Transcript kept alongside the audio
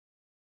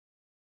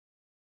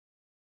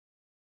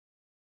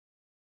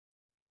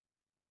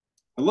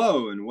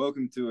Hello, and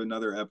welcome to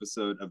another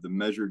episode of the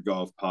Measured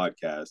Golf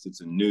Podcast.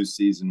 It's a new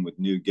season with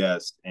new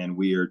guests, and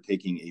we are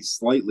taking a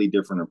slightly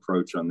different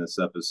approach on this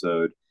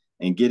episode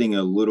and getting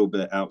a little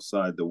bit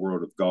outside the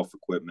world of golf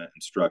equipment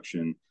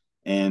instruction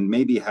and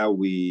maybe how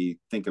we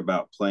think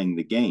about playing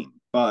the game.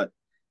 But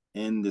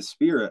in the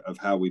spirit of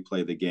how we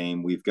play the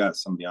game, we've got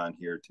somebody on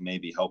here to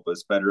maybe help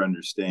us better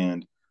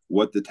understand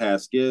what the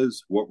task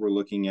is, what we're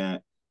looking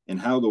at, and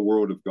how the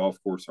world of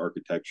golf course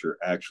architecture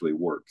actually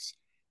works.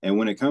 And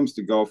when it comes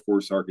to golf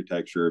course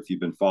architecture, if you've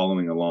been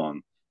following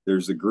along,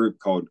 there's a group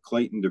called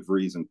Clayton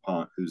DeVries and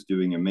Pont who's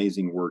doing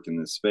amazing work in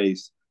this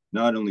space,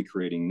 not only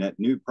creating net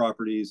new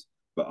properties,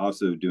 but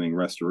also doing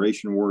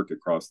restoration work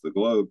across the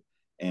globe.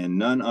 And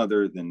none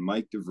other than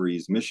Mike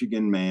DeVries,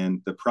 Michigan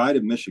man, the pride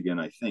of Michigan,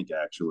 I think,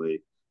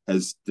 actually,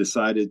 has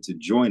decided to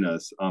join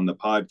us on the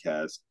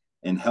podcast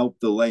and help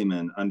the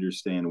layman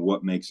understand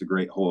what makes a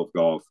great hole of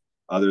golf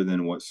other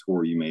than what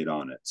score you made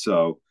on it.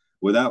 So,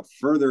 without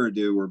further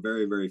ado, we're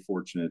very, very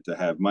fortunate to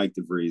have Mike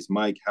DeVries.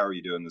 Mike, how are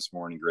you doing this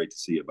morning? Great to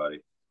see you,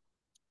 buddy.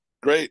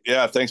 Great.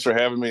 Yeah. Thanks for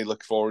having me.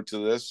 Look forward to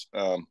this.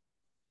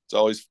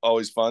 It's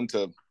always fun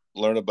to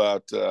learn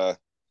about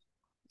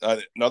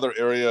another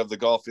area of the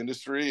golf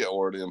industry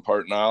or to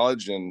impart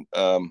knowledge. And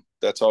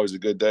that's always a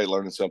good day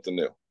learning something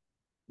new.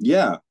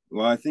 Yeah.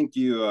 Well, I think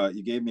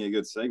you gave me a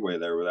good segue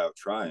there without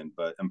trying,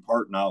 but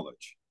impart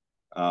knowledge.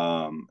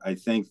 I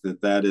think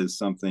that is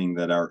something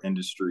that our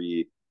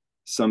industry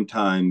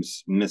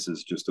sometimes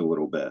misses just a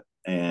little bit.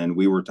 And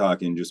we were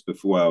talking just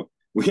before, well,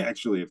 we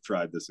actually have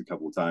tried this a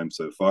couple of times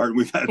so far, and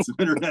we've had some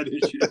internet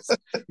issues.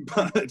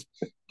 But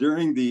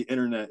during the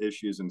internet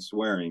issues and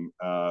swearing,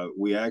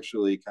 we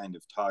actually kind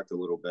of talked a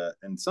little bit.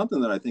 And something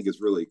that I think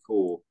is really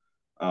cool,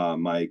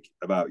 Mike,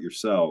 about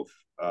yourself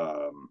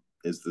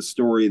is the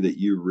story that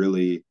you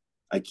really,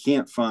 I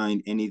can't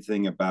find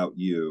anything about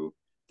you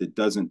that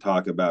doesn't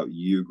talk about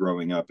you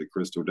growing up at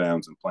Crystal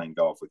Downs and playing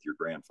golf with your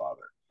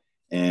grandfather.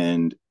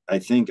 And I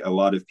think a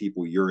lot of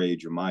people your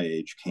age or my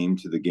age came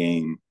to the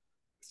game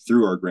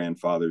through our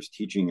grandfathers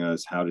teaching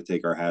us how to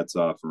take our hats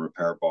off and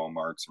repair ball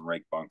marks and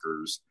rake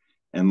bunkers.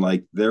 And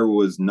like there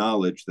was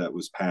knowledge that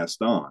was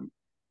passed on.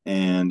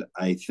 And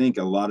I think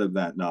a lot of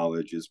that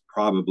knowledge is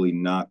probably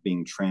not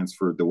being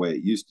transferred the way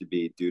it used to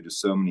be due to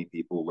so many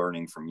people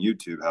learning from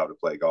YouTube how to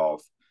play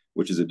golf,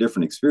 which is a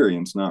different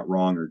experience, not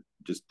wrong or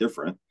just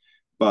different.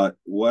 But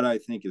what I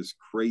think is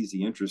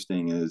crazy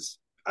interesting is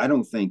I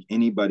don't think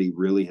anybody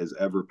really has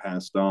ever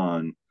passed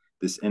on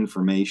this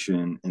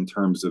information in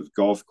terms of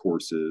golf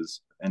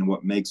courses and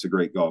what makes a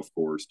great golf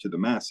course to the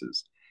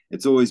masses.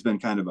 It's always been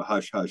kind of a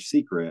hush hush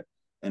secret.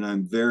 And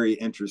I'm very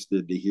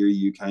interested to hear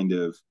you kind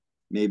of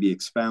maybe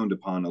expound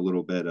upon a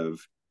little bit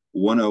of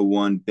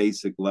 101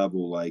 basic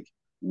level, like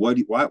why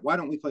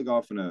don't we play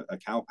golf in a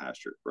cow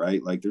pasture,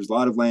 right? Like there's a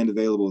lot of land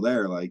available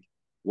there. Like,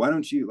 why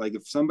don't you, like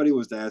if somebody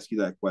was to ask you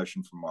that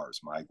question from Mars,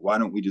 Mike, why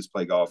don't we just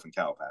play golf in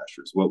cow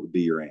pastures? What would be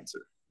your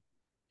answer?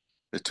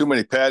 There's too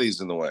many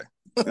patties in the way.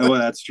 Oh, well,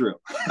 that's true.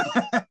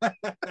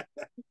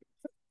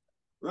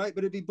 Right, but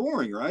it'd be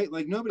boring, right?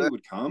 Like nobody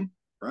would come,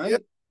 Yeah,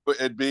 right? but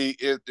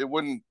it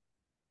wouldn't,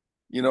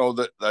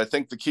 that I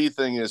think the key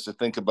thing is to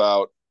think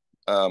about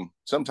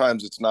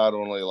sometimes it's not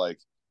only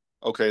like,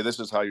 okay, this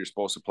is how you're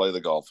supposed to play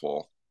the golf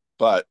hole,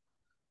 but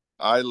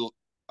I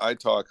I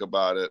talk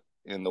about it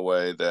in the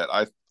way that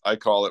I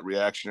call it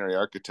reactionary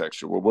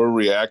architecture, where we're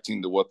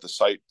reacting to what the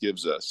site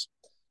gives us.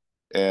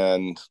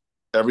 And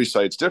every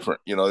site's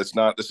different.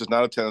 This is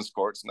not a tennis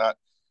court. It's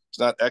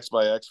not X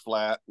by X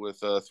flat with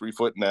a 3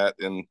 foot net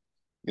and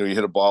you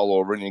hit a ball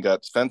over and you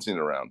got fencing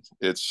around.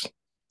 It's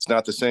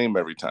not the same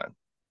every time.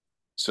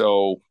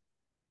 So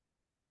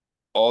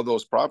all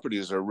those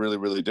properties are really,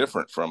 really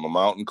different, from a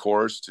mountain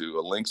course to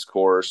a links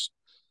course.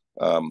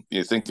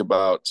 You think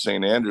about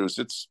St. Andrews,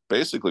 it's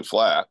basically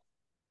flat,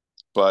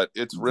 but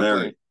it's rippling,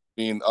 Very.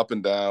 being up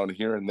and down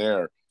here and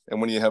there. And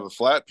when you have a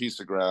flat piece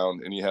of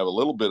ground and you have a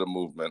little bit of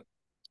movement,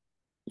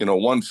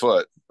 1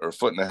 foot or a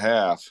foot and a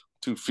half,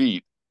 2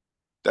 feet,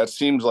 that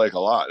seems like a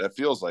lot. That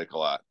feels like a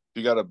lot. If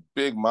you got a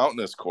big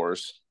mountainous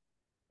course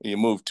and you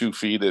move 2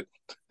 feet, it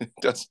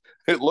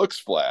looks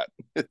flat.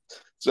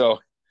 So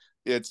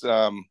it's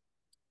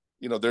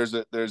there's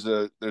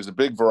a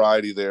big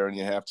variety there, and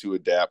you have to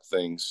adapt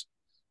things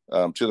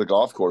to the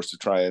golf course to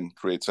try and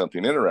create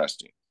something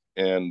interesting.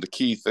 And the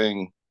key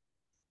thing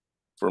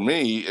for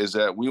me is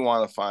that we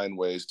want to find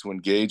ways to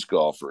engage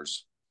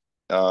golfers,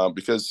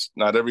 because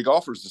not every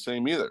golfer is the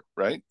same either,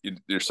 right?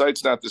 Your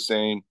site's not the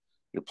same,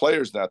 your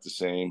player's not the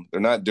same, they're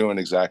not doing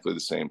exactly the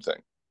same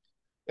thing.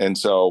 And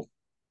so,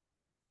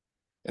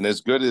 and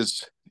as good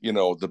as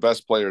the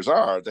best players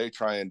are, they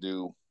try and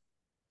do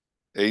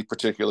a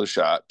particular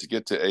shot to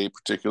get to a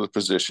particular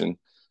position,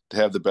 to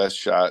have the best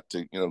shot,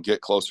 to get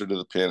closer to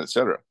the pin,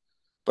 etc.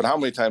 But how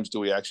many times do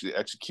we actually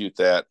execute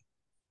that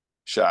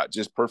shot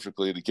just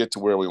perfectly to get to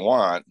where we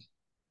want?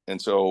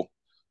 And so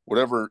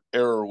whatever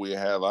error we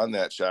have on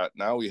that shot,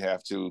 now we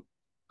have to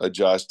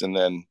adjust and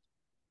then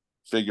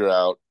figure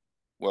out,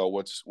 well,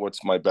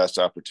 what's my best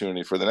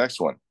opportunity for the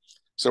next one.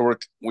 So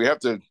we have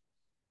to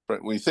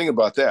when you think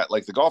about that,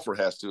 like the golfer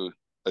has to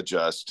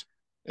adjust,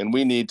 and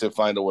we need to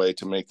find a way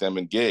to make them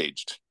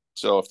engaged.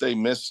 So if they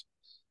miss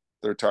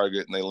their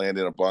target and they land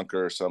in a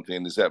bunker or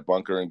something, is that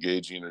bunker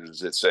engaging, or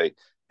does it say,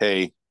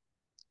 hey,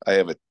 I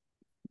have a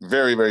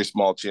very, very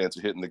small chance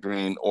of hitting the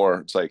green, or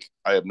it's like,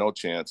 I have no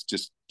chance,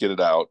 just get it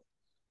out,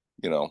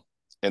 you know?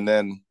 And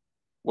then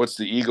what's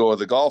the ego of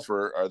the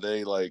golfer? Are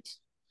they like,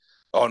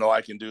 oh no,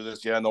 I can do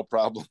this. Yeah, no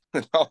problem.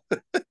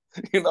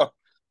 You know,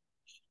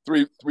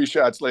 three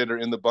shots later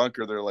in the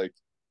bunker, they're like,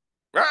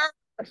 ah!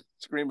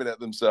 Screaming at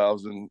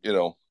themselves and, you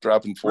know,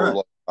 dropping four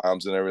Right.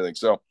 bombs and everything.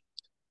 So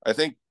I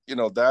think, you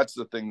know, that's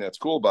the thing that's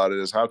cool about it,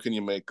 is how can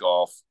you make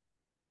golf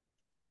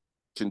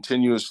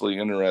continuously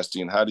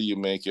interesting? How do you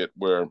make it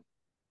where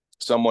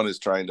someone is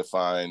trying to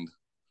find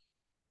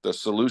the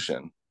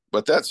solution,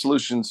 but that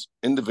solution's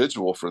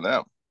individual for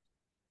them?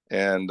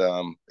 And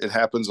it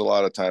happens a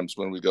lot of times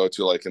when we go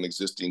to like an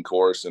existing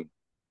course,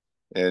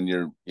 and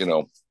you're, you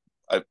know,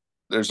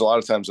 there's a lot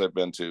of times I've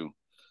been to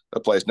a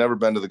place, never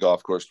been to the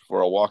golf course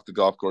before. I'll walk the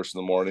golf course in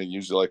the morning,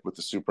 usually like with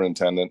the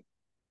superintendent,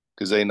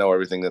 because they know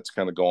everything that's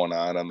kind of going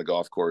on the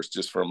golf course,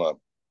 just from a,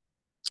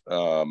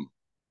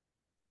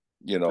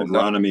 you know,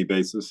 Agronomy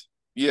basis.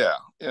 yeah.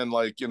 And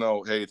like, you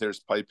know, hey, there's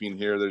piping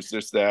here, there's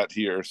this, that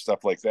here,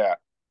 stuff like that.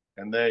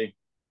 And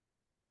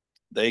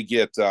they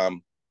get,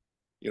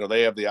 you know,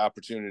 they have the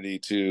opportunity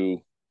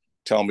to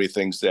tell me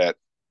things that,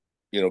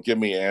 you know, give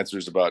me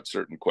answers about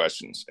certain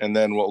questions. And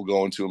then we'll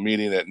go into a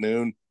meeting at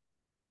noon,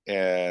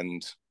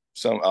 and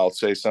I'll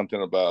say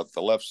something about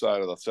the left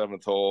side of the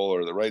seventh hole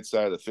or the right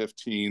side of the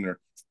 15,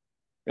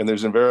 and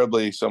there's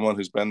invariably someone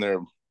who's been there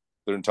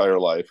their entire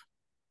life,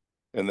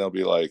 and they'll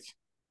be like,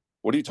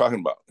 what are you talking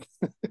about?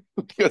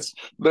 Because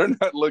they're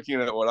not looking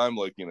at what I'm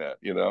looking at,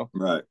 you know?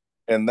 Right.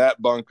 And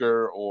that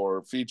bunker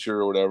or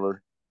feature or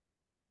whatever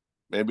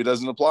maybe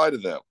doesn't apply to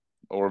them,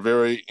 or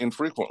very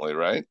infrequently,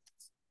 right?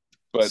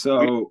 But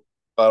So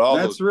about all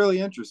those. that's really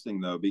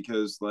interesting though,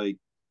 because like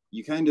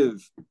you kind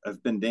of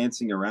have been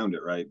dancing around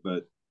it, right?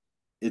 But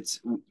it's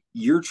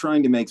you're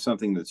trying to make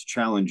something that's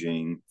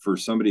challenging for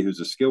somebody who's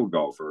a skilled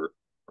golfer,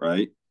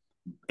 right?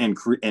 And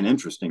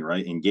interesting,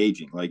 right?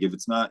 Engaging. Like if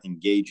it's not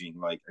engaging,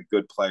 like a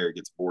good player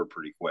gets bored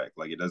pretty quick.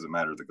 Like it doesn't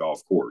matter the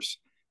golf course.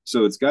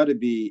 So it's got to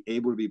be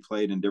able to be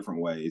played in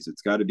different ways.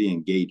 It's got to be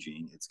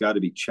engaging. It's got to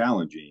be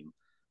challenging.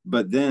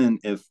 But then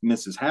if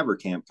Mrs.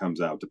 Haverkamp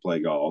comes out to play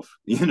golf,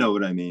 you know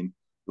what I mean?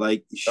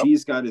 Like Yep.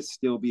 she's got to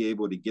still be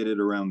able to get it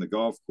around the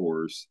golf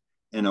course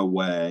in a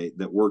way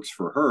that works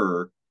for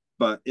her,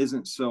 but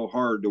isn't so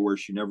hard to where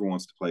she never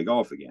wants to play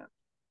golf again.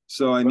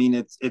 So I mean,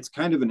 it's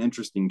kind of an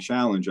interesting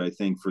challenge, I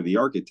think, for the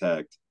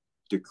architect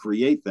to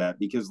create that,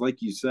 because,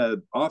 like you said,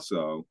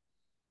 also,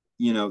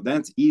 you know,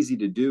 that's easy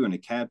to do in a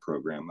CAD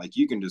program. Like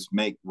you can just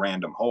make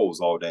random holes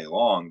all day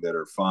long that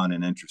are fun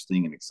and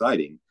interesting and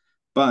exciting.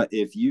 But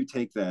if you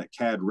take that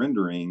CAD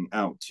rendering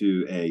out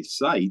to a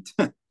site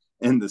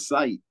and the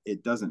site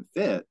it doesn't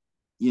fit,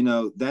 you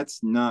know,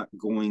 that's not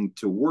going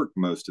to work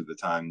most of the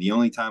time. The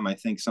only time I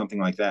think something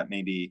like that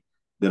maybe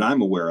that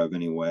I'm aware of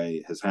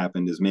anyway has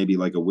happened is maybe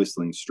like a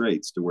Whistling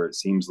Straits, to where it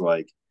seems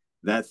like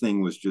that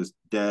thing was just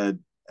dead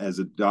as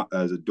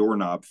a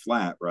doorknob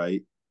flat,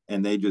 right?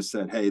 And they just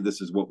said, "Hey,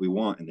 this is what we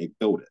want," and they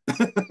built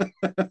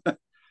it.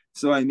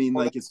 So I mean,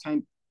 Well, like it's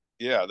kind.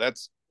 yeah,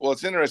 that's, well,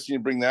 it's interesting you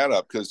bring that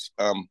up, because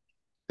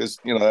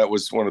you know, that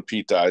was one of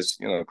Pete Dye's,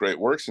 you know, great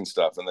works and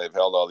stuff, and they've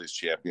held all these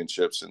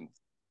championships, and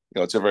you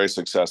know, it's a very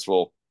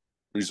successful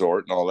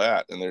resort and all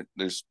that. And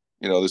there's,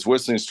 you know, this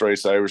Whistling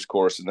Straits Irish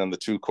course, and then the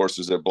two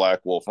courses that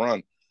Black Wolf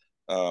run,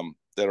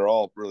 that are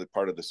all really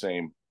part of the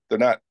same. They're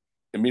not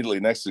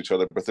immediately next to each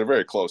other, but they're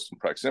very close in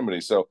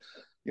proximity. So,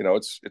 you know,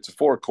 it's a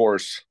 4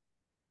 course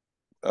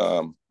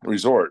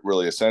resort,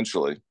 really,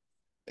 essentially.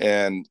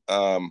 And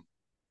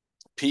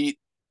Pete,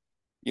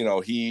 you know,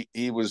 he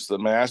was the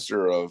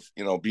master of,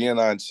 you know, being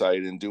on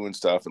site and doing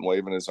stuff and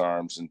waving his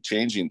arms and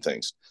changing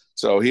things.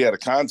 So he had a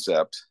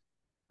concept,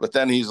 but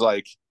then he's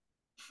like,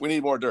 we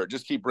need more dirt,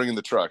 just keep bringing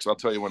the trucks, I'll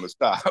tell you when to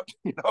stop.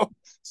 You know,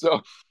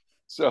 so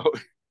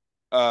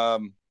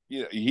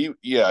he,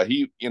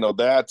 you know,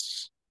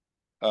 that's,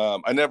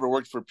 I never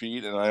worked for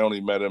Pete, and I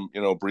only met him,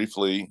 you know,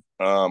 briefly.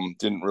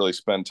 Didn't really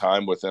spend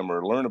time with him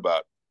or learn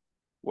about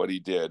what he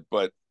did,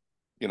 but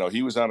you know,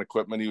 he was on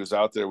equipment, he was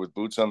out there with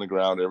boots on the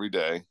ground every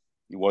day.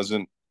 He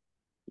wasn't,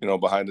 you know,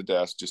 behind a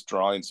desk just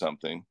drawing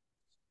something.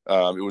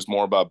 It was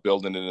more about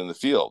building it in the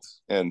field,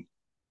 and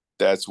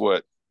that's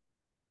what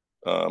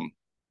um,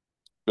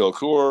 Bill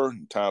Coor,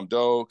 Tom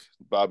Doak,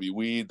 Bobby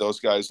Weed, those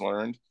guys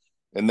learned,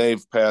 and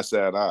they've passed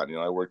that on. You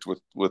know, I worked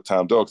with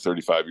Tom Doak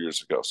 35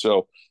 years ago,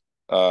 so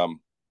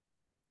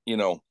you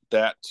know,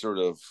 that sort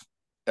of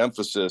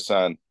emphasis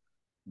on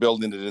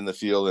building it in the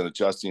field and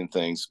adjusting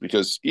things,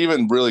 because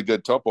even really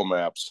good topo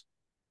maps,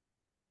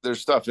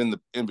 there's stuff in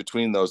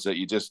between those that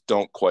you just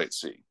don't quite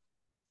see.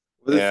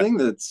 Well, the And thing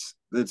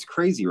that's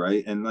crazy,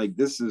 right? And like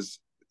this is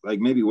like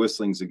maybe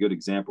Whistling's a good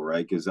example,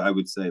 right? Because I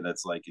would say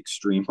that's like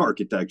extreme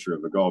architecture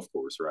of a golf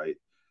course, right?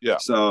 yeah,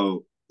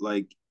 So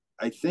like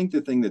I think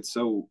the thing that's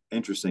so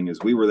interesting is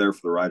we were there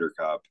for the Ryder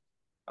Cup,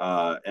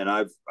 And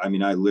I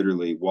mean, I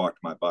literally walked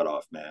my butt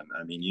off, man.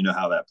 I mean, you know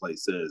how that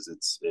place is.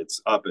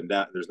 It's up and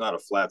down. There's not a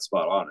flat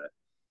spot on it.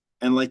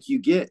 And like you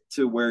get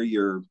to where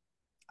you're,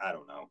 I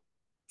don't know,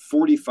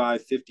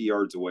 45, 50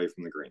 yards away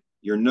from the green.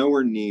 You're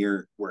nowhere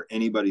near where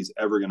anybody's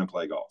ever going to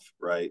play golf,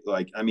 right?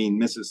 Like, I mean,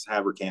 Mrs.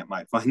 Haverkamp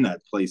might find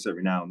that place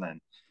every now and then.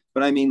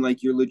 But I mean,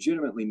 like, you're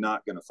legitimately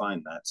not going to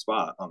find that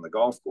spot on the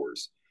golf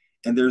course.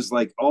 And there's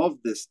like all of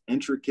this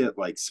intricate,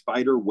 like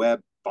spider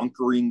web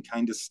bunkering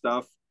kind of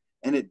stuff.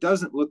 And it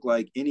doesn't look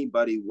like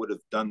anybody would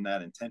have done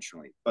that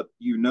intentionally, but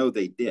you know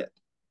they did.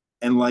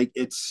 And like,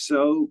 it's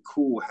so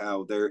cool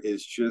how there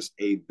is just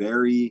a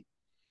very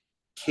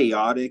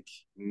chaotic,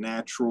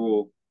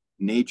 natural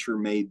nature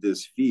made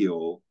this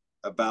feel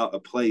about a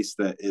place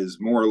that is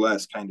more or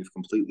less kind of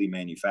completely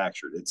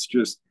manufactured. It's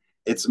just,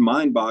 it's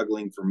mind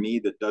boggling for me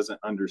that doesn't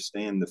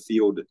understand the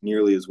field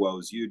nearly as well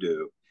as you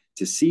do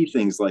to see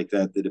things like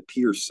that that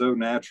appear so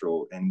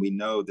natural and we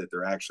know that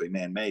they're actually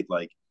man made.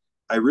 Like,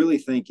 I really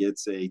think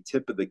it's a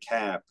tip of the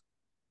cap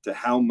to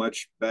how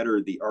much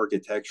better the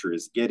architecture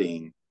is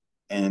getting.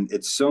 And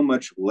it's so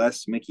much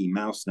less Mickey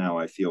Mouse now,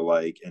 I feel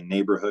like, and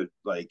neighborhood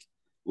like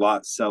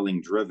lot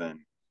selling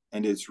driven.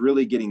 And it's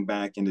really getting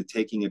back into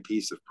taking a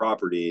piece of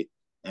property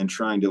and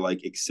trying to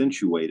like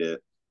accentuate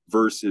it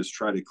versus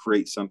try to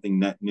create something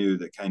net new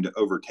that kind of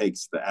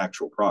overtakes the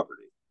actual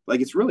property. Like,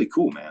 it's really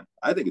cool, man.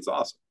 I think it's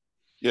awesome.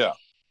 Yeah.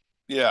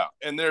 Yeah.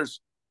 And there's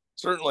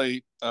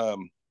certainly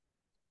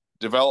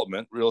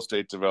development, real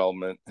estate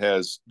development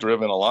has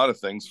driven a lot of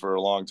things for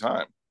a long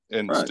time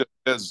and Right. still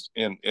is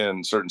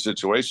in certain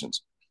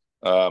situations.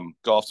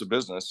 Golf's a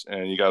business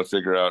and you got to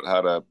figure out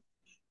how to,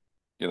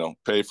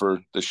 pay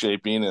for the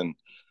shaping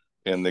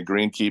and the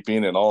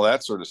greenkeeping and all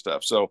that sort of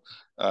stuff. So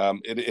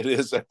it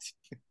is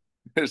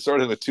it's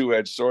sort of a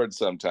two-edged sword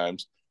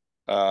sometimes.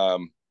 I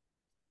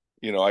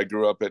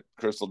grew up at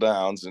Crystal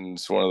Downs, and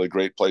it's one of the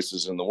great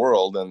places in the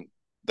world, and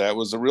that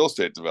was a real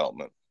estate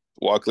development.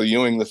 Walkley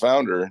Ewing, the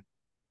founder,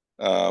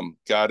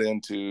 got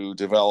into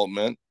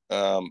development,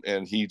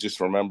 and he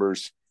just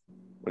remembers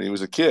when he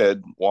was a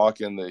kid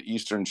walking the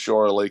eastern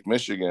shore of Lake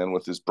Michigan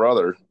with his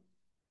brother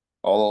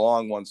all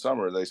along one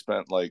summer. They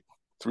spent like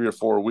 3 or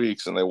 4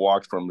 weeks, and they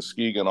walked from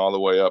Muskegon all the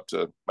way up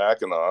to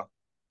Mackinac.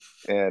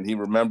 And he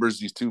remembers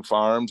these two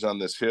farms on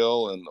this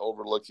hill and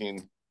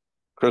overlooking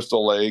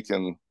Crystal Lake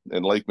and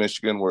Lake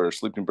Michigan, where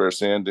Sleeping Bear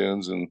Sand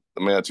Dunes and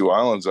the Manitou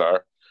Islands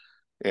are.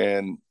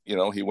 And,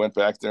 he went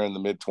back there in the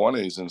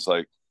mid-20s and it's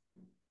like,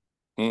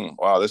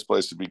 wow, this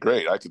place would be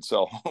great. I could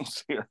sell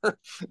homes here.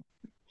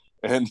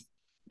 And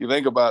you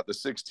think about the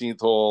 16th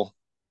hole,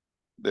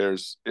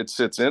 it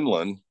sits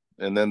inland,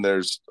 and then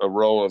there's a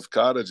row of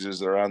cottages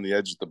that are on the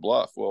edge of the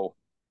bluff. Well,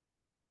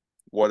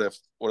 what if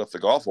the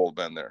golf hole had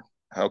been there?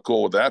 How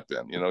cool would that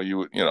have been?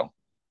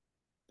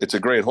 It's a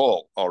great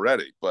hole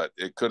already, but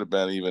it could have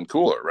been even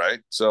cooler, right?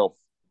 So,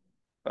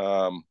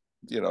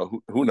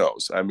 who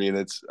knows? I mean,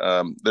 it's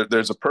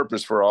there's a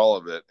purpose for all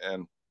of it,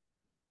 and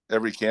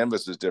every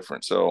canvas is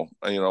different. So,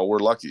 we're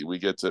lucky we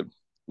get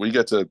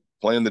to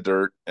play in the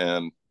dirt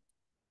and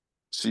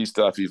see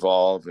stuff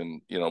evolve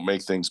and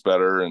make things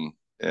better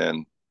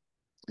and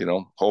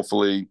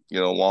hopefully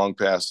long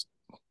past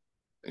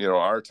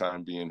our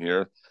time being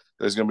here,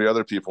 there's going to be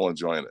other people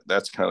enjoying it.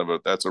 That's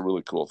that's a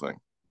really cool thing.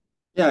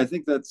 Yeah, I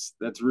think that's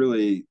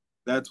really,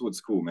 that's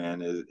what's cool,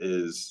 man.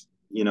 Is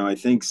I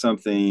think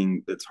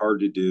something that's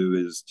hard to do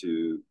is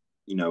to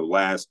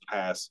last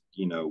past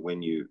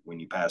when you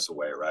pass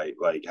away, right?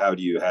 Like, how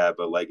do you have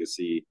a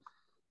legacy?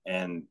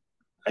 And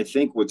I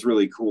think what's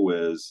really cool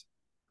is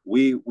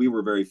we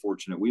were very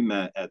fortunate. We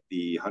met at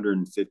the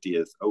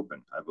 150th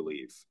Open, I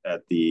believe,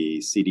 at the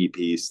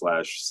CDP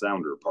slash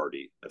Sounder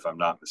party, if I'm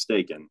not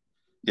mistaken.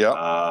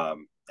 Yeah.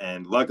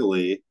 And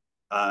luckily,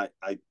 I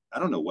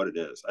don't know what it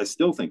is. I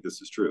still think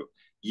this is true.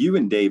 You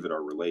and David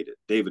are related,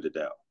 David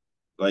Adele.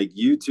 Like,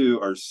 you two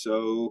are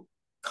so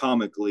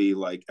comically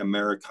like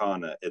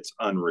Americana. It's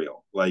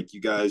unreal. Like,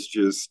 you guys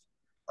just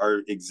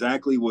are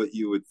exactly what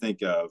you would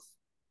think of.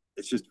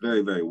 It's just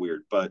very, very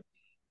weird. But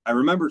I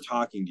remember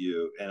talking to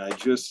you, and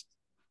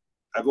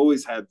I've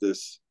always had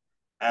this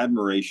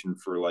admiration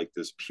for like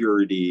this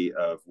purity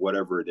of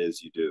whatever it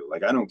is you do.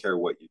 Like, I don't care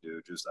what you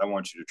do, just I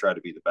want you to try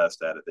to be the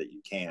best at it that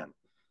you can.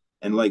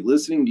 And like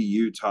listening to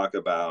you talk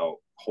about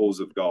holes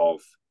of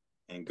golf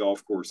and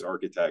golf course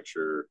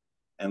architecture,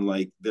 and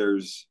like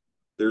there's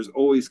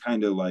always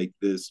kind of like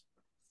this.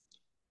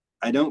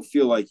 I don't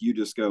feel like you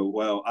just go,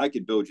 well, I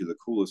could build you the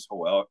coolest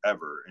hole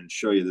ever and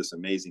show you this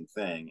amazing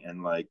thing.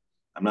 And like,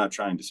 I'm not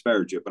trying to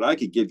disparage it, but I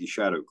could give you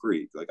Shadow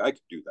Creek. Like, I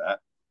could do that.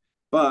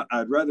 But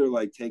I'd rather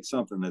like take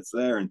something that's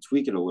there and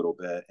tweak it a little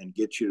bit and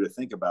get you to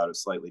think about it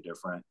slightly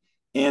different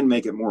and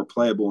make it more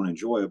playable and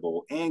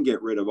enjoyable and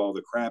get rid of all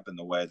the crap in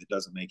the way that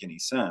doesn't make any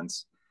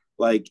sense.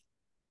 Like,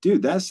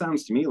 dude, that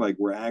sounds to me like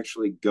we're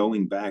actually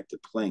going back to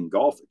playing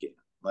golf again.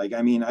 Like,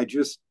 I mean, I've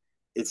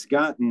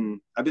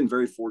been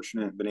very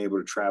fortunate, been able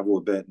to travel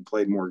a bit and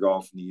played more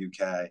golf in the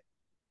UK.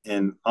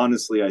 And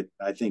honestly,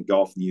 I think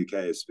golf in the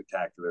UK is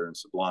spectacular and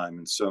sublime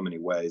in so many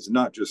ways. And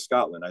not just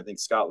Scotland. I think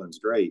Scotland's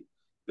great.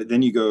 But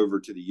then you go over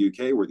to the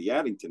UK where the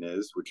Addington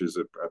is, which is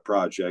a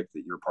project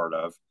that you're part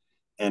of.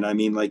 And I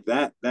mean, like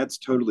that's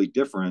totally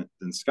different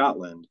than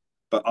Scotland,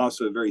 but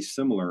also very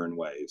similar in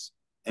ways.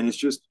 And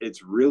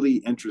it's really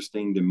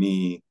interesting to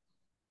me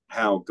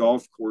how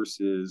golf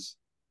courses,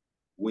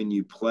 when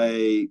you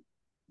play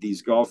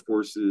these golf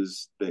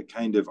courses that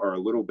kind of are a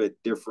little bit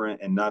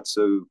different and not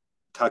so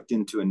tucked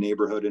into a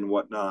neighborhood and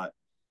whatnot,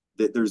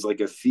 that there's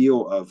like a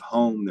feel of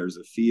home, there's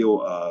a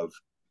feel of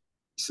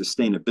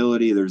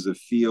sustainability, there's a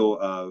feel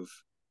of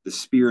the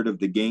spirit of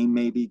the game,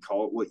 maybe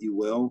call it what you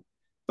will.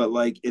 But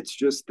like it's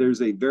just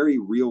there's a very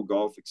real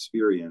golf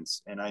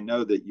experience. And I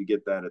know that you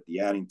get that at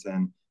the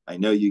Addington. I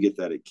know you get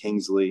that at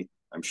Kingsley.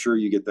 I'm sure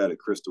you get that at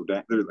Crystal.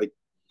 They're like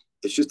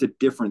it's just a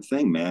different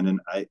thing, man.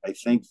 And I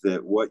think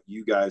that what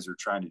you guys are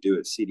trying to do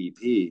at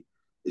CDP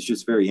is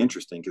just very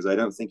interesting because I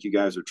don't think you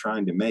guys are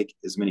trying to make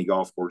as many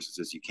golf courses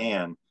as you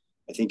can.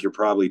 I think you're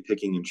probably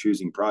picking and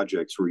choosing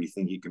projects where you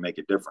think you can make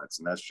a difference.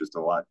 And that's just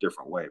a lot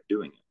different way of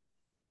doing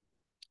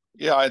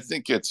it. Yeah, I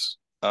think it's,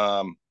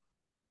 I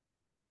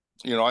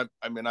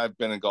mean, I've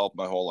been in golf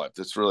my whole life.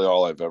 That's really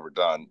all I've ever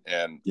done.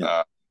 And,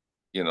 Yeah.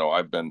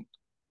 I've been,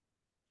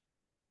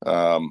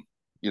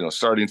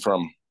 starting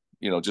from,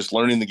 just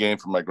learning the game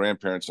from my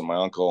grandparents and my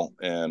uncle,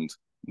 and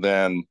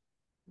then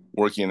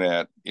working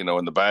at, in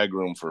the bag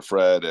room for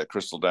Fred at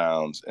Crystal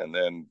Downs, and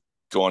then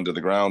going to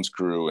the grounds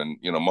crew and,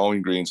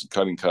 mowing greens and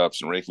cutting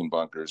cups and raking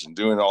bunkers and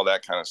doing all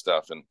that kind of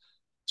stuff, and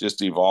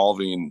just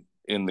evolving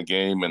in the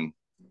game and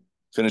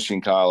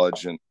finishing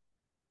college and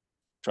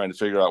trying to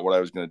figure out what I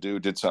was going to do,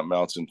 did something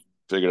else and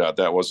figured out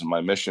that wasn't my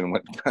mission,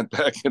 got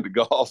back into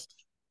golf,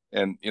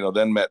 and,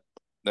 then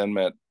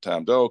met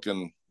Tom Doak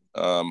and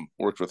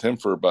worked with him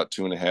for about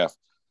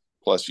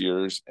 2.5+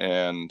 years.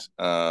 And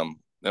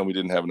then we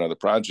didn't have another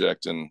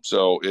project. And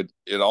so it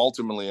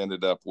ultimately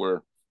ended up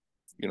where,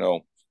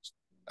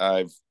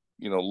 I've,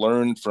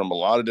 learned from a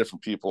lot of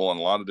different people in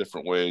a lot of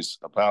different ways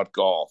about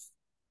golf,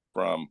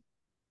 from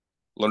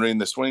learning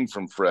the swing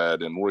from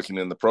Fred and working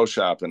in the pro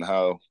shop and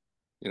how,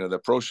 the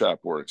pro shop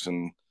works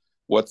and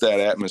what that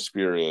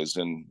atmosphere is,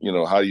 and,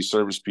 how do you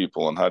service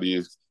people and how do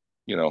you,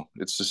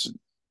 it's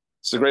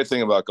the great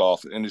thing about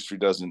golf. The industry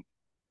doesn't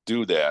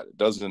do that.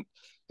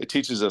 It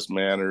teaches us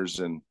manners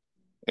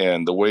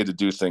and the way to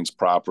do things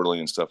properly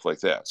and stuff like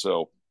that.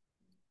 So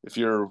if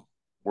you're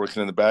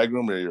working in the bag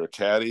room or you're a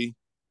caddy,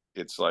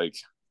 it's like,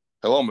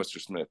 hello,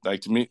 Mr. Smith, nice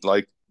to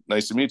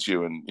meet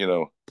you. And,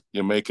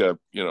 you make a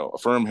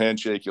firm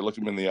handshake, you look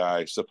him in the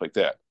eye, stuff like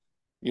that.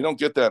 You don't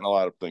get that in a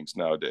lot of things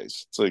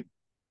nowadays. It's like,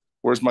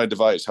 where's my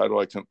device? How do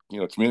I,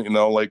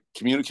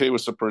 communicate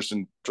with the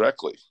person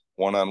directly,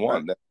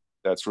 one-on-one. Right.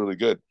 That's really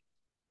good.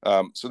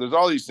 So there's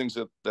all these things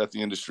that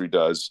the industry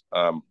does.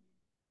 And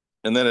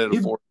then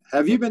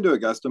have you been to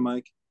Augusta,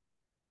 Mike?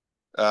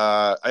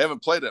 I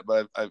haven't played it,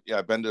 but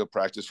I've been to a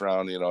practice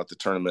round, at the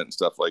tournament and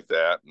stuff like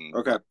that. And,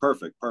 okay,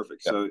 perfect.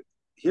 Yeah. So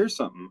here's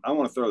something I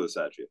want to throw this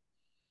at you.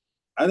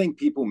 I think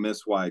people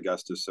miss why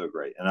Augusta is so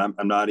great, and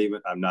I'm not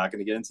going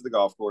to get into the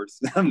golf course.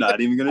 I'm not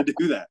even going to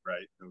do that,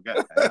 right?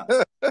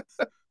 Okay,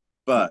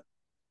 but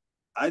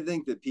I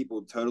think that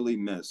people totally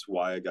miss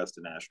why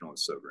Augusta National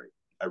is so great.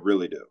 I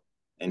really do.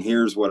 And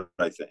here's what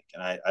I think.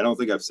 And I don't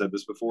think I've said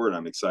this before, and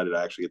I'm excited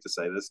I actually get to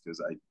say this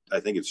because I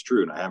think it's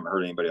true, and I haven't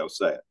heard anybody else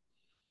say it.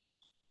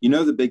 You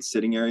know the big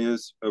sitting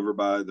areas over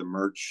by the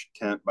merch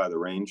tent by the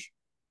range,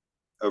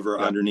 over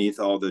underneath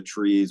all the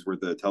trees where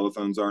the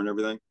telephones are and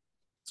everything?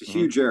 It's a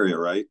huge area,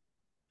 right?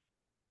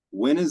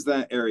 When is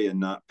that area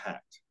not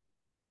packed?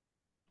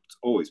 It's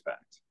always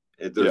packed.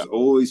 There's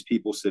always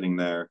people sitting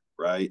there,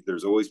 right?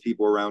 There's always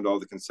people around all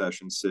the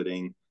concessions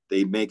sitting.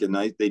 They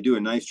do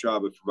a nice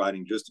job of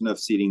providing just enough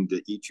seating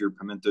to eat your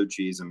pimento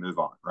cheese and move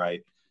on,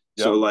 right?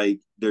 Yep. So like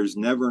there's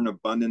never an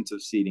abundance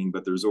of seating,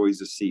 but there's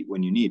always a seat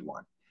when you need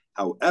one.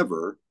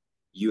 However,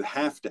 you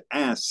have to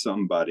ask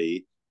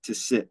somebody to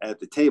sit at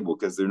the table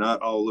because they're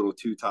not all little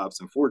 2 tops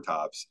and 4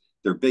 tops.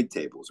 They're big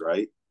tables,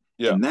 right?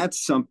 Yeah. And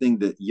that's something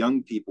that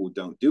young people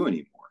don't do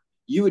anymore.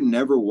 You would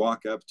never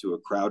walk up to a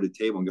crowded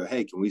table and go,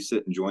 hey, can we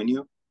sit and join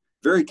you?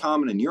 Very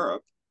common in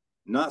Europe,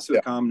 not so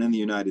common in the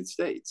United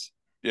States.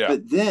 Yeah.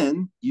 But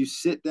then you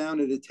sit down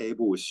at a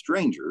table with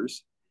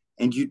strangers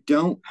and you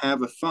don't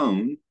have a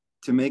phone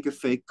to make a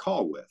fake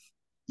call with.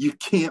 You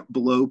can't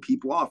blow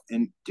people off.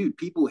 And dude,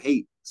 people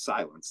hate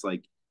silence.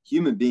 Like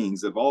human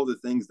beings, of all the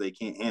things they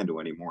can't handle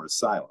anymore is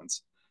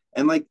silence.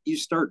 And like you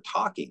start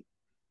talking.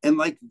 And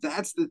like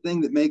that's the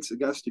thing that makes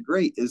Augusta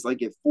great is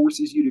like it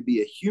forces you to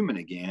be a human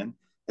again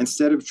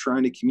instead of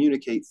trying to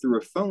communicate through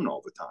a phone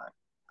all the time.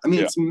 I mean,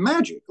 it's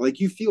magic. Like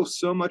you feel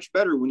so much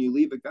better when you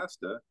leave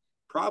Augusta,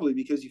 probably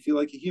because you feel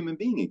like a human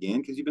being again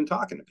because you've been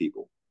talking to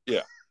people.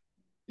 Yeah.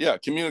 Yeah.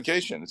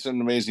 Communication. It's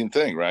an amazing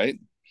thing, right?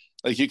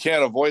 Like you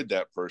can't avoid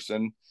that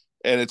person.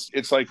 And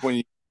it's like when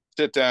you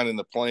sit down in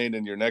the plane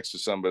and you're next to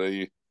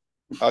somebody,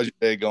 how's your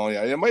day going?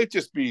 It might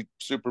just be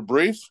super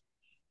brief,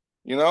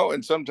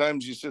 and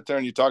sometimes you sit there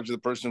and you talk to the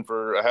person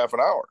for a half an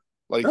hour.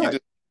 Like right.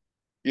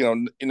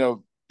 You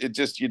just, it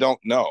just, you don't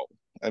know.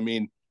 I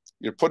mean,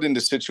 you're put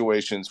into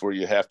situations where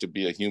you have to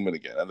be a human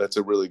again. And that's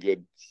a really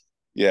good,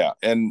 yeah.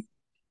 And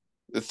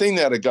the thing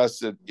that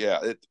Augusta,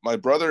 my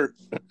brother's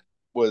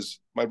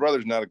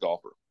not a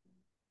golfer.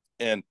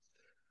 And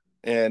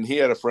he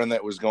had a friend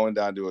that was going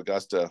down to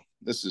Augusta.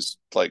 This is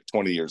like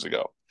 20 years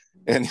ago.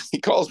 And he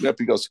calls me up.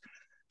 He goes,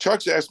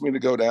 Chuck's asked me to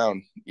go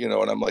down, and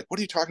I'm like, what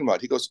are you talking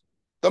about? He goes,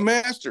 the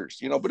Masters,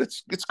 but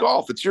it's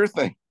golf. It's your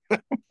thing.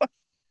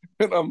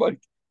 And I'm like,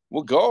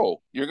 well,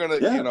 go. You're going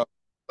to,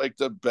 like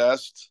the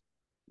best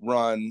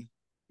run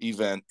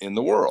event in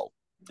the world.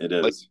 It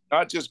is. Like,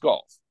 not just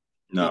golf.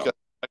 No. Because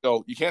I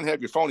go, you can't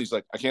have your phone. He's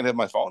like, I can't have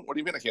my phone. What do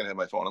you mean I can't have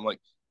my phone? I'm like,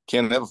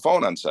 can't have a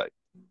phone on site.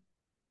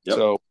 Yep.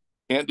 So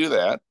can't do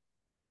that.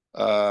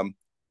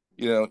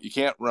 You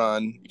can't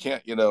run. You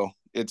can't,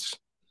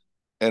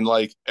 and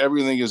like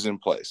everything is in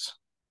place.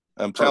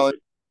 I'm telling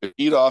you,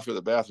 eat off of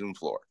the bathroom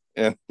floor.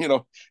 And,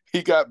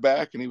 he got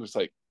back and he was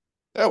like,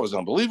 that was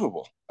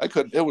unbelievable.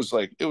 It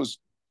was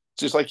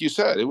just like you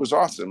said, it was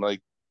awesome.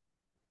 Like,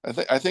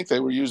 I think they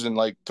were using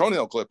like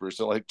toenail clippers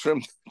to like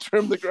trim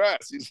the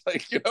grass. He's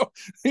like,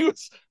 he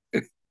was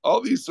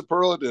all these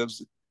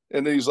superlatives.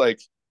 And he's like,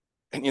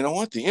 and you know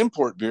what? The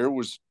import beer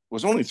was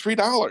only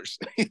 $3.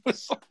 He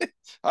was like,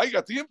 I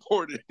got the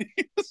imported,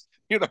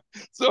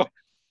 so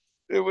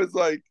it was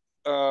like,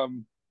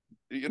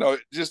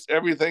 just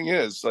everything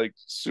is like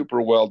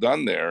super well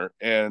done there.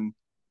 And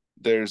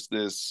there's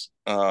this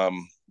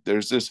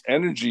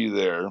energy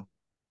there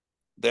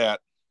that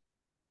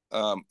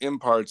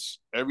imparts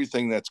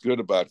everything that's good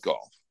about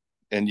golf.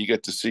 And you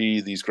get to see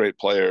these great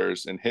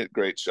players and hit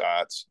great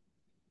shots.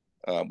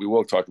 We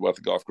will talk about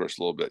the golf course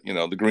a little bit.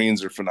 The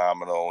greens are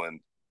phenomenal,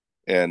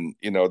 and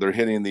they're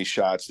hitting these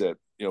shots that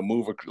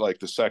move like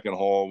the second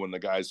hole when the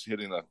guy's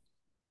hitting a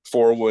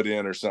 4-wood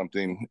in or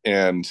something.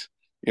 And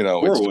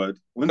 4-wood.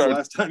 When's the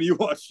last time you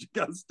watched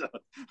Augusta?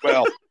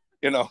 Well,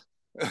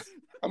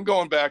 I'm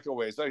going back a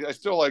ways. I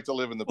still like to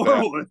live in the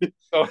past.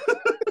 So,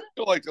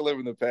 still like to live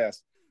in the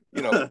past.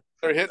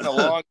 They're hitting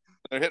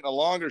a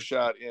longer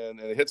shot in,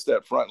 and it hits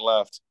that front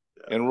left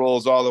and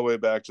rolls all the way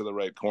back to the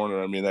right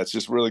corner. I mean, that's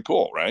just really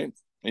cool, right?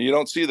 And you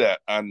don't see that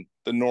on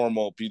the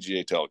normal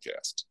PGA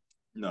telecast.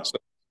 No. So,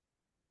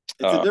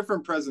 it's a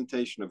different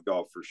presentation of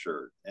golf for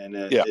sure. And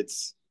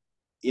it's,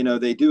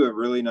 they do a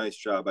really nice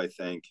job, I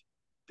think.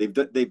 They've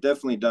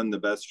definitely done the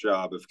best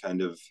job of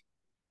kind of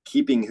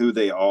keeping who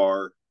they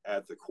are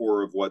at the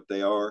core of what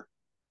they are,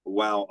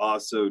 while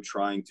also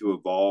trying to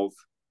evolve.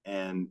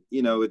 And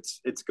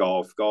it's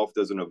golf. Golf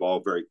doesn't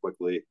evolve very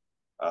quickly,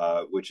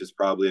 which is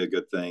probably a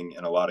good thing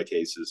in a lot of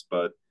cases.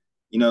 But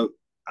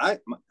as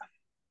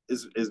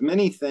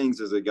many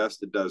things as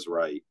Augusta does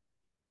right,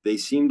 they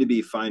seem to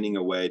be finding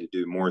a way to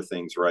do more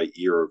things right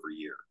year over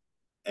year.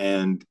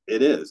 And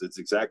it's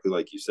exactly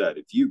like you said.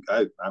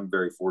 I'm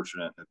very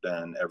fortunate to have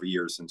been every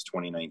year since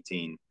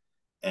 2019,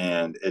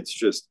 and it's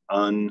just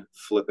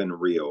unflippin'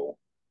 real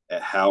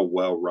at how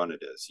well run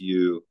it is.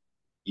 You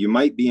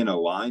might be in a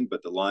line,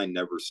 but the line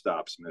never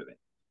stops moving.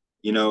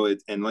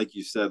 And like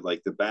you said,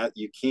 like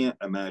you can't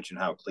imagine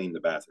how clean the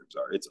bathrooms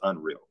are. It's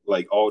unreal.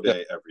 Like all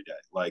day, every day,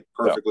 like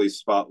perfectly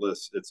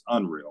spotless. It's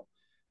unreal.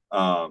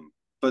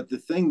 But the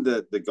thing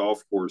that the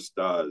golf course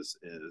does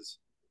is,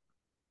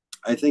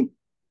 I think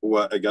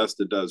what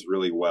Augusta does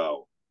really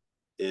well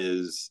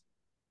is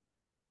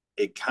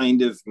it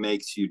kind of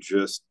makes you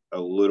just a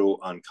little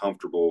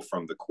uncomfortable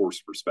from the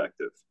course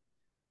perspective.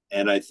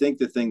 And I think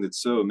the thing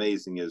that's so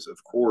amazing is,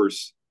 of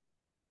course,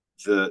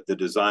 the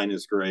design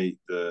is great.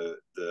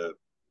 The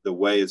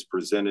way it's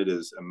presented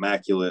is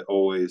immaculate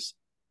always.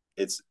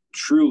 It's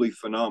truly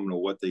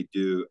phenomenal what they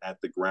do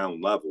at the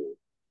ground level.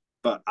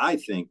 But I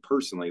think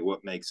personally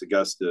what makes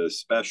Augusta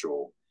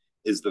special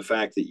is the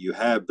fact that you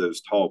have those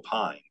tall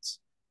pines,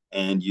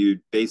 and you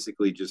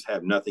basically just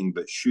have nothing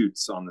but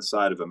chutes on the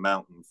side of a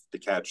mountain to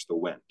catch the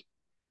wind.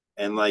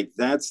 And like,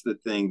 that's the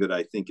thing that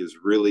I think is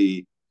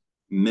really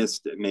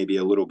missed maybe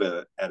a little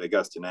bit at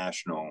Augusta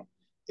National,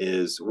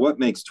 is what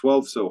makes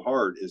 12 so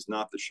hard is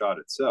not the shot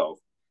itself.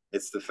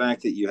 It's the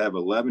fact that you have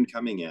 11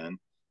 coming in,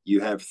 you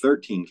have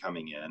 13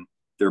 coming in.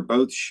 They're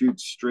both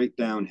chutes straight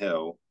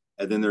downhill.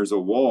 And then there's a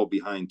wall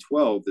behind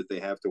 12 that they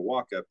have to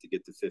walk up to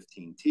get to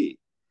 15T.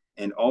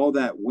 And all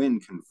that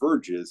wind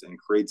converges and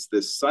creates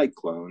this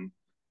cyclone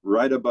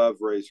right above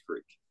Rays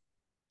Creek.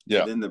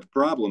 Yeah. And then the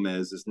problem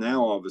is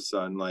now all of a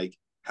sudden, like,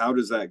 how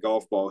does that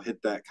golf ball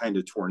hit that kind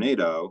of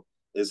tornado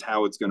is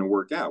how it's going to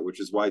work out,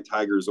 which is why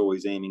Tiger's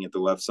always aiming at the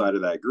left side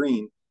of that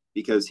green,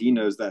 because he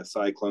knows that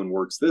cyclone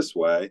works this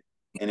way.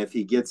 And if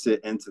he gets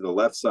it into the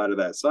left side of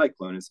that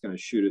cyclone, it's going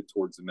to shoot it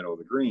towards the middle of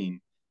the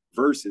green,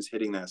 versus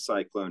hitting that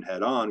cyclone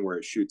head on where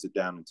it shoots it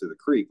down into the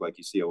creek like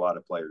you see a lot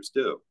of players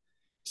do.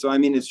 So, I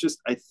mean, it's just,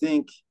 I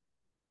think,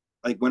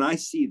 like, when I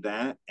see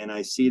that and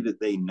I see that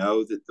they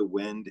know that the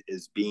wind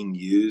is being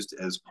used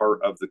as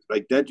part of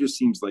like, that just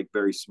seems like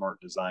very smart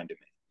design to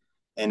me.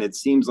 And it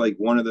seems like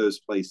one of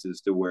those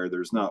places to where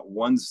there's not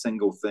one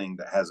single thing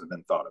that hasn't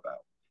been thought about.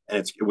 And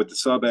it's with the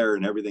sub air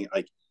and everything,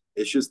 like,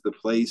 it's just the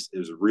place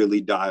is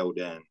really dialed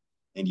in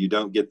and you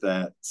don't get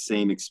that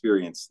same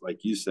experience,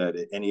 like you said,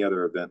 at any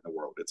other event in the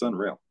world. It's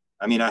unreal.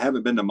 I mean, I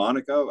haven't been to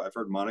Monaco. I've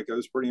heard Monaco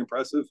is pretty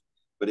impressive,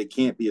 but it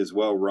can't be as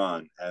well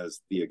run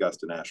as the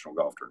Augusta National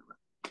Golf Tournament.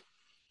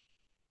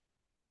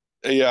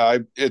 Yeah,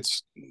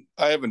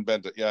 I haven't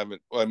been to, yeah, I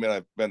haven't, well, I mean,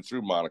 I've been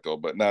through Monaco,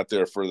 but not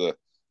there for the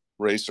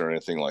race or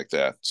anything like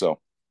that. So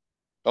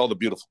all the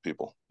beautiful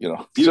people, you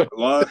know. So A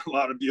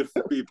lot of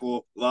beautiful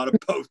people, a lot of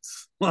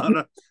boats,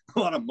 a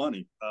lot of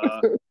money.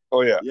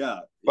 oh yeah, Yeah,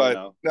 you but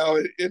know.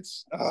 no,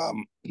 it's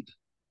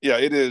yeah,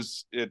 it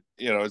is, you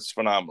know, it's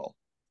phenomenal.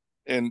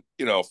 And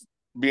you know,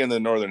 being in the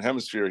northern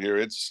hemisphere here,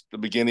 it's the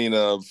beginning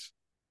of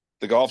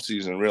the golf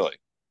season, really.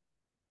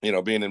 You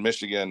know, being in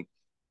Michigan,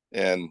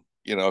 and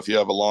you know, if you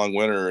have a long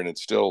winter and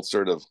it's still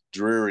sort of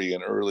dreary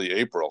in early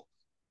April,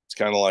 it's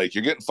kind of like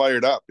you're getting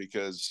fired up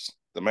because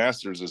the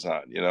Masters is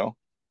on, you know.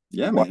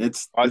 Yeah, man,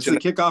 it's Watching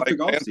the kickoff to Mike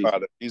golf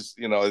season. He's,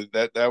 you know,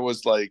 that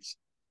was like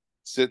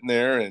sitting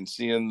there and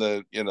seeing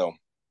the, you know,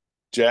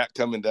 Jack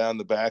coming down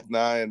the back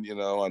nine, you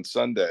know, on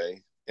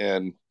Sunday,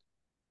 and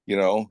you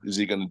know, is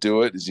he going to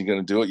do it? Is he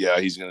going to do it? Yeah,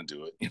 he's going to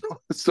do it. You know,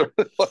 it's sort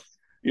of like,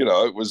 you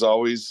know, it was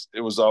always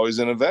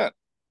an event.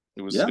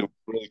 It Yeah, was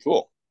really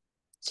cool.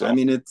 I So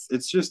mean, it's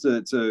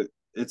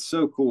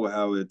so cool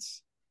how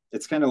it's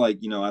kind of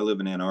like, you know, I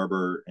live in Ann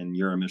Arbor and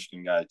you're a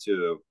Michigan guy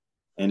too.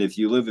 And if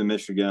you live in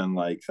Michigan,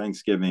 like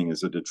Thanksgiving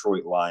is a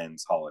Detroit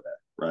Lions holiday,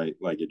 right?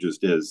 Like it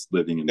just is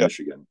living in yeah,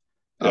 Michigan.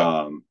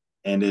 yeah,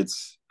 And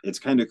it's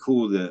kind of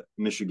cool that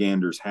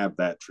Michiganders have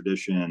that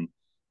tradition,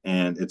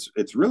 and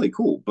it's really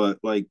cool. But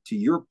like to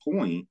your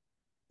point,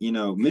 you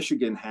know,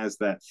 Michigan has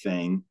that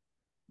thing,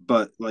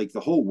 but like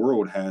the whole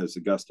world has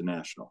Augusta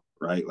National,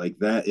 right? Like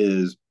that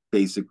is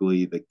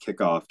basically the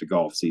kickoff to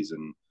golf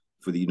season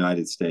for the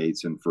United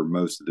States and for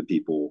most of the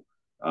people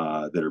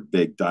that are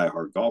big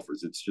diehard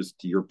golfers. It's just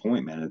to your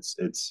point, man.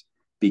 It's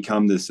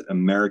become this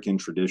American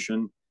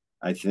tradition.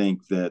 I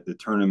think that the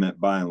tournament,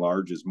 by and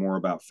large, is more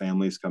about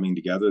families coming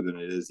together than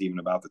it is even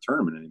about the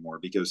tournament anymore,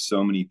 because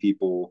so many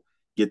people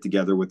get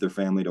together with their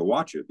family to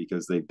watch it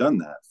because they've done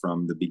that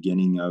from the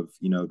beginning of,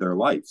 you know, their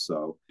life.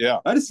 So yeah,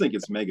 I just think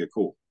it's mega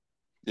cool.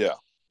 yeah,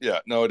 yeah.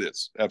 No, it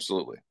is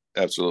absolutely,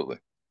 absolutely.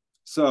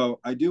 So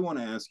I do want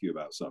to ask you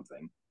about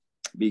something,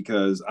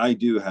 because I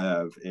do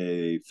have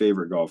a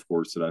favorite golf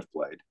course that I've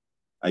played.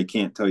 I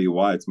can't tell you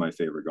why it's my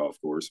favorite golf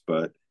course,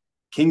 but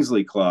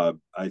Kingsley Club,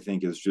 I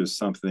think, is just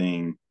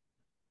something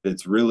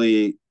that's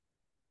really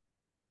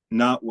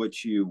not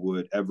what you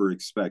would ever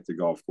expect a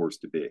golf course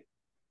to be.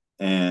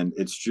 And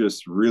it's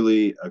just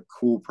really a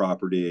cool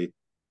property.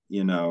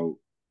 You know,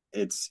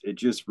 it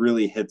just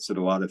really hits at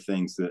a lot of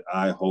things that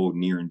I hold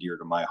near and dear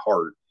to my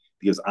heart,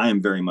 because I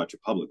am very much a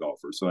public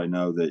golfer. So I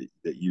know that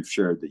you've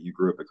shared that you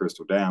grew up at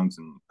Crystal Downs,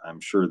 and I'm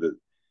sure that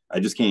I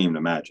just can't even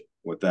imagine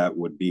what that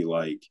would be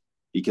like,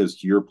 because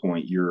to your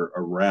point, you're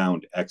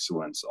around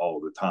excellence all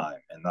the time,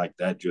 and like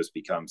that just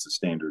becomes the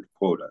standard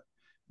quota.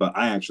 But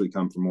I actually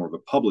come from more of a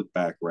public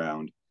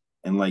background,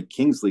 and like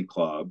Kingsley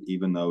Club,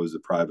 even though it's a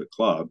private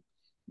club,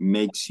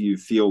 makes you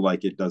feel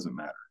like it doesn't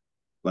matter.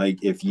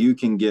 Like if you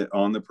can get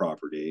on the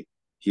property,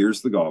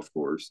 here's the golf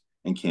course,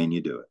 and can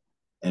you do it?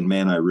 And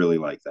man, I really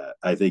like that.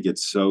 I think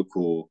it's so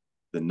cool.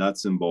 The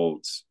nuts and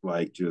bolts,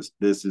 like just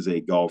this is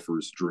a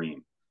golfer's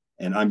dream.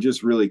 And I'm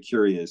just really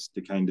curious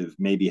to kind of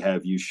maybe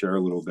have you share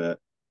a little bit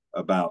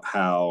about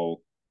how,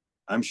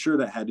 I'm sure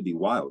that had to be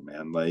wild,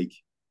 man. Like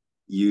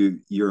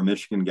you're a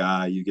Michigan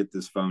guy, you get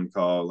this phone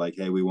call like,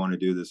 hey, we want to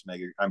do this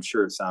mega. I'm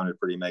sure it sounded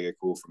pretty mega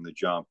cool from the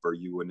jump, or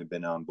you wouldn't have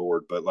been on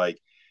board. But like,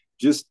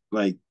 just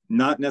like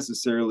not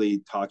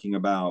necessarily talking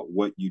about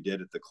what you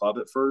did at the club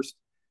at first,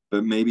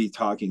 but maybe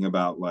talking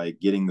about like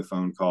getting the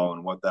phone call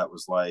and what that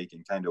was like,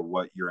 and kind of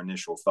what your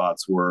initial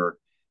thoughts were,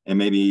 and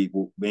maybe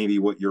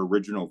what your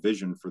original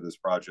vision for this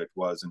project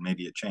was, and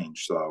maybe it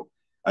changed. So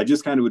I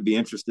just kind of would be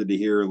interested to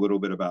hear a little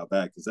bit about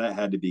that, because that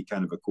had to be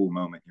kind of a cool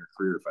moment in your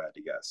career, if I had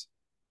to guess.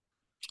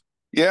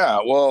 Yeah,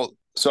 well,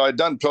 so I'd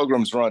done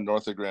Pilgrim's Run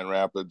north of Grand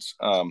Rapids,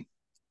 and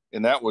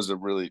that was a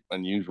really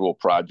unusual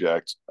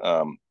project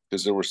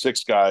because there were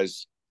six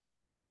guys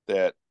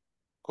that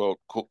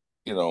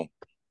you know,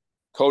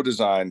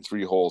 co-designed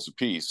three holes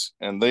apiece,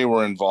 and they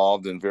were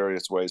involved in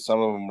various ways.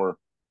 Some of them were,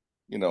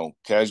 you know,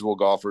 casual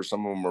golfers.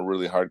 Some of them were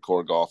really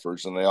hardcore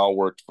golfers, and they all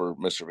worked for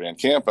Mr. Van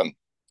Campen,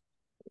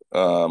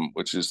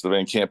 which is the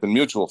Van Campen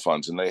Mutual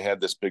Funds, and they had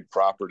this big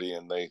property,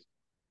 and they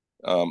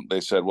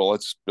said, well,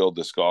 let's build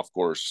this golf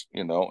course,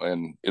 you know,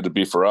 and it'd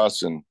be for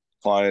us and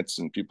clients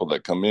and people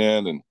that come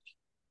in, and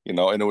you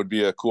know, and it would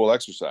be a cool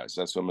exercise.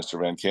 That's what Mr.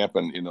 Van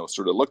Campen, you know,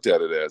 sort of looked at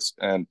it as.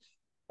 And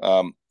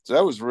so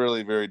that was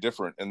really very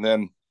different. And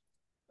then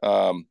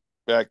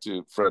back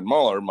to Fred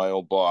Muller, my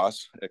old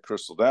boss at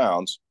Crystal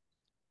Downs.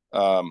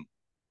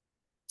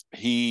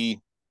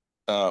 He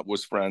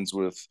was friends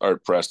with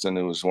Art Preston,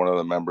 who was one of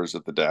the members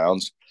at the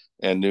Downs,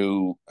 and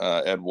knew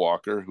Ed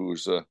Walker, who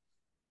was a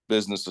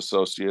business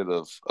associate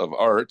of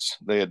Art's.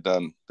 They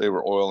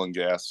were oil and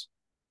gas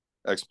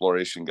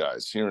exploration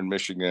guys here in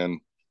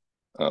Michigan,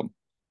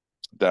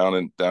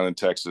 down in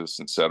Texas,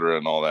 et cetera,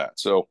 and all that.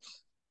 So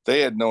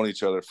they had known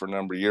each other for a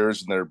number of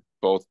years, and they're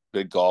both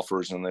big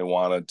golfers, and they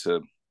wanted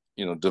to,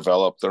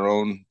 develop their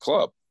own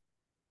club.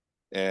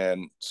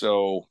 And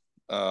so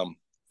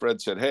Fred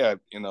said, "Hey,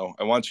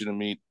 I want you to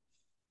meet,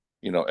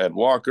 Ed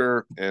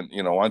Walker, and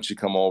why don't you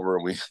come over?"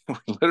 And we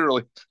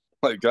literally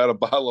like got a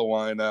bottle of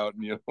wine out,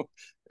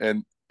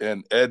 and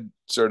Ed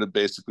sort of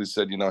basically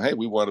said, "Hey,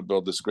 we want to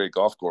build this great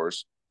golf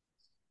course.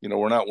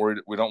 We're not worried.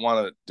 We don't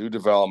want to do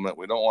development.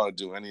 We don't want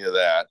to do any of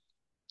that.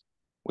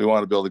 We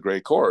want to build a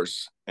great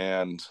course."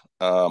 And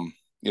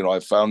I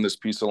found this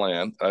piece of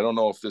land. I don't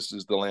know if this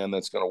is the land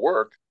that's going to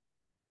work,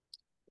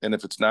 and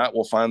if it's not,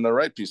 we'll find the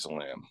right piece of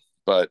land.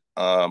 But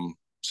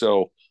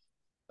so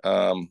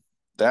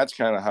that's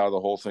kind of how the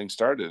whole thing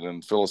started.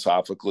 And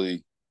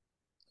philosophically,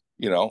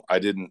 I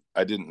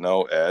didn't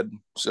know Ed,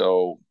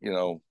 so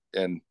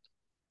and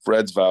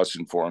Fred's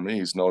vouching for me.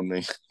 He's known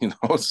me,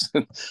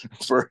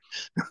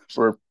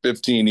 for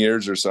 15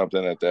 years or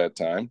something at that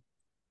time.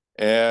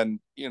 And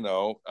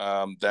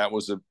that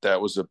was a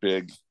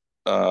big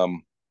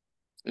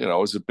it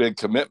was a big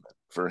commitment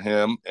for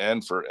him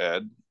and for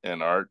Ed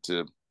and Art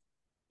to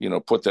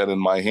put that in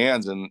my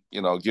hands, and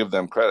give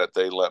them credit.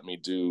 They let me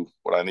do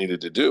what I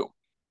needed to do,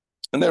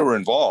 and they were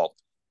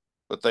involved,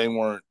 but they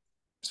weren't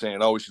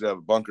saying, "Oh, we should have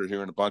a bunker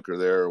here and a bunker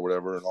there," or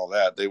whatever and all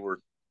that. They were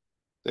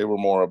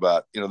more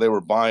about, they were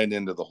buying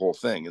into the whole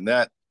thing. And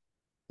that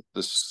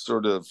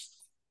the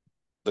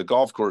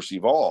golf course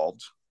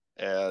evolved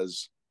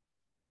as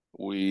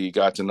we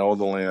got to know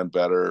the land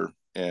better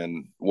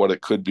and what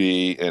it could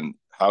be and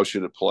how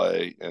should it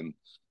play. And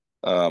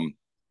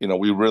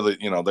we really,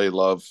 they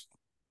love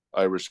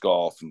Irish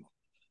golf and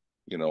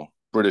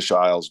British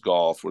Isles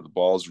golf where the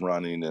ball's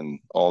running and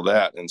all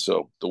that. And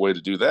so the way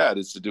to do that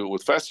is to do it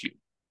with fescue,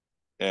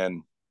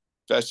 and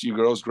fescue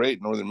grows great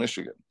in northern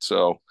Michigan.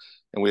 So,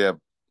 and we have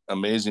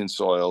amazing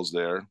soils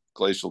there,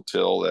 glacial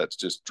till that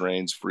just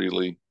drains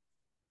freely.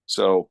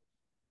 So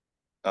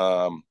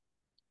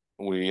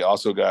we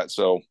also got,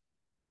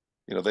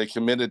 they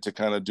committed to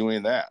kind of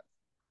doing that.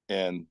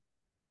 And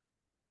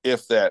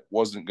if that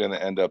wasn't going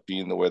to end up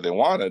being the way they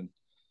wanted,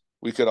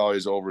 we could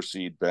always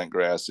overseed bent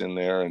grass in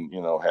there and,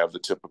 have the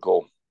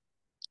typical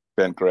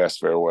bent grass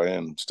fairway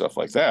and stuff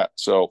like that.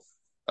 So,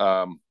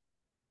 that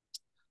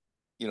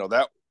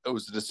it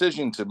was the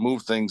decision to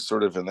move things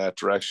sort of in that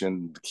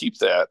direction, to keep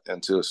that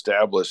and to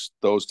establish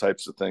those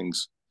types of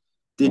things.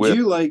 Did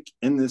you like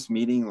in this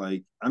meeting,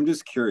 like, I'm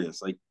just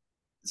curious, like,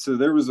 so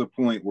there was a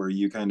point where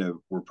you kind of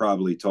were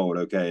probably told,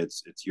 okay,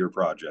 it's your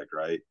project,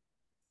 right?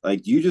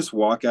 Like, do you just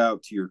walk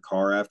out to your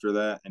car after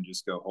that and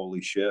just go,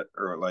 holy shit?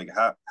 Or like,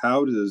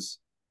 how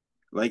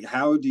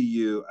do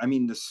you, I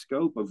mean, the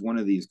scope of one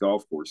of these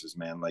golf courses,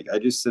 man, like I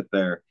just sit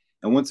there,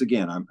 and once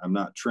again, I'm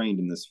not trained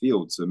in this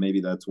field, so maybe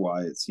that's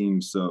why it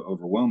seems so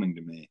overwhelming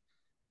to me.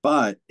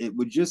 But it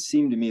would just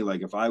seem to me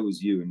like if I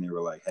was you and they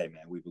were like, hey,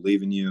 man, we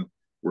believe in you.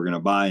 We're going to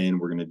buy in.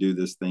 We're going to do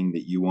this thing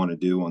that you want to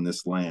do on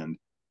this land.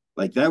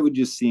 Like that would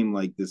just seem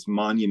like this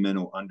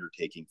monumental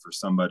undertaking for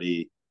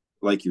somebody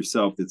like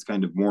yourself that's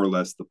kind of more or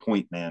less the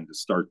point man to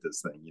start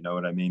this thing. You know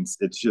what I mean?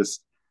 It's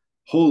just,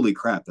 holy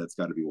crap, that's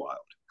got to be wild.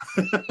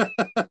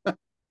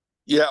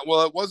 Yeah,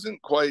 well, it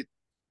wasn't quite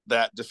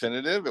that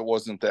definitive. It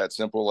wasn't that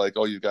simple, like,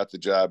 oh, you got the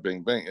job,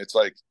 bing, bing. It's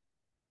like,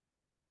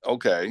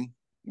 okay,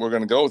 we're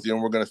going to go with you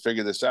and we're going to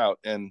figure this out.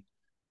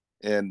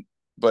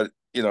 But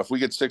if we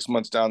get 6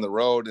 months down the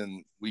road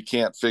and we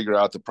can't figure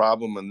out the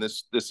problem and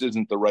this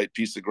isn't the right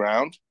piece of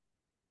ground,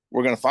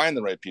 we're going to find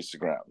the right piece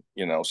of ground,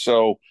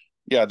 So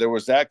yeah, there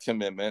was that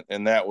commitment,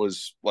 and that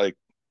was like,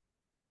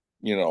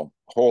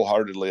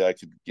 wholeheartedly, I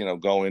could,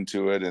 go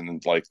into it.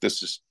 And like,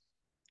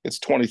 it's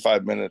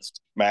 25 minutes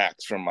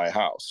max from my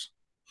house.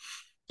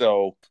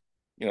 So,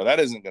 that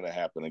isn't going to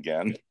happen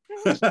again.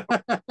 I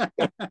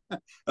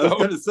was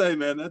going to say,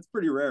 man, that's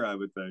pretty rare, I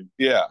would think.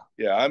 Yeah.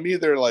 Yeah. I'm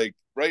either like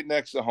right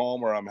next to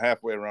home or I'm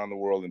halfway around the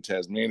world in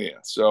Tasmania.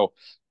 So,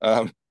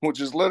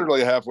 which is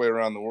literally halfway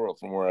around the world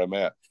from where I'm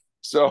at.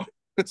 So,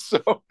 it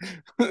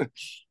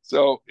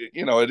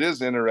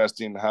is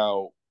interesting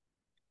how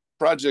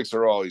projects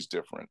are always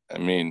different. I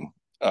mean,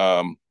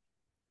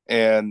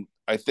 and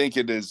I think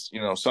it is,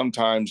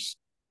 sometimes,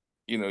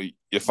 you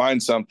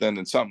find something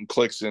and something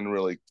clicks in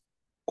really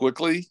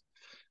quickly,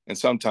 and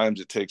sometimes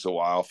it takes a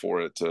while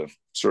for it to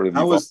sort of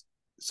evolve.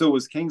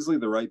 Was Kingsley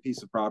the right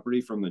piece of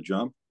property from the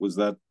jump? Was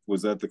that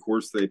the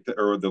course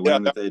or the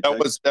land that they that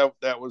was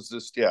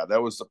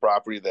the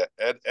property that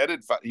Ed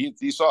had,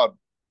 he saw.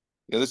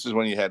 This is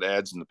when you had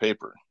ads in the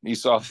paper. He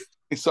saw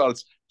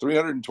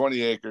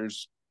 320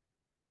 acres,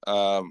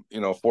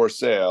 for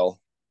sale,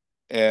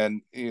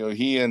 and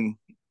he and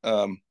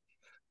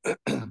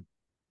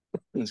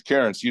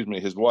Karen,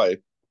 his wife,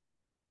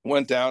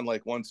 went down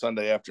like one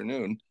Sunday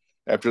afternoon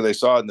after they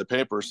saw it in the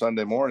paper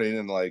Sunday morning,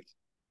 and like,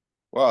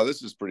 wow,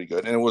 this is pretty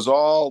good. And it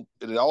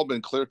had all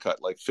been clear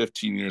cut like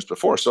 15 years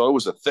before, so it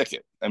was a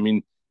thicket. I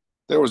mean,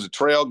 there was a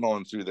trail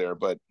going through there,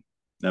 but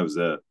that was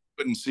it.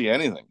 Couldn't see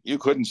anything. You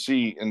couldn't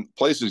see in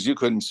places. You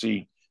couldn't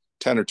see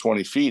 10 or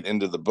 20 feet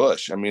into the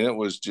bush. I mean, it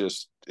was.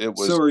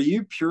 So are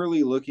you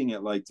purely looking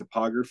at like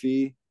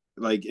topography,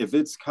 like if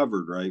it's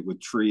covered right with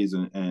trees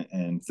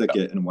and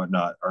thicket and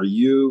whatnot, are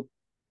you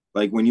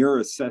like when you're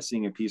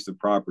assessing a piece of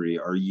property,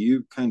 are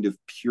you kind of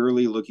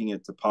purely looking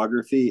at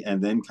topography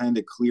and then kind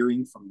of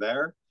clearing from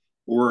there?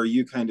 Or are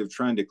you kind of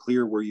trying to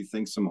clear where you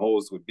think some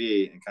holes would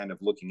be and kind of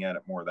looking at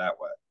it more that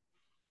way?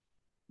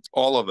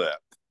 All of that.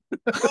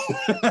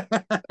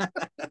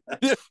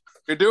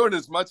 You're doing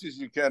as much as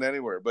you can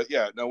anywhere. But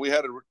yeah, no, we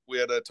had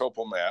a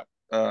topo map.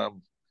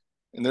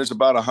 And there's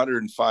about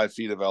 105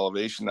 feet of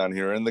elevation on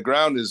here. And the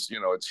ground is,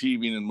 it's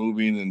heaving and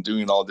moving and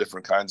doing all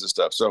different kinds of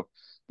stuff. So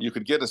you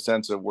could get a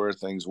sense of where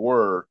things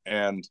were.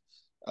 And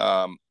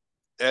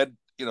Ed,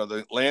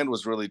 the land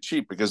was really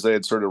cheap because they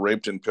had sort of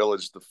raped and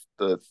pillaged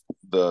the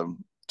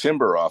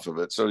timber off of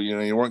it. So,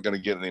 you weren't going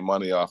to get any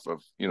money off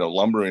of,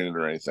 lumbering it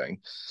or anything.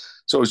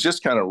 So it was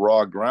just kind of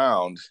raw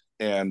ground.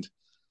 And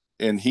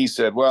he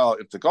said, well,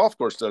 if the golf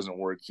course doesn't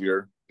work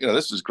here,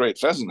 this is great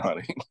pheasant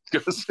hunting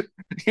because,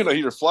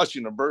 you're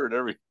flushing a bird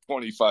every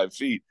 25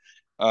 feet.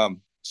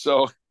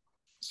 So,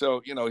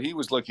 he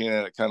was looking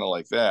at it kind of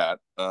like that,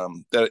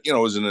 that,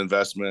 was an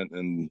investment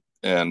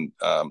and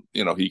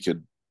he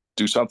could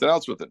do something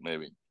else with it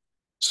maybe.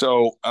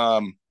 So,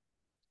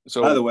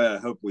 by the way, I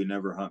hope we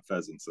never hunt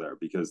pheasants there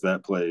because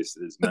that place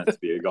is meant to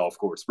be a golf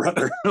course,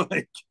 brother.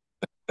 Like,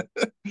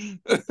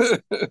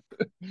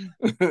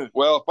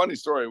 well, funny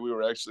story. We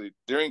were actually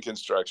during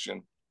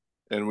construction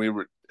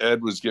and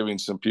Ed was giving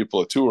some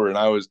people a tour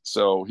and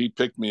so he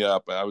picked me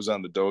up and I was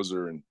on the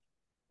dozer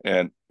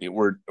and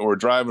we're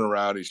driving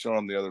around. He's showing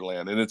them the other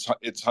land and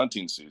it's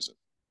hunting season.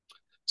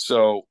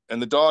 So,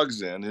 and the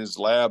dog's in his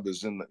lab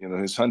is in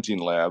his hunting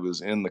lab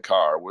is in the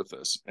car with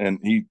us. And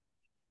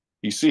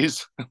he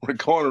sees we're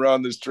going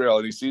around this trail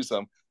and he sees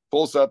some,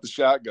 pulls out the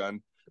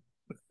shotgun,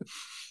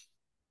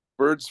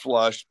 birds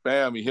flush,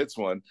 bam, he hits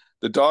one.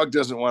 The dog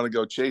doesn't want to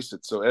go chase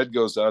it. So Ed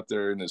goes out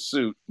there in his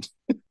suit,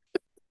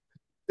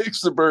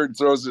 takes the bird,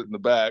 throws it in the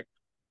back.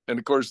 And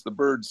of course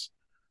the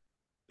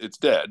it's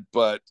dead,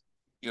 but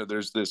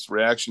there's this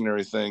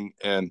reactionary thing.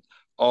 And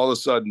all of a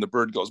sudden the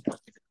bird goes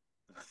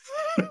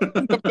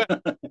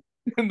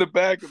in the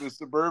back of the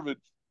Suburban,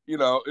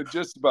 it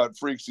just about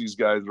freaks these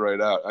guys right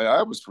out.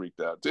 I was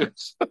freaked out too.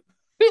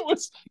 It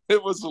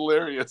was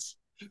hilarious.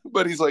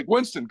 But he's like,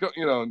 Winston,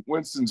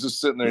 Winston's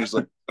just sitting there. He's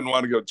like, I don't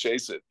want to go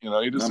chase it. He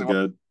doesn't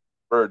want the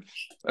bird.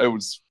 It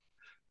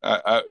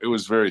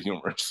was very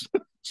humorous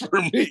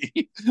for me.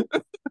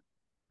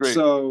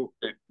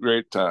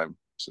 Great time.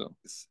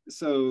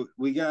 So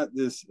we got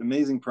this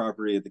amazing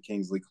property at the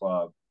Kingsley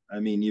Club. I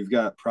mean, you've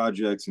got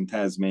projects in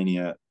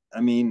Tasmania. I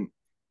mean,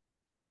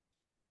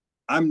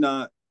 I'm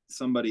not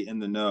somebody in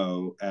the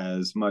know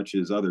as much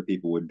as other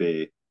people would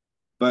be,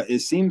 but it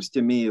seems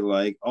to me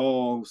like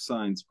all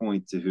signs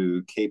point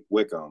to Cape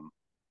Wickham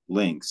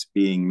Links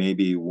being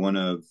maybe one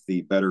of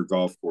the better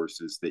golf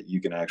courses that you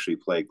can actually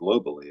play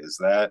globally. Is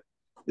that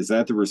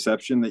the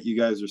reception that you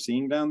guys are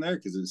seeing down there?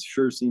 Because it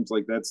sure seems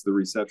like that's the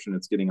reception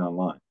it's getting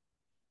online.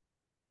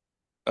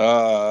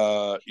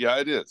 Yeah,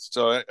 it is.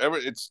 So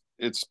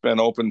it's been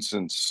open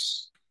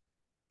since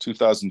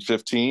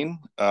 2015.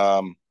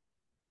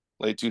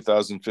 Late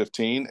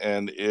 2015,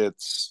 and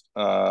it's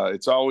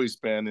always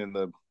been in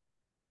the,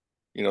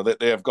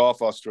 they have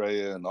Golf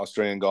Australia and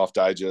Australian Golf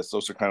Digest.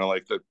 Those are kind of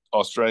like the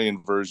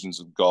Australian versions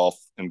of golf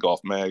and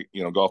Golf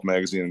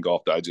Magazine and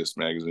Golf Digest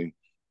magazine.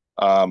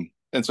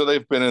 And so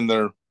they've been in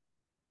their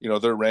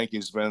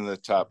rankings been in the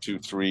top 2,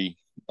 3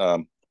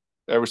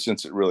 ever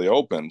since it really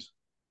opened.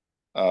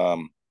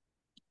 The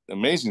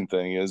amazing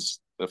thing is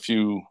a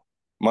few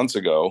months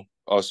ago,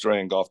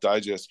 Australian Golf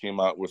Digest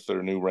came out with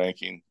their new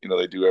ranking.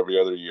 They do every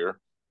other year.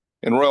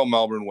 And Royal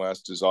Melbourne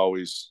West is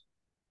always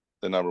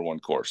the number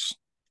 1 course.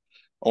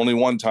 Only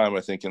one time,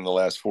 I think, in the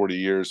last 40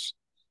 years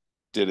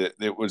did it.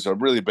 It was a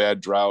really bad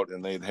drought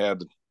and they'd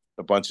had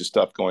a bunch of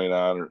stuff going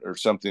on or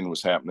something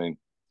was happening.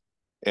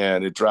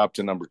 And it dropped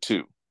to number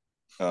 2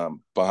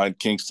 behind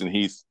Kingston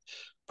Heath,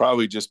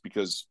 probably just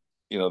because,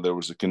 there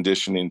was a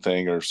conditioning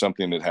thing or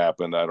something that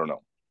happened. I don't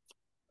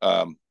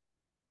know.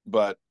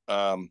 But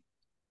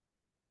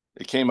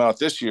it came out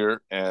this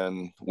year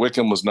and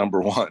Wickham was number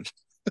 1.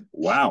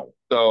 Wow.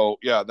 So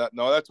yeah,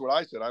 that's what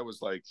I said. I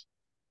was like,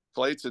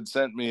 Plates had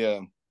sent me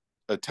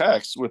a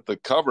text with the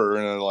cover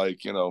and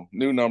like,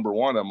 new number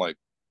 1. I'm like,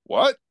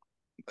 what?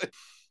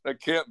 That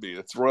can't be.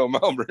 It's Royal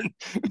Melbourne.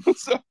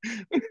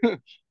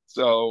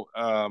 so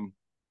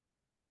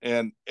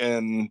and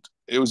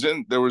it was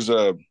there was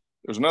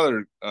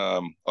another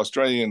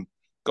Australian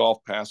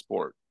Golf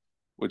Passport,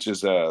 which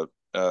is a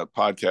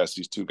podcast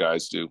these 2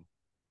 guys do,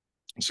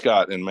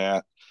 Scott and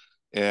Matt,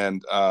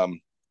 and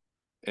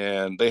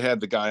they had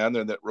the guy on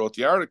there that wrote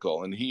the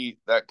article, and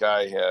that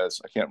guy I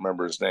can't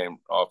remember his name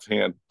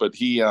offhand, but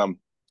he's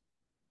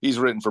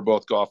written for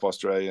both Golf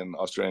Australia and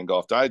Australian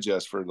Golf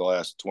Digest for the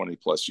last 20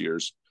 plus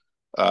years,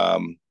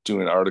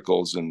 doing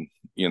articles and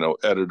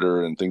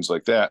editor and things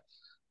like that.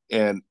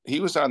 And he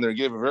was on there,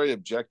 gave a very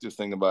objective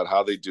thing about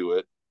how they do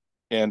it,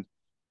 and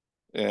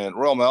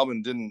Royal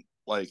Melbourne didn't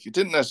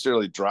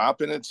necessarily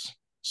drop in its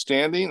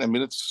standing. I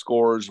mean, its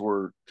scores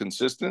were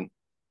consistent,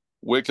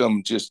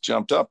 Wickham just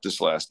jumped up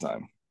this last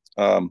time.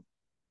 Um,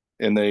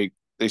 and they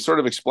sort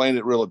of explained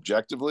it real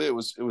objectively. It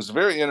was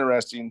very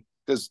interesting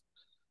because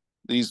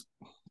these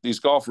these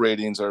golf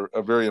ratings are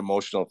a very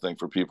emotional thing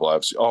for people.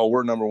 Obviously, oh,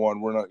 we're number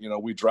one. We're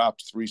not, we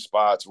dropped 3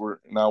 spots. We're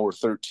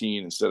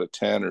 13 instead of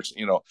 10, or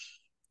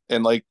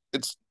and like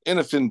it's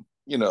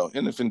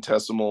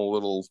infinitesimal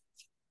little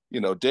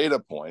data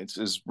points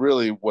is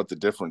really what the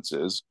difference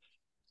is.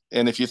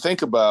 And if you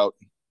think about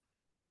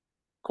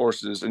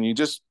courses, and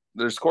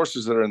there's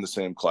courses that are in the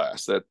same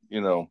class that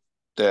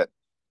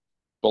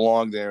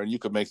belong there, and you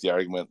could make the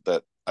argument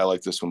that I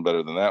like this one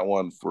better than that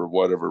one for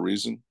whatever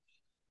reason.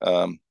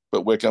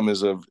 But Wickham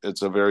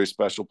it's a very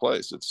special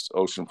place. It's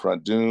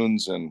oceanfront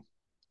dunes, and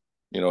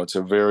it's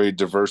a very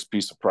diverse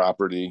piece of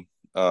property.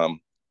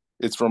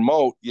 It's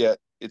remote, yet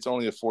it's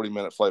only a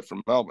 40-minute flight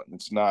from Melbourne.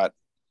 It's not,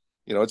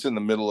 it's in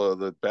the middle of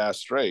the Bass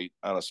Strait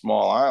on a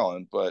small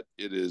island, but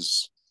it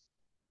is,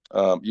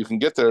 you can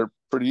get there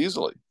pretty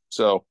easily.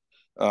 So,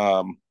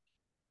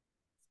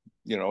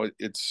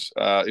 it's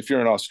if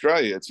you're in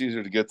Australia, it's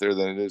easier to get there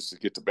than it is to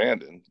get to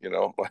Bandon.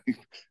 Like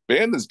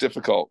Bandon's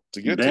difficult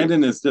to get to.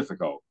 Bandon is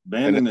difficult.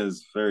 Bandon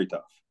is very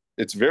tough.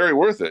 It's very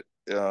worth it,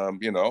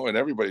 and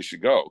everybody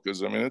should go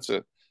because it's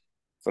a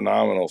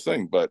phenomenal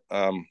thing. But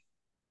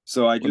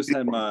so I just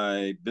had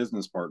my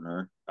business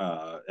partner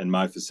in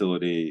my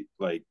facility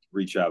like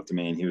reach out to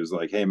me, and he was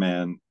like, "Hey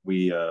man,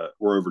 we're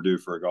overdue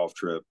for a golf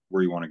trip.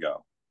 Where you want to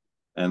go?"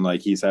 And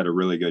like he's had a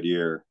really good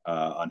year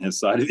on his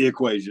side of the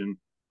equation,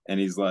 and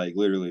he's like,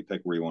 literally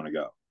pick where you want to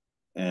go.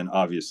 And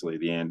obviously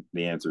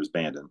the answer is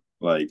Bandon.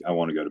 Like I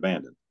want to go to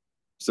Bandon.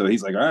 So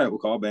he's like, all right, we'll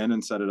call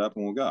Bandon, set it up,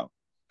 and we'll go.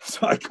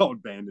 So I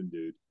called Bandon,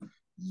 dude.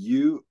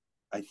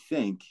 I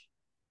think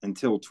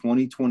until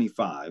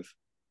 2025,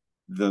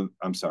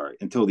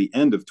 until the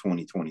end of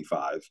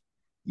 2025,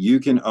 you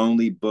can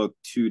only book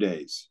 2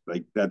 days.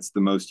 Like that's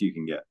the most you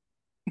can get.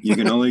 You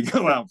can only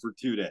go out for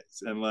 2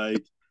 days and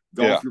like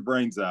golf your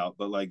brains out,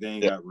 but like they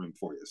ain't got room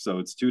for you. So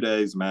it's 2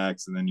 days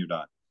max, and then you're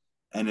done.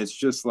 And it's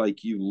just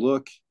like you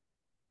look,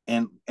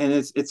 and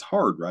it's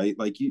hard, right?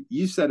 Like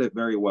you said it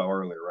very well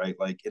earlier, right?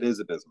 Like it is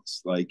a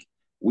business. Like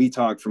we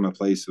talk from a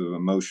place of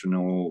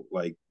emotional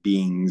like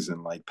beings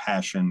and like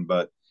passion,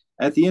 but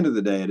at the end of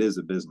the day, it is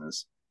a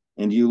business.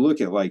 And you look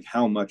at like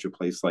how much a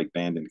place like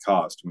Bandon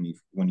cost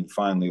when you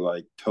finally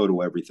like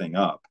total everything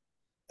up,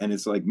 and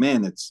it's like,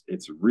 man, it's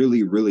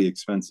really really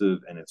expensive,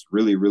 and it's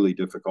really really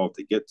difficult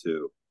to get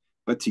to.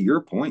 But to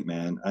your point,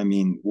 man, I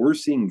mean, we're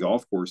seeing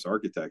golf course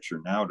architecture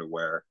now to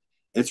where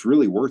it's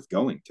really worth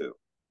going to.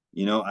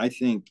 I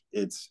think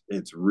it's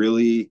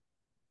really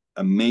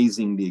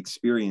amazing the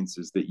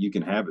experiences that you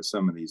can have at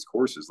some of these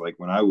courses. Like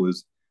when I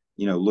was,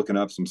 looking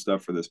up some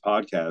stuff for this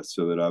podcast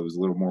so that I was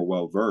a little more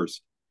well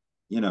versed,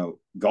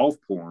 golf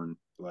porn,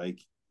 like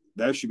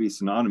that should be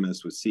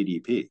synonymous with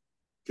CDP.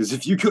 Because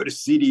if you go to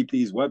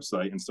CDP's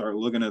website and start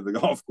looking at the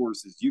golf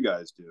courses you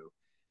guys do,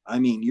 I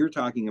mean, you're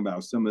talking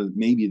about some of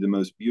maybe the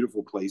most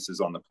beautiful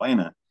places on the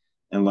planet.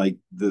 And like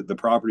the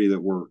property that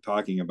we're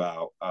talking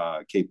about,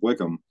 Cape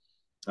Wickham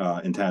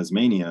in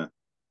Tasmania,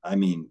 I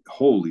mean,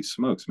 holy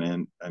smokes,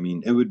 man. I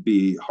mean, it would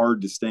be hard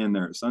to stand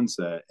there at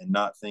sunset and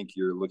not think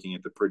you're looking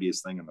at the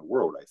prettiest thing in the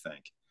world, I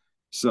think.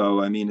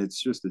 So, I mean,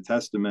 it's just a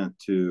testament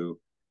to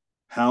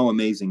how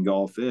amazing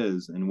golf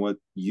is and what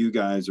you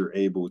guys are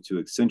able to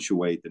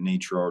accentuate that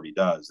nature already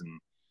does.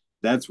 And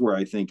that's where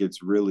I think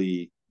it's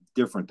really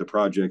different, the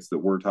projects that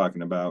we're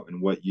talking about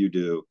and what you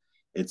do.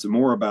 It's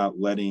more about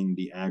letting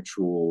the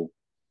actual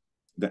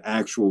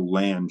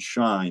land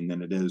shine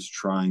than it is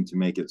trying to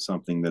make it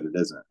something that it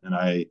isn't. And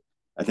I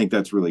think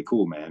that's really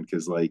cool, man,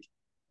 because like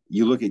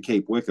you look at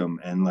Cape Wickham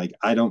and like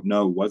I don't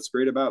know what's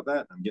great about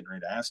that. I'm getting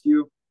ready to ask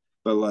you,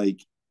 but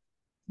like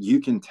you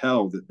can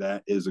tell that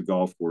that is a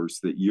golf course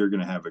that you're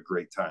going to have a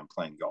great time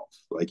playing golf.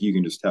 Like you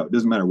can just tell. It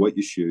doesn't matter what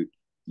you shoot.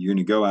 You're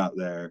going to go out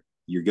there.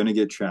 You're going to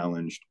get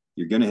challenged.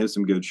 You're going to hit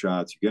some good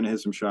shots. You're going to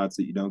hit some shots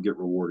that you don't get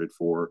rewarded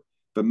for.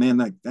 But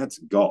man, that's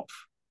golf.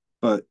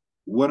 But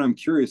what I'm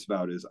curious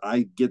about is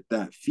I get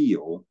that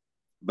feel,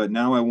 but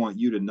now I want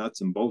you to nuts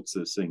and bolts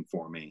this thing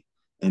for me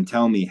and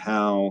tell me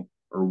how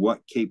or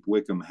what Cape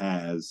Wickham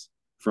has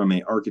from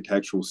an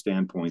architectural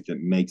standpoint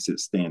that makes it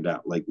stand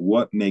out. Like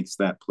what makes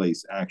that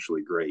place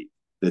actually great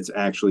that's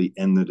actually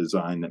in the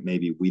design that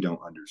maybe we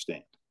don't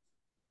understand.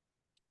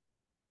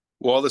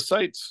 Well, the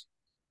site's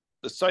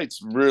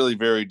really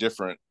very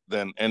different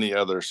than any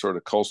other sort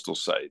of coastal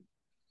site.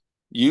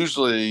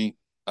 Usually,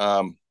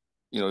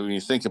 when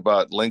you think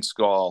about links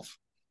golf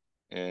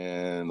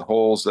and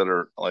holes that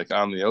are like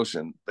on the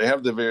ocean, they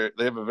have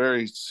a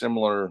very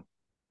similar,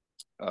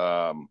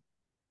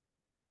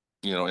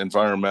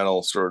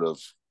 environmental sort of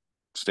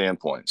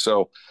standpoint.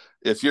 So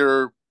if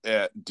you're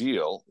at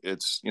Deal,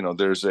 it's,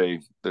 there's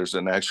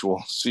an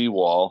actual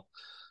seawall,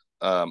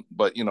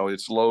 but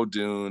it's low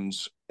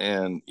dunes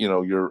and,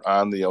 you're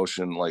on the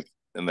ocean, like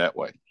in that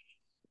way.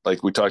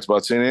 Like we talked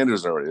about St.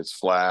 Andrews already, it's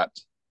flat,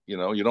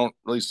 you don't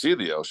really see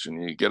the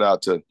ocean. You get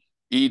out to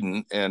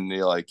Eden and you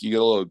get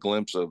a little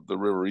glimpse of the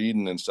River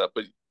Eden and stuff,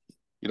 but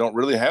you don't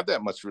really have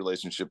that much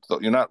relationship.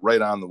 You're not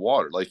right on the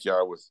water like you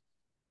are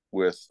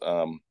with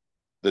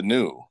the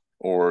new,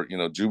 or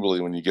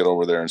Jubilee, when you get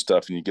over there and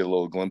stuff, and you get a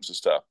little glimpse of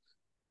stuff.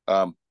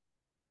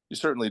 You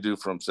certainly do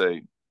from,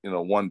 say,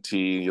 one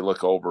tee, you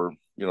look over,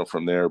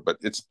 from there, but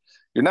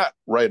you're not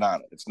right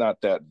on it. It's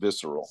not that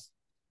visceral.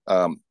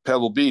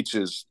 Pebble Beach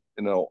is,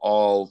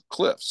 all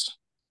cliffs.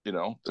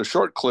 They're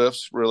short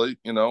cliffs, really,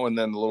 and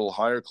then a little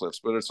higher cliffs,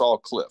 but it's all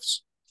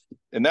cliffs.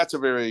 And that's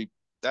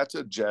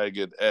a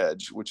jagged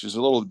edge, which is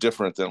a little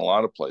different than a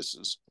lot of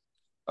places.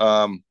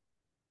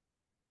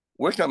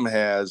 Wickham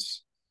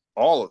has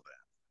all of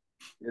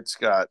that. It's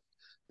got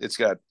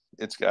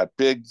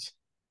big,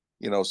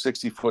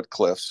 60-foot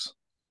cliffs.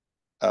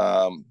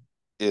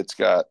 It's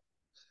got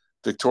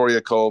Victoria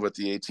Cove at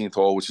the 18th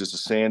hole, which is a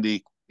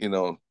sandy,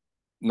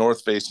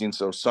 north facing,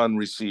 so sun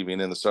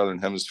receiving in the southern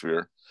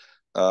hemisphere.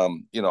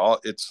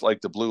 It's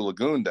like the Blue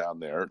Lagoon down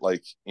there.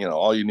 Like,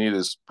 all you need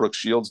is Brooke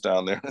Shields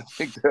down there. I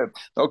think that,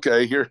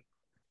 okay, here,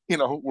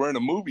 we're in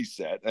a movie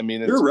set. I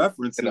mean, your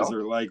references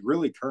are like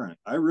really current.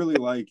 I really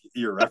like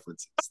your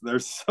references. They're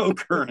so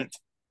current.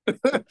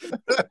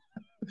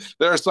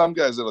 There are some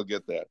guys that'll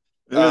get that.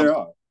 There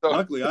are.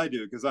 Luckily, I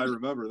do, because I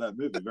remember that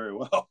movie very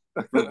well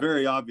for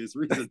very obvious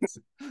reasons.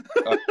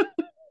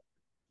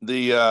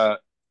 The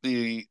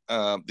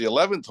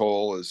 11th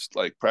hole is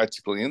like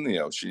practically in the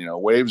ocean.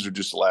 Waves are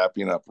just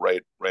lapping up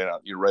right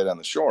on. You're right on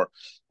the shore,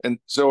 and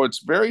so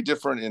it's very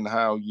different in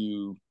how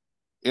you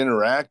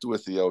interact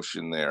with the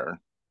ocean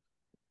there,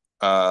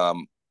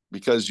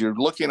 because you're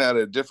looking at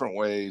it different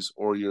ways,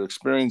 or you're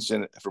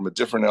experiencing it from a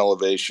different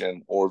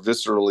elevation, or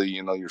viscerally,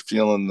 you're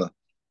feeling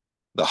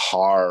the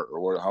har,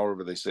 or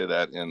however they say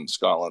that in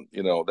Scotland.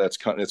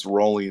 It's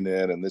rolling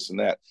in and this and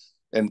that,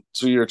 and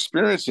so you're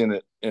experiencing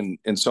it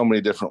in so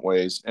many different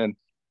ways. And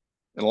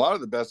a lot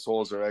of the best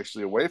holes are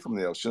actually away from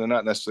the ocean. They're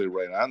not necessarily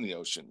right on the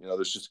ocean.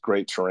 There's just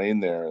great terrain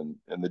there, and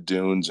the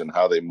dunes and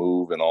how they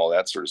move and all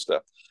that sort of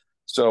stuff.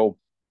 So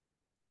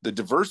the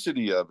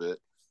diversity of it,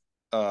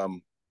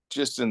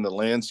 just in the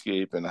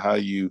landscape and how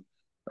you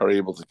are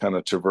able to kind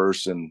of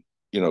traverse and,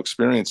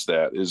 experience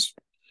that is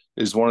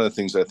one of the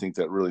things I think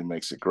that really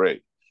makes it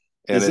great.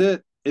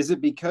 And is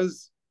it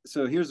because,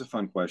 so here's a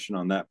fun question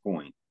on that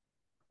point.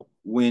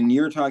 When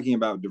you're talking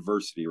about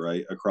diversity,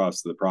 right,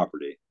 across the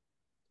property,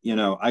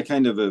 I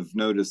kind of have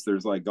noticed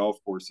there's like golf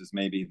courses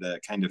maybe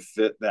that kind of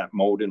fit that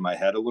mold in my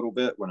head a little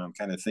bit when I'm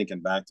kind of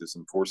thinking back to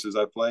some courses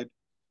I've played.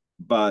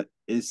 But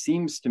it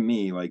seems to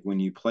me like when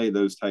you play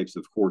those types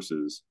of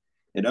courses,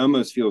 it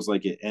almost feels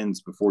like it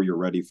ends before you're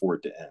ready for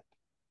it to end.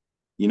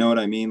 You know what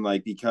I mean?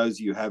 Like, because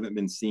you haven't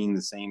been seeing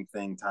the same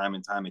thing time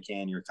and time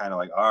again, you're kind of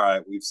like, all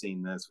right, we've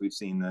seen this.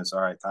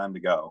 All right, time to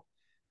go.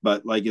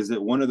 But like, is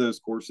it one of those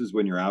courses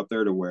when you're out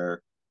there to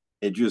where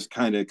it just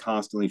kind of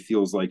constantly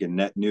feels like a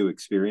net new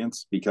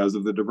experience because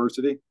of the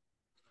diversity?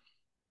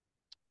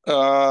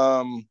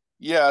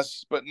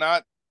 Yes, but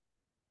not.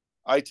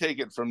 I take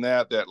it from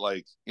that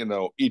like,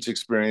 each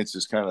experience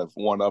is kind of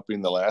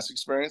one-upping the last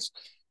experience.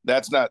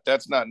 That's not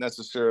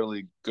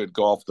necessarily good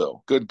golf,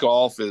 though. Good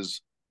golf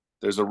is,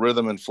 there's a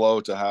rhythm and flow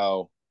to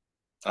how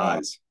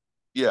Ties.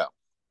 Yeah.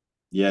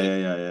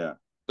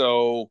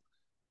 So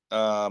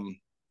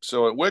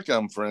so at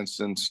Wickham, for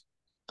instance,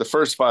 the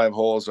first 5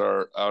 holes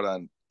are out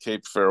on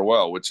Cape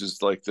Farewell, which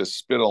is like this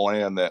spit of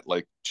land that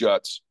like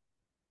juts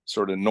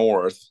sort of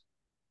north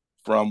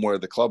from where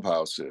the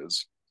clubhouse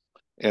is.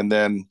 And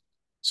then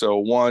so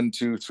 1,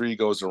 2, 3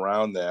 goes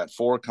around that.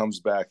 4 comes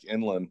back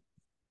inland,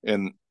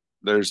 and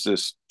there's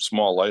this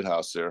small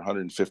lighthouse there,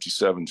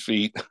 157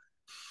 feet,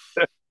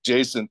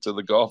 adjacent to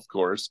the golf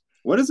course.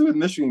 What is it with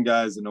Michigan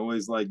guys and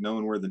always like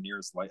knowing where the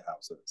nearest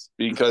lighthouse is?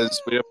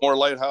 Because we have more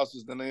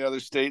lighthouses than any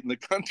other state in the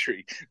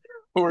country.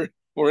 We're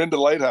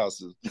into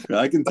lighthouses.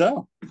 I can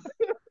tell.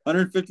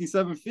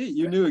 157 feet.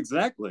 You knew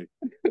exactly.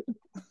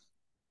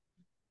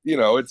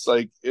 It's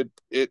like it.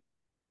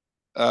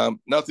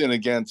 Nothing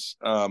against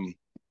down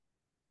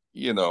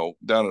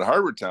at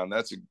Harvard Town.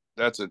 That's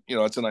it's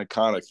an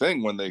iconic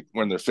thing when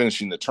they're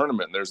finishing the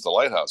tournament and there's the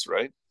lighthouse,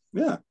 right?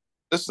 Yeah.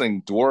 This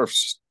thing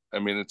dwarfs. I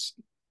mean, it's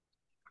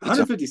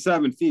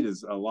 157 feet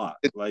is a lot.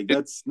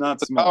 That's not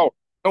small. Tower.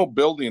 No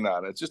building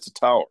on it. It's just a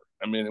tower.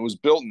 I mean, it was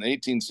built in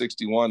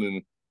 1861,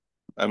 and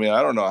I mean,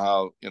 I don't know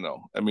how.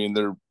 I mean,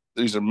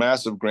 these are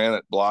massive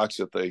granite blocks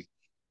that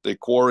they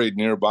quarried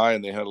nearby,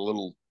 and they had a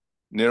little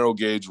narrow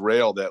gauge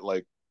rail that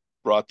like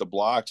brought the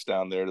blocks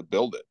down there to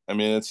build it. I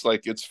mean,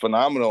 it's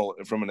phenomenal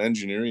from an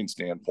engineering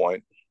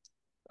standpoint.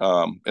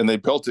 And they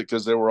built it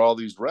because there were all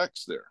these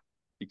wrecks there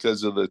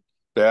because of the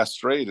Bass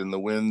Strait and the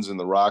winds and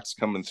the rocks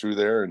coming through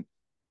there. And,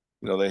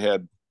 they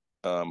had,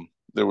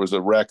 there was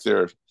a wreck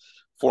there,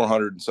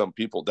 400 and some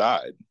people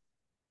died.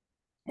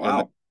 Wow. And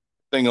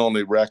the thing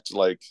only wrecked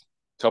like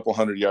a couple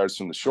hundred yards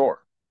from the shore.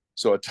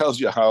 So it tells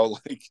you how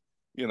it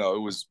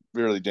was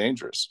really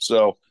dangerous.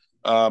 So,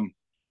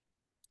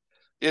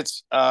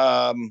 it's,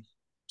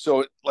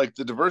 so like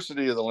the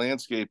diversity of the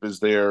landscape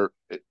is there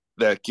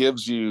that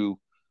gives you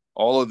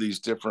all of these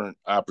different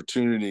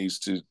opportunities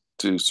to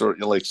to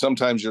sort of, like,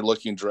 sometimes you're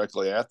looking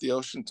directly at the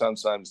ocean,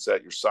 sometimes it's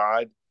at your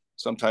side,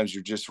 sometimes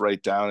you're just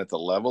right down at the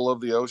level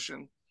of the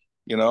ocean,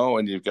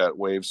 and you've got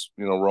waves,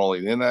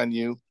 rolling in on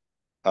you.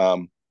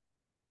 Um,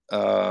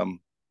 um,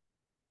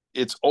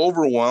 it's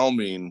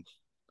overwhelming.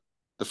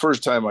 The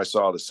first time I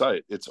saw the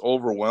site, it's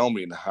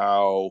overwhelming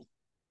how,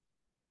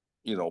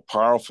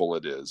 powerful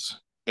it is.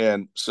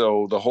 And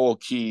so the whole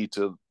key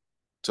to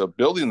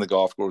building the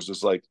golf course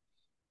is like,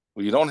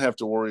 well, you don't have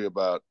to worry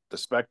about the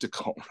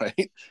spectacle,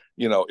 right?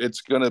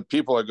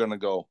 People are gonna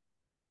go,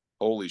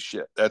 holy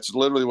shit. That's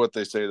literally what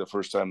they say the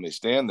first time they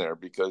stand there,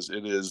 because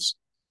it is,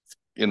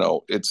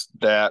 it's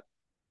that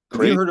Have you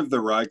crazy. heard of the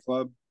Rye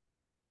Club?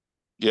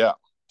 Yeah.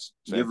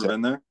 Have you ever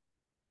been there?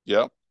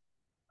 Yeah.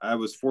 I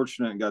was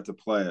fortunate and got to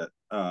play it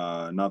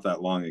not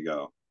that long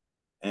ago.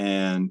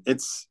 And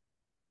is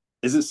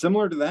it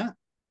similar to that?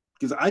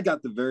 Because I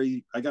got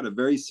a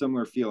very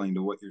similar feeling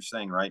to what you're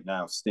saying right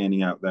now,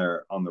 standing out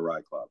there on the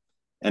Rye Club,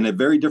 and a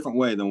very different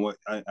way than what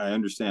I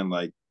understand.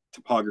 Like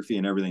topography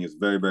and everything is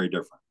very, very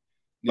different,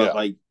 but Yeah.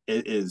 like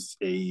it is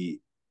a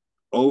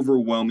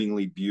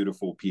overwhelmingly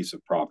beautiful piece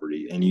of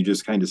property, and you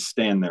just kind of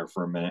stand there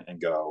for a minute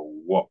and go,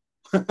 "Whoa!"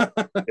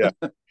 Yeah.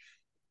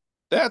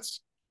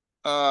 That's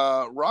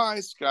Rye,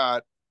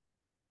 Scott.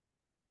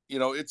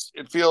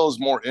 It feels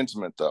more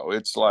intimate though.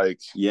 It's like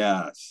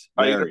Yes,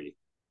 tighter, very.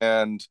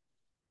 and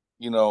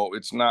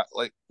it's not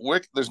like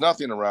There's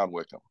nothing around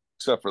Wickham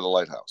except for the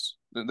lighthouse.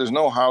 There's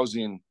no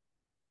housing.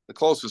 The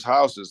closest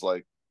house is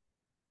like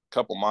a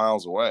couple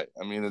miles away.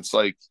 I mean, it's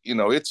like,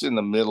 it's in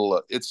the middle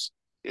of it's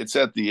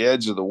at the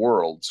edge of the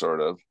world,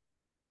 sort of.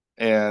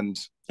 And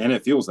And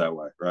it feels that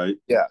way, right?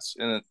 yes,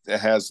 and it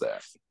has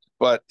that.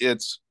 But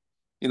it's,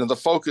 the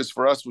focus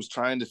for us was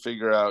trying to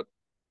figure out,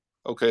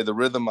 okay, the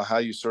rhythm of how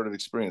you sort of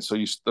experience. So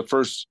the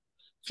first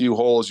few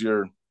holes,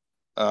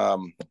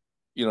 um,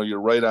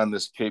 you're right on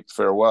this Cape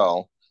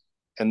Farewell,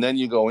 and then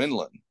you go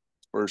inland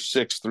for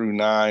 6 through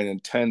 9,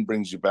 and 10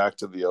 brings you back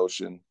to the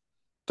ocean.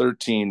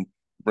 13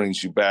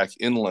 brings you back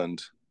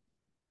inland,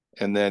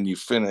 and then you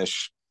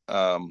finish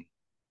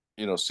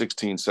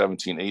 16,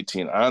 17,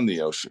 18 on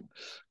the ocean.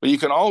 But you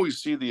can always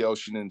see the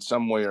ocean in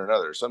some way or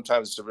another.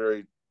 Sometimes it's a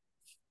very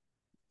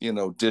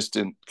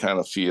distant kind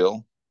of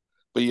feel,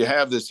 but you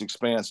have this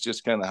expanse,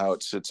 just kind of how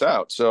it sits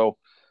out. So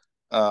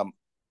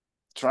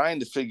trying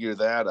to figure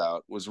that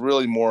out was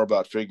really more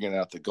about figuring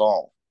out the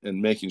golf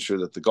and making sure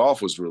that the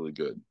golf was really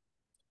good.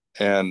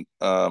 And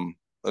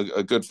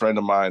a good friend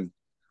of mine,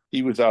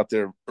 he was out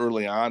there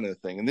early on in the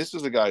thing, and this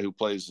is a guy who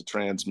plays the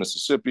Trans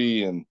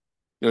Mississippi, and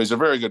he's a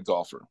very good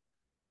golfer.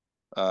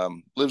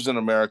 Lives in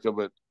America,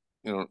 but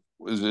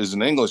is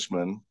an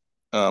Englishman.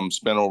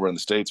 Spent over in the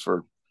States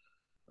for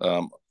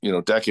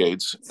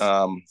decades.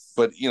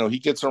 But he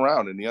gets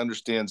around and he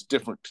understands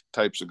different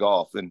types of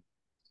golf, and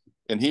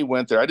he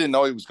went there. I didn't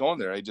know he was going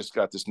there. I just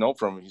got this note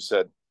from him. He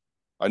said,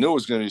 "I knew it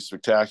was going to be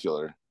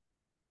spectacular.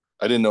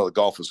 I didn't know the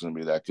golf was going to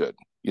be that good."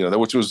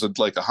 Which was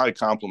like a high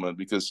compliment,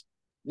 because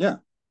Yeah.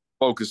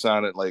 focus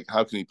on it, like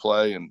how can he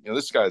play, and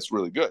this guy's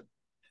really good.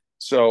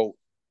 So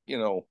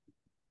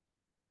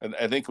and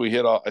I think we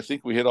hit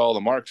all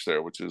the marks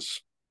there, which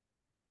is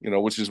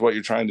what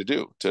you're trying to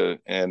do.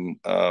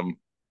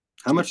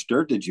 How much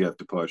dirt did you have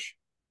to push?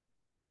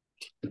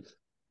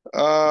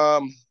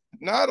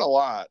 Not a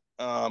lot.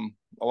 A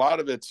lot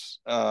of it's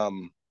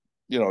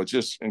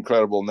just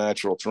incredible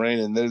natural terrain,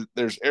 and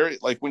there's area,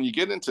 like when you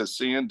get into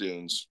sand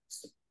dunes,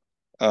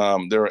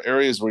 there are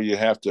areas where you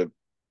have to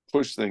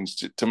push things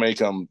to make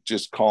them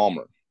just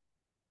calmer,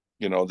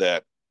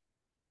 that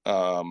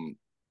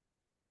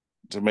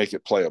to make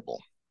it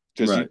playable,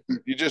 because Right.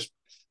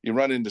 you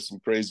run into some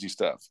crazy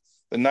stuff.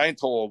 The ninth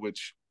hole,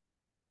 which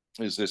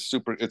is this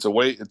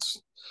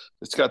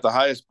it's got the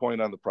highest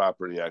point on the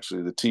property.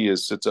 Actually, the tee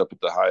sits up at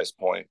the highest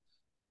point,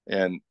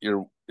 and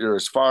you're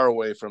as far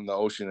away from the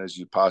ocean as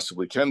you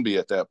possibly can be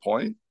at that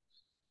point.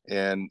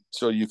 And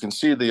so you can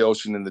see the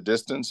ocean in the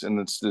distance, and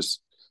it's this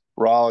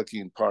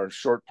rollicking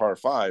short par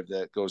 5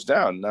 that goes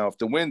down. Now, if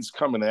the wind's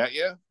coming at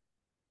you,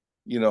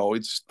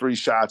 it's 3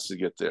 shots to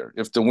get there.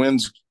 If the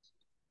wind's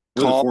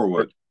With a calm,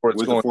 forward. or it's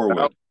With a going down,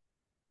 forward.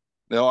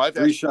 no, I've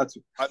 3 shots.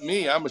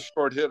 I'm a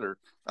short hitter.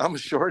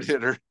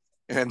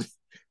 And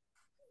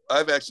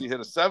I've actually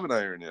hit a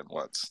 7-iron in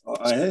once.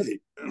 Hey,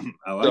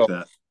 I like So,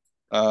 that.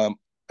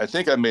 I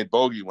think I made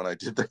bogey when I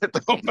did that,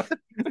 though.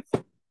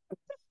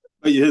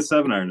 But you hit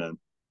 7-iron in.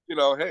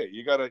 Hey,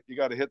 you gotta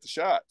hit the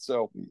shot.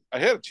 So I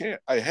had a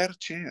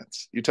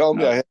chance. You telling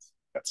me I had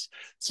a chance?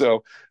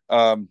 So,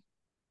 but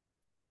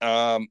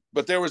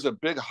there was a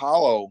big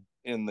hollow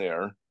in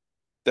there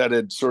that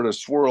had sort of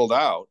swirled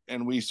out,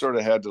 and we sort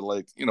of had to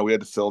we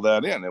had to fill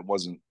that in. It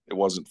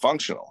wasn't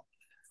functional.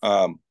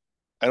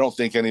 I don't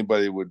think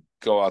anybody would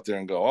go out there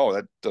and go, "Oh,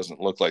 that doesn't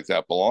look like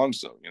that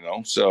belongs to,"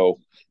 So,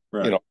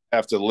 right.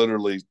 Have to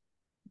literally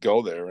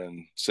go there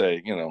and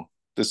say,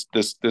 this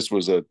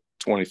was a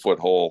 20-foot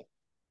hole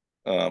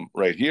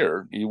right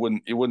here. You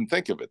wouldn't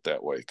think of it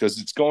that way,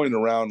 because it's going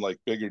around like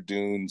bigger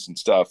dunes and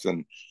stuff,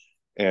 and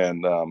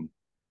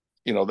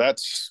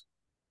that's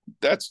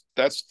that's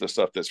the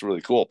stuff that's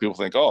really cool. People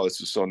think, oh,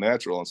 this is so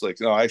natural. And it's like,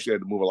 no, I actually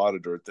had to move a lot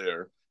of dirt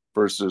there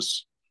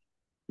versus,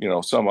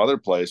 some other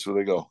place where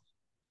they go,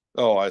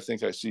 oh, I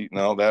think I see.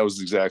 No, that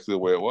was exactly the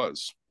way it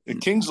was. At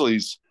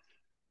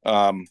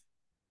um,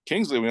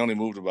 Kingsley, we only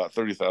moved about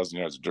 30,000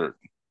 yards of dirt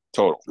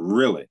total.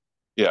 Really?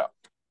 Yeah.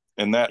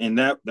 And that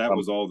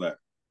was all there.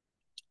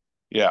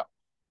 Yeah.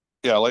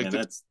 Yeah. Like Man,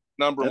 the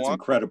number that's one,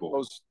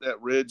 incredible.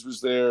 that ridge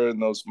was there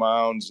and those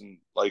mounds, and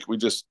like we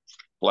just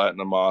flattened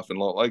them off, and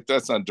like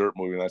that's not dirt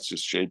moving, that's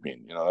just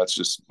shaping, that's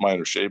just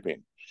minor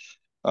shaping.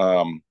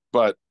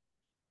 But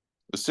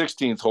the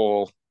 16th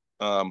hole,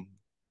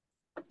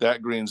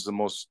 that green's the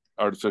most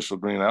artificial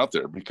green out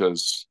there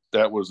because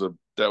that was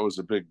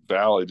a big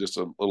valley, just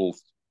a little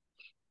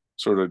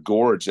sort of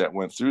gorge that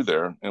went through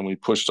there, and we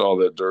pushed all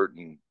that dirt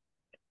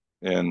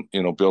and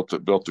built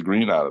the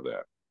green out of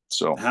that.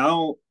 So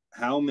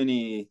how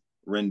many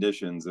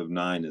renditions of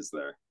 9 is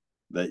there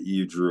that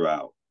you drew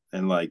out,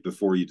 and like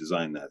before you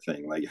designed that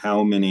thing, like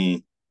how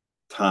many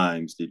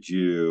times did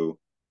you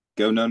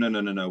go, no, no,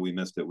 no, no, no, we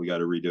missed it, we got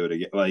to redo it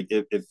again? Like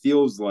it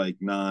feels like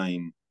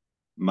 9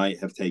 might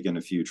have taken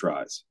a few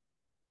tries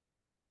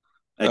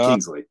at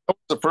Kingsley. That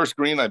was the first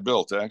green I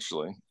built,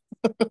 actually.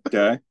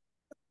 Okay.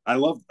 I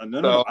love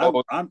no.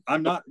 So,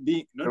 I'm not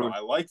being no.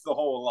 I like the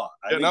hole a lot.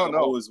 I think the no,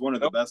 hole is one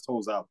of the best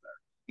holes out there.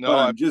 no,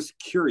 But I'm just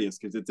curious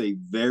because it's a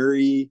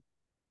very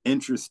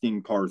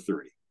interesting par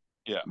 3.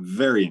 Yeah,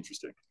 very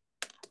interesting.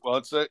 well,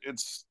 it's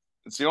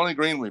the only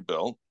green we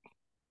built.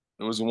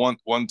 It was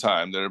one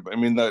time there. I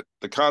mean, the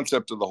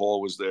concept of the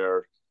hole was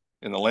there,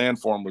 and the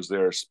landform was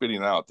there,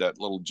 spitting out that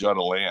little jut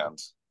of land.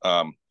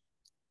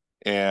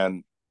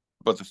 And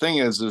but the thing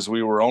is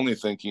we were only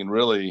thinking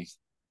really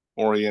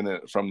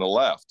oriented from the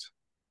left,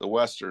 the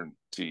western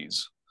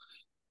tees,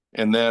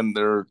 and then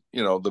the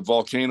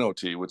volcano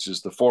tee, which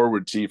is the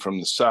forward tee from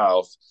the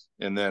south,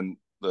 and then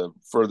the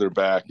further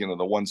back, the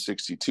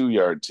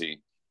 162-yard tee.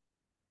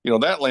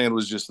 That land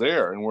was just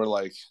there, and we're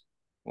like,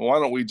 well, why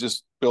don't we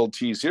just build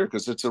tees here,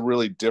 because it's a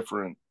really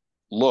different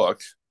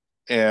look,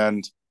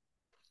 and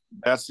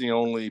that's the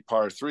only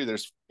par 3.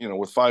 There's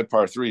with 5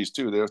 par 3s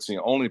too, that's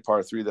the only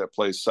par 3 that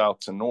plays south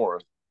to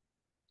north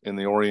in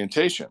the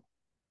orientation.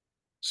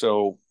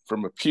 So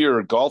from a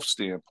pure golf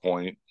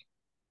standpoint,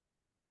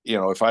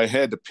 if I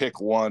had to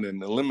pick one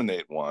and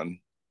eliminate one,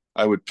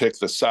 I would pick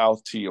the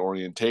south tee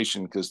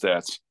orientation because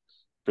that's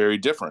very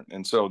different.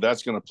 And so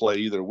that's going to play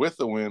either with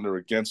the wind or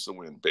against the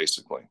wind,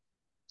 basically,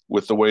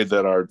 with the way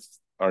that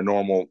our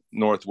normal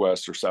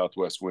northwest or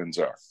southwest winds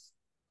are.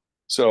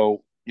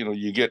 So,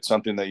 you get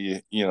something that you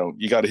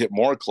got to hit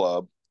more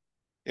club,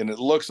 and it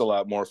looks a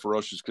lot more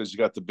ferocious because you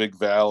got the big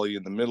valley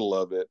in the middle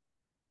of it.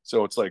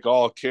 So it's like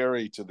all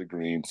carry to the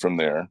green from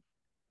there.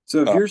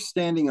 So if you're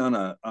standing on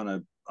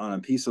a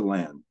piece of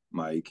land,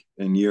 Mike,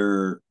 and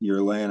you're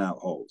laying out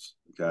holes,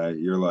 okay,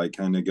 you're like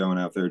kind of going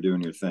out there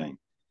doing your thing.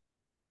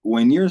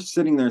 When you're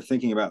sitting there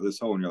thinking about this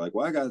hole, and you're like,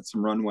 well, I got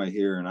some runway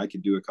here, and I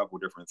could do a couple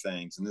different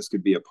things, and this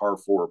could be a par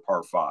 4 or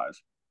par 5.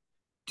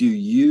 Do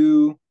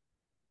you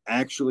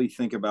actually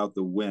think about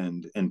the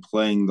wind and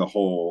playing the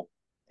hole,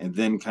 and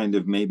then kind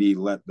of maybe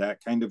let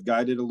that kind of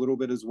guide it a little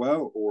bit as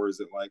well? Or is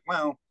it like,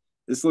 well,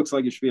 this looks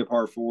like it should be a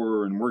par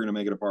 4, and we're going to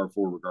make it a par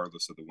 4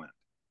 regardless of the wind?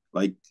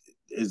 Like,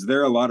 is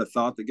there a lot of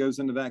thought that goes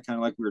into that, kind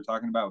of like we were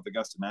talking about with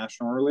Augusta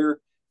National earlier?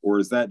 Or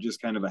is that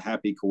just kind of a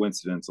happy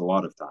coincidence a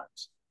lot of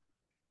times?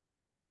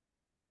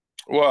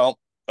 Well,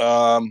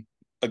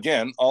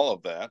 again, all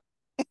of that.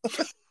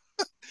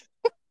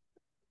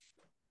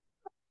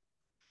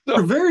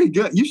 You're very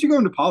good. You should go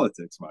into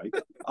politics, Mike.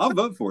 I'll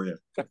vote for you.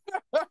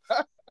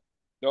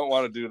 Don't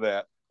want to do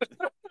that.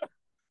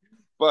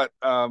 But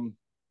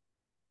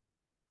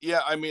yeah,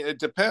 I mean, it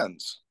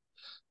depends.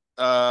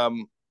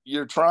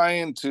 You're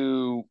trying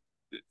to,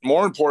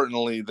 more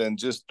importantly than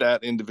just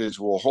that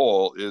individual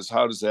hole, is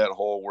how does that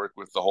hole work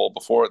with the hole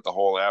before it, the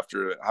hole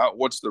after it?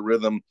 What's the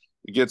rhythm?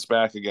 It gets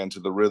back again to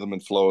the rhythm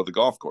and flow of the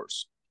golf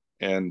course.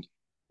 And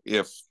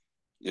if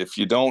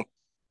you don't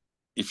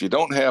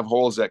have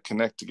holes that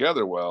connect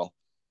together well,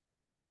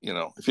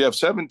 if you have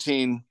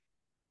 17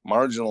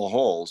 marginal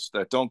holes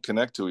that don't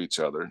connect to each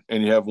other,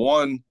 and you have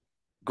one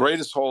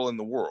greatest hole in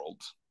the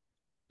world,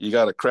 you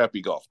got a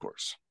crappy golf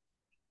course,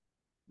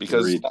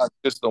 because Agreed. It's not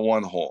just the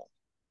one hole.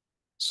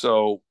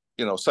 So,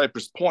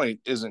 Cypress Point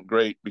isn't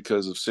great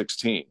because of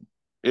 16.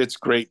 It's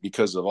great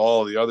because of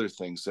all the other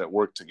things that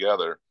work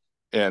together.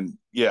 And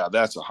yeah,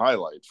 that's a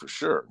highlight for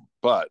sure.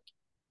 But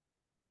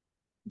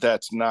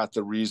that's not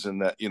the reason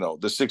that,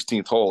 the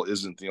 16th hole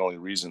isn't the only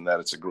reason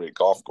that it's a great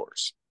golf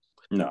course.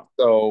 No.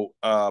 So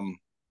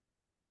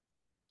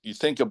you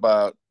think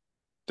about,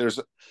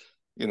 there's,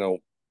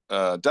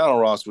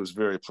 Donald Ross was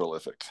very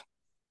prolific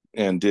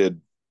and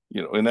did,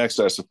 in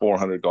excess of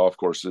 400 golf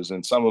courses.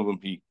 And some of them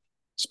he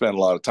spent a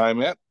lot of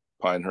time at.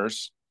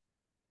 Pinehurst,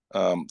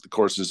 the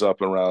courses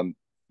up around,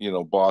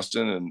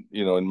 Boston, and,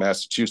 in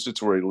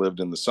Massachusetts, where he lived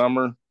in the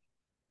summer.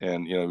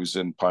 And, he was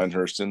in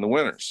Pinehurst in the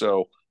winter.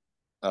 So,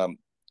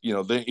 he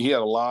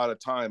had a lot of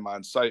time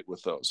on site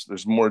with those.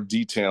 There's more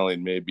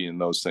detailing maybe in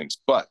those things.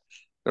 But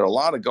there are a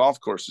lot of golf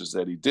courses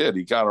that he did.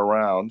 He got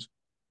around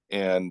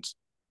and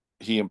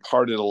he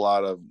imparted a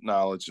lot of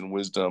knowledge and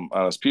wisdom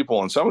on his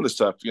people. And some of the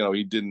stuff,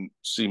 he didn't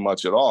see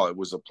much at all. It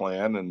was a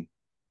plan and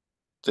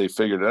they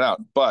figured it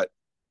out. But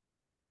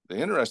the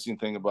interesting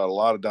thing about a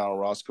lot of Donald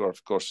Ross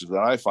golf courses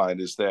that I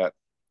find is that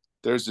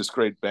there's this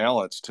great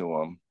balance to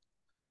them,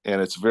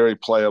 and it's very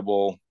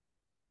playable.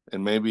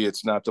 And maybe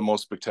it's not the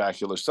most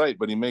spectacular site,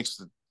 but he makes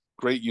the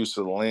great use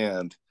of the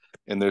land,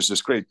 and there's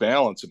this great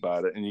balance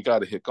about it. And you got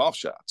to hit golf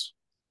shots.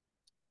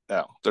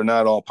 Now, they're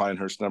not all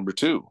Pinehurst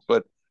 #2,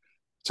 but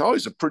it's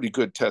always a pretty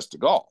good test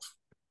of golf.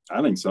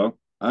 I think so.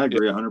 I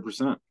agree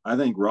 100%. I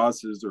think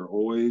Rosses are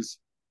always,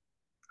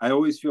 I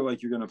always feel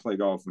like you're going to play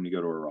golf when you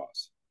go to a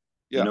Ross.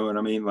 Yeah. You know what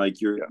I mean?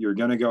 Like you're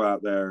going to go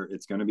out there.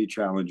 It's going to be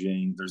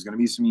challenging. There's going to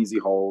be some easy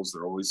holes.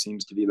 There always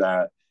seems to be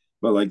that.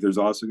 But like there's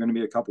also going to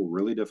be a couple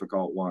really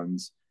difficult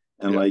ones.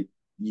 And like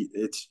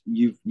it's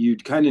you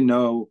kind of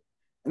know,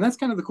 and that's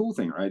kind of the cool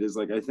thing, right? Is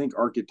like I think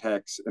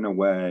architects in a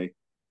way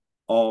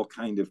all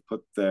kind of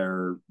put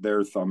their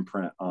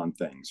thumbprint on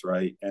things,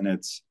 right? And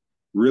it's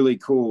really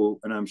cool.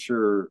 And I'm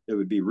sure it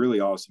would be really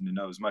awesome to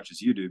know as much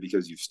as you do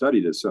because you've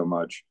studied it so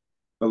much.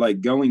 But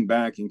like going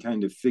back and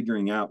kind of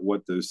figuring out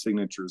what those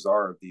signatures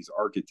are of these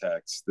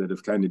architects that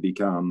have kind of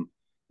become,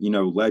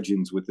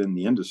 legends within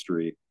the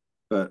industry.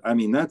 But I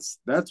mean, that's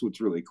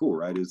what's really cool,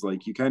 right? Is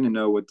like you kind of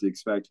know what to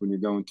expect when you're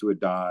going to a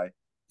Dye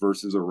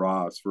versus a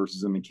Ross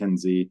versus a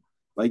McKenzie.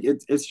 Like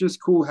it's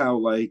just cool how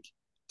like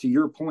to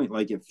your point,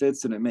 like it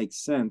fits and it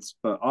makes sense,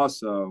 but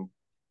also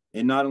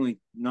it not only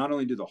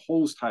do the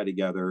holes tie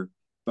together,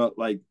 but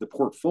like the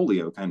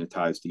portfolio kind of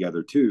ties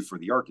together too for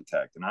the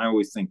architect. And I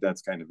always think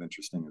that's kind of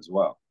interesting as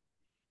well.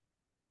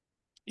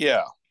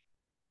 Yeah.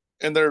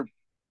 And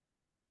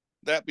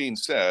that being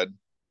said,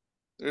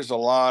 there's a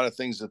lot of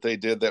things that they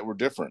did that were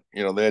different.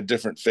 They had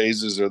different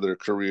phases of their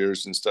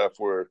careers and stuff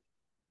where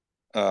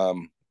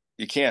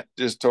you can't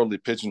just totally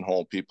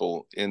pigeonhole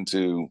people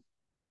into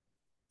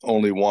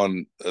only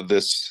one,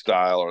 this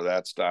style or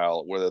that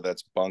style, whether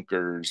that's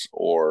bunkers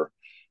or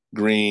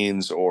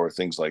greens or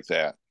things like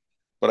that.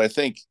 But I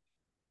think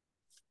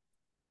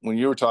when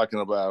you were talking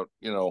about,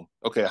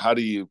 okay, how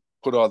do you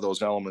put all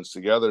those elements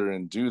together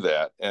and do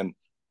that? And,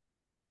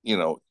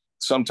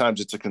 sometimes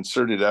it's a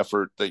concerted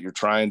effort that you're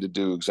trying to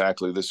do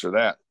exactly this or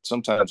that.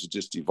 Sometimes it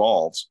just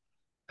evolves.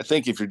 I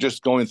think if you're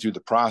just going through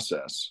the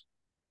process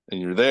and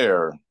you're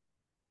there,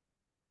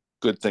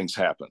 good things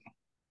happen.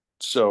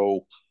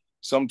 So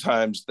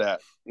sometimes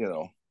that,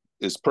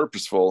 is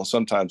purposeful.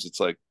 Sometimes it's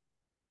like,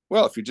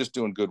 well, if you're just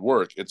doing good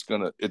work, it's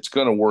gonna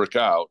work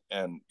out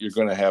and you're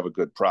gonna have a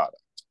good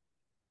product.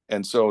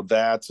 And so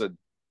that's a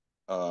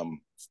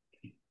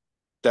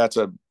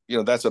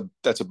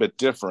bit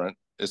different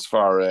as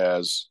far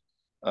as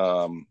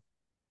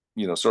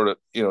sort of,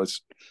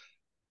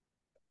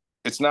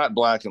 it's not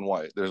black and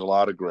white. There's a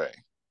lot of gray.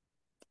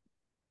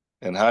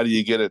 And how do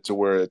you get it to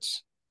where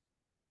it's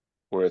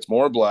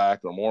more black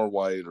or more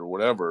white or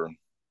whatever,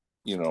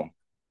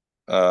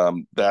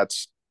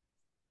 that's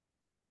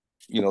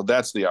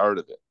the art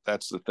of it.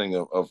 That's the thing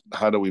of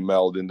how do we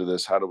meld into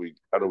this? How do we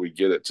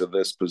get it to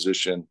this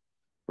position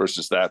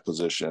versus that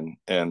position?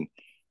 And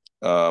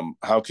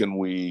how can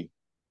we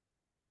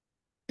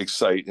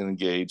excite and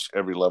engage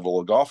every level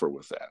of golfer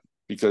with that?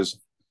 Because,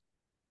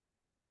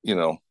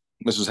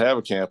 Mrs.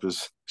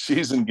 Haverkamp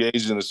she's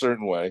engaged in a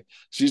certain way.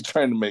 She's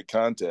trying to make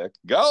contact.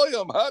 Golly,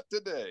 I'm hot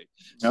today.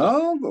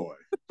 Oh boy.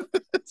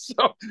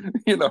 So,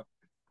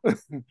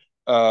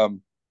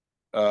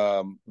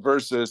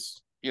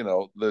 versus,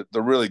 the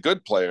really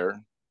good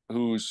player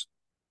who's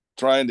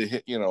trying to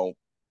hit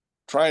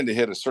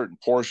a certain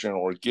portion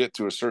or get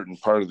to a certain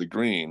part of the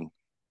green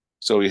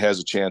so he has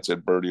a chance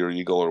at birdie or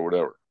eagle or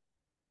whatever.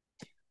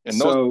 And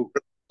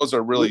those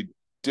are really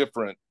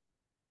different.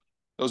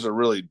 Those are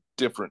really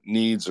different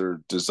needs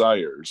or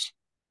desires.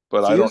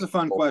 But so here's a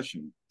fun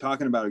question,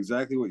 talking about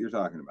exactly what you're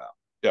talking about.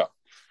 Yeah.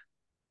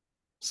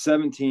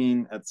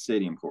 17 at the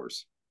stadium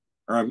course.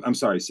 Or I'm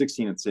sorry,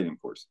 16 at the stadium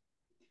course.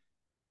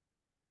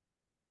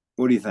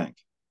 What do you think?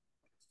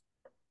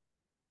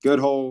 Good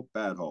hole,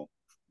 bad hole,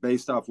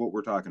 based off what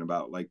we're talking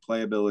about, like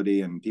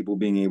playability and people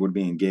being able to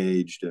be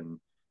engaged. And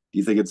do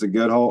you think it's a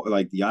good hole,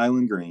 like the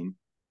Island Green?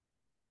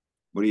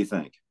 What do you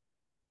think?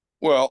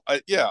 Well,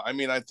 I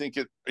think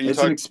it's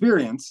an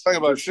experience. Talking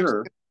about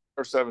sure.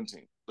 Or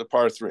 17, the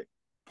par 3.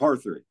 Par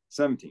 3,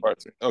 17. Par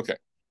 3. Okay.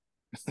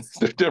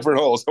 They're different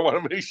holes. I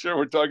want to make sure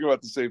we're talking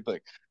about the same thing.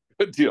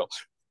 Good deal.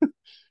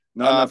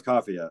 Not enough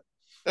coffee yet.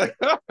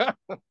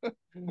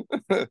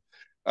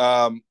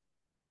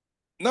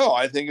 No,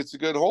 I think it's a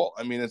good hole.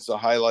 I mean, it's the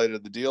highlight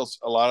of the deal.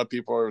 A lot of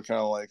people are kind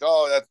of like,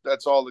 oh,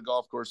 that's all the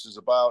golf course is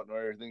about and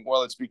everything.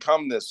 Well, it's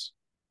become this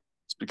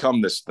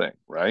thing,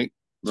 right?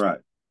 Right.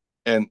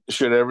 And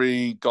should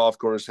every golf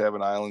course have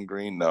an Island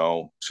Green?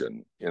 No,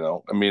 shouldn't.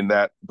 I mean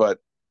that was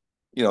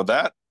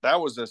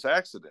this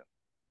accident,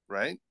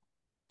 right?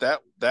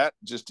 That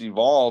just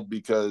evolved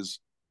because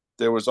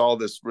there was all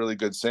this really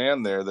good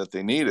sand there that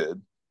they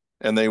needed,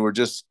 and they were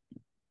just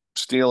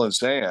stealing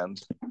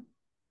sand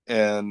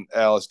And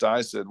Alice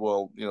Dye said,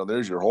 well,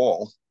 there's your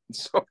hole.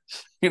 So,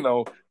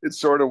 it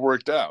sort of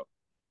worked out.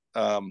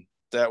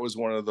 That was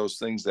one of those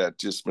things that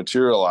just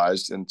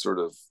materialized and sort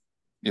of,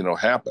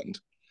 happened.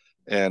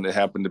 And it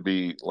happened to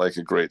be like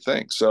a great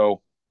thing.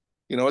 So,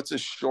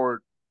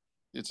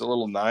 it's a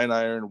little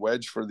 9-iron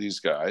wedge for these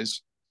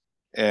guys.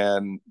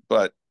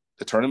 But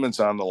the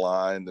tournament's on the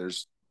line.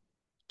 There's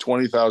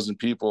 20,000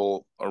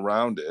 people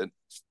around it.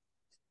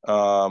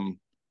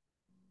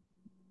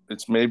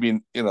 It's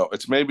maybe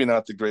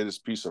not the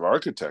greatest piece of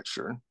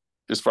architecture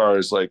as far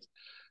as like,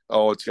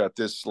 oh, it's got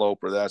this slope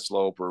or that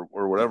slope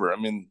or whatever. I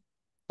mean,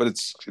 but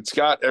it's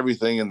got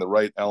everything in the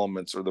right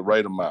elements or the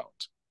right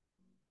amount.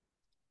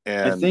 I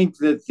And think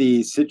that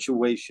the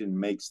situation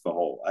makes the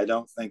whole. I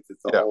don't think that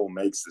the whole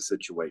makes the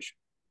situation.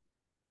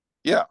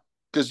 Yeah,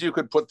 because you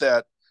could put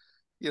that,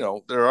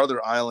 there are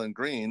other island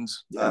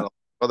greens on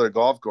other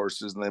golf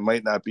courses, and they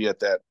might not be at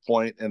that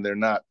point, and they're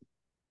not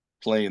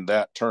playing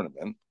that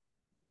tournament,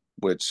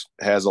 which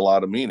has a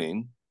lot of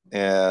meaning.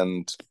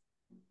 And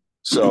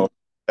so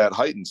that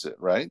heightens it,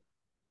 right?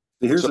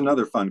 Here's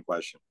another fun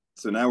question.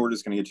 So now we're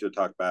just going to get you to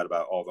talk bad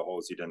about all the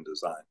holes you didn't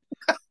design.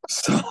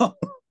 So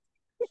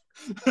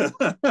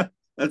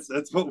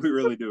that's what we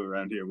really do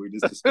around here. We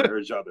just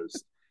disparage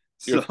others.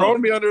 You're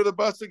throwing me under the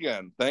bus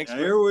again. Thanks.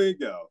 Here we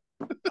go.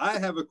 I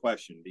have a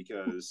question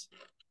because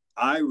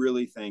I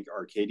really think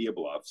Arcadia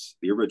Bluffs,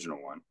 the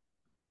original one,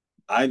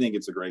 I think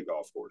it's a great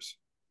golf course.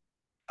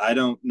 I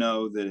don't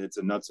know that it's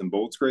a nuts and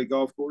bolts great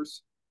golf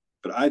course,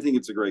 but I think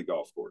it's a great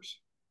golf course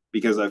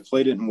because I've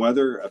played it in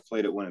weather. I've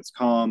played it when it's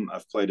calm.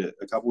 I've played it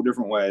a couple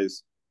different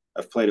ways.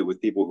 I've played it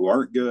with people who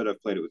aren't good.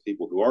 I've played it with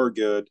people who are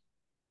good.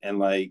 And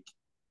like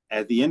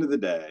at the end of the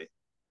day,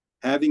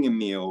 having a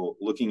meal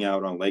looking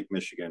out on Lake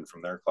Michigan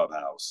from their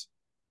clubhouse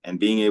and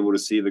being able to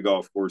see the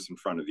golf course in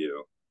front of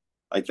you,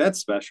 like that's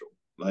special.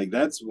 Like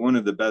that's one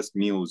of the best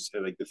meals.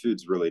 Like the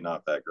food's really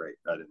not that great.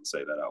 I didn't say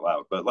that out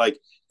loud, but like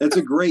that's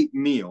a great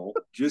meal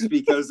just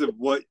because of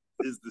what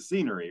is the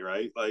scenery,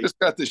 right? Like just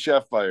got the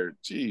chef fired.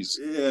 Jeez.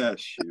 Yeah,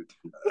 shoot.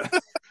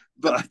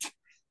 But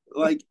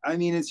like, I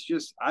mean, it's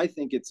just I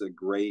think it's a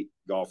great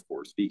golf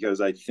course because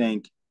I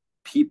think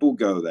people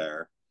go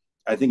there.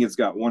 I think it's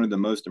got one of the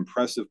most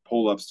impressive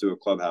pull-ups to a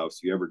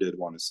clubhouse you ever did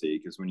want to see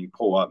because when you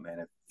pull up, man,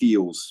 it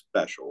feels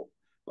special.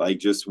 Like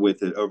just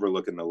with it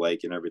overlooking the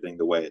lake and everything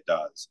the way it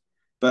does.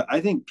 But I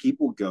think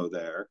people go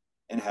there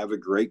and have a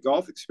great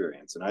golf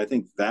experience. And I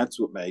think that's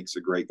what makes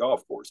a great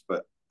golf course.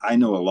 But I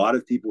know a lot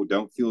of people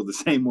don't feel the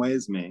same way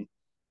as me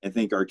and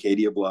think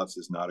Arcadia Bluffs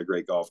is not a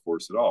great golf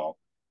course at all.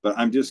 But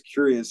I'm just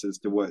curious as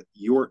to what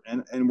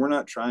and we're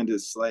not trying to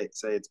say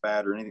it's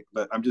bad or anything,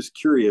 but I'm just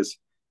curious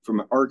from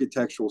an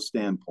architectural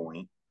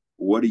standpoint,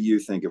 what do you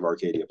think of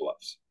Arcadia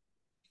Bluffs?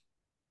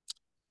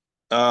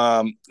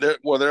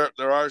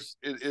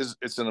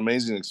 It's an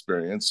amazing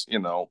experience,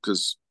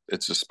 because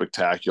it's a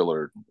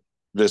spectacular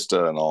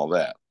vista and all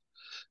that.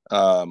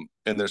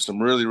 And there's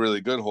some really, really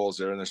good holes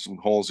there. And there's some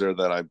holes there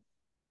that I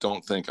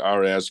don't think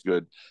are as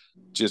good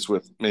just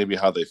with maybe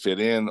how they fit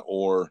in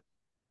or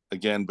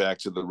again, back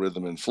to the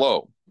rhythm and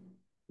flow.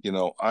 I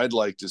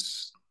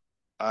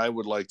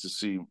would like to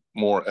see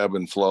more ebb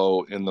and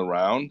flow in the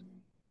round.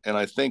 And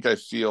I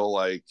feel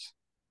like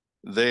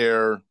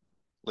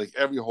like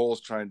every hole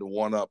is trying to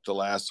one up the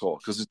last hole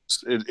because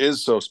it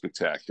is so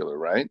spectacular,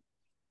 right?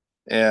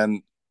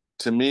 And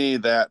to me,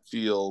 that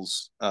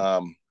feels,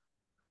 that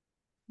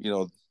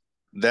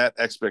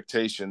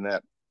expectation,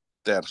 that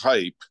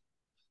hype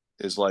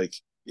is like,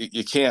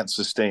 you can't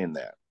sustain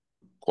that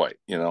quite,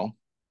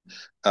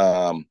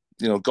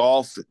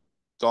 golf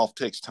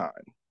takes time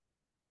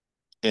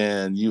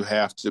and you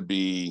have to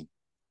be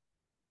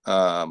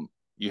in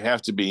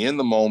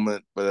the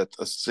moment, but at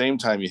the same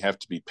time, you have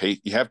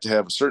to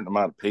have a certain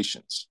amount of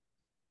patience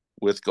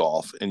with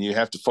golf and you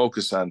have to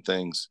focus on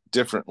things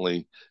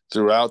differently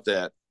throughout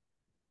that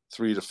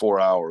 3 to 4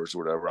 hours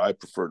or whatever. I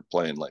prefer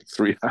playing like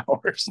 3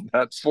 hours,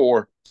 not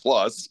 4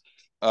 plus.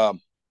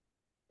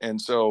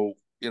 And so,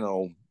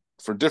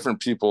 for different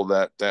people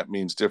that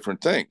means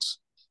different things.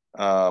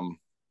 I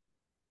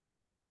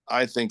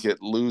think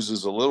it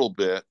loses a little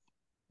bit.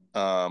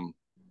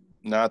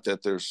 Not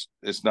that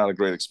it's not a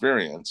great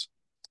experience,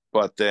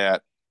 but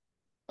that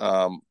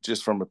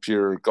just from a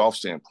pure golf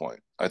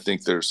standpoint, I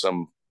think there's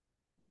some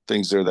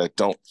things there that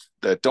don't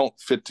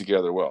fit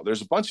together well.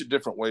 There's a bunch of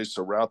different ways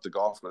to route the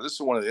golf. This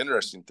is one of the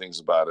interesting things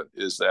about it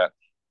is that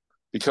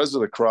because of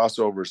the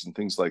crossovers and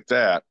things like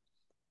that,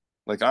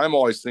 like I'm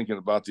always thinking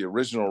about the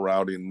original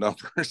routing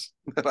numbers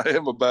than I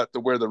am about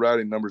where the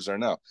routing numbers are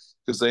now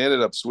because they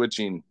ended up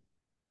switching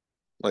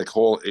like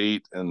hole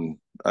 8 and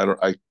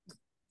I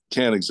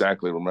can't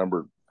exactly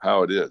remember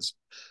how it is.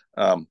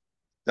 Now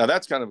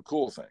that's kind of a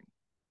cool thing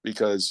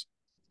because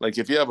like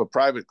if you have a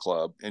private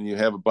club and you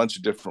have a bunch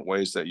of different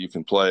ways that you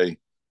can play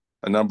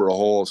a number of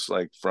holes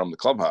like from the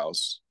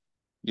clubhouse,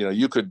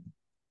 you could,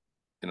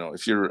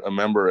 if you're a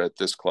member at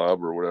this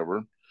club or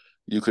whatever,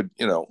 you could,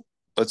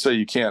 let's say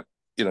you can't,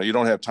 you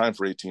don't have time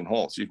for 18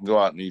 holes. You can go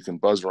out and you can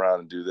buzz around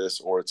and do this,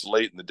 or it's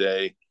late in the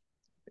day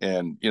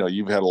and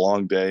you've had a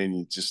long day and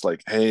you just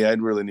like, hey,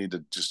 I'd really need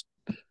to just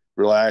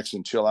relax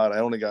and chill out. I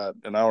only got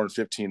an hour and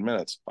 15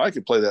 minutes. I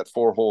could play that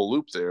 4-hole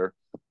loop there,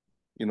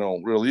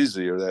 real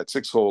easy, or that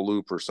 6-hole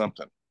loop or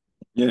something.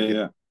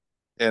 Yeah.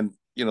 And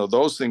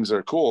those things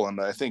are cool.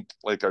 And I think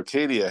like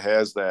Arcadia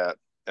has that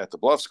at the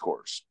Bluffs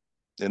course.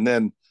 And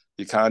then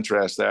you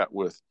contrast that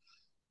with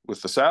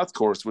the South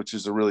course, which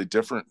is a really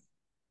different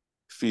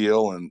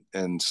feel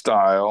and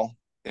style.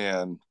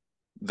 And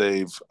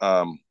they've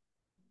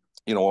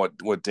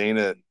what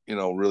Dana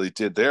really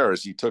did there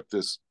is he took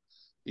this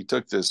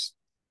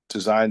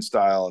design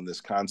style and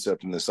this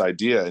concept and this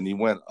idea, and he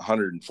went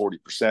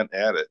 140%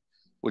 at it,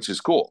 which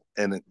is cool.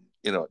 And it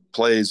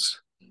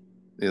plays,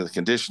 the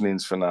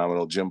conditioning's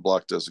phenomenal. Jim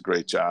Bluck does a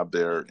great job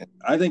there.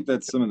 I think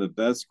that's some of the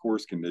best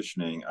course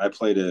conditioning. I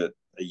played it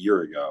a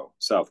year ago,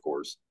 South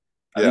course.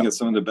 I think it's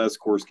some of the best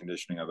course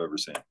conditioning I've ever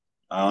seen.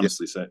 I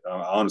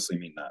honestly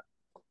mean that.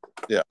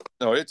 Yeah.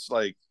 No, it's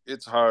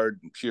hard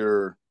and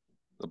pure.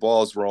 The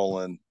ball's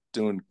rolling,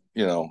 doing,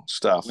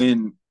 stuff.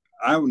 When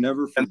I will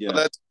never forget.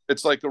 And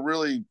it's like a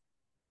really,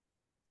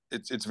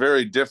 it's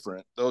very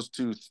different. Those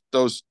two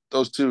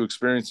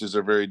experiences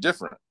are very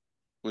different,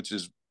 which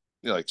is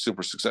like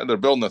super successful. They're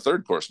building the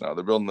third course now.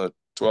 They're building the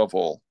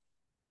 12-hole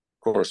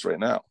course right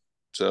now.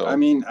 So I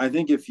mean, I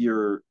think if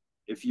you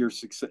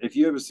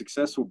have a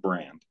successful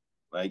brand,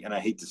 like, and I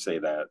hate to say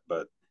that,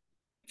 but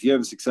if you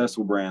have a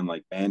successful brand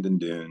like Bandon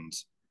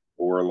Dunes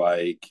or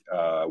like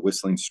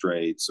Whistling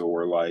Straits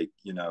or like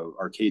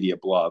Arcadia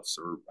Bluffs,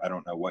 or I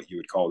don't know what you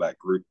would call that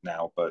group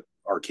now, but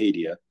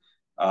Arcadia.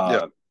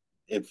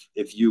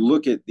 If you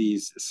look at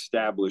these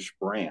established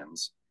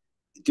brands,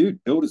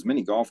 dude, build as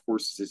many golf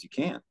courses as you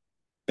can.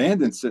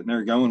 Bandon's sitting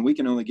there going, we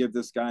can only give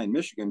this guy in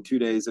Michigan 2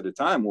 days at a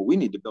time. Well, we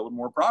need to build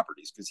more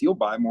properties because he'll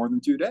buy more than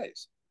 2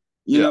 days.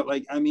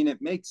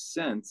 It makes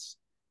sense.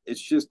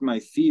 It's just my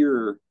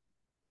fear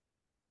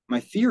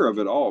of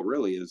it all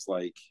really is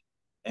like,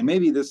 and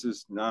maybe this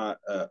is not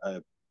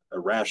a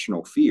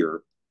rational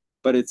fear,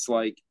 but it's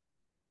like,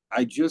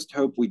 I just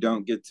hope we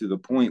don't get to the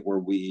point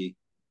where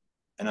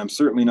and I'm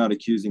certainly not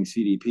accusing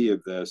CDP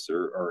of this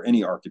or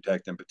any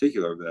architect in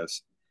particular of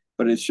this,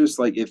 but it's just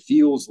like, it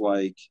feels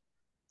like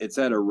it's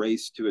at a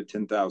race to a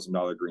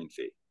 $10,000 green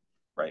fee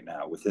right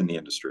now within the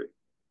industry.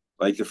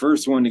 Like the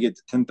first one to get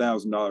to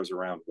 $10,000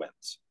 around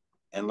wins.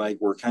 And like,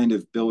 we're kind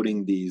of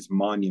building these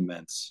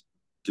monuments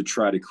to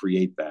try to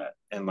create that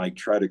and like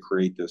try to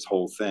create this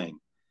whole thing.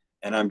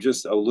 And I'm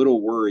just a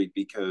little worried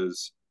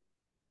because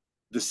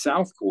the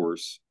South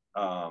course,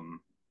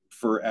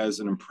 for as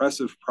an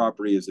impressive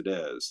property as it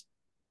is,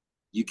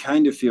 you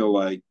kind of feel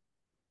like,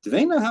 do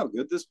they know how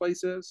good this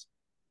place is?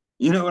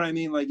 You know what I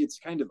mean? Like, it's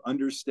kind of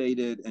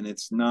understated and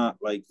it's not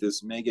like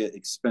this mega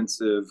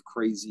expensive,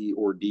 crazy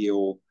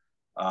ordeal.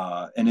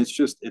 And it's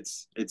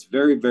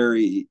very,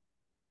 very,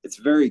 it's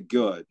very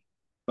good.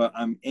 But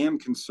I am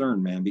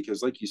concerned, man,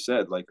 because like you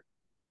said, like,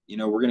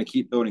 we're going to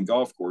keep building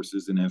golf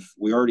courses. And if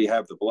we already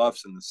have the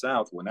Bluffs in the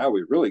South, well, now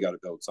we really got to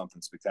build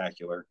something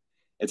spectacular.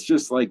 It's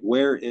just like,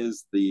 where do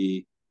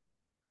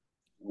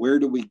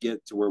we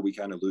get to where we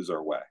kind of lose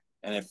our way?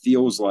 And it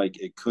feels like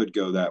it could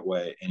go that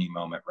way any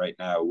moment right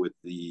now with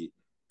the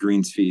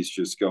greens fees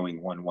just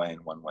going one way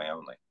and one way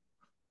only.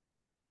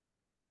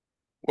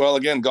 Well,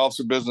 again,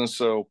 golf's a business.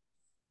 So,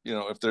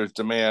 if there's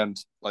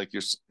demand, like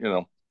if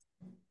you're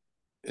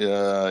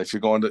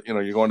going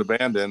to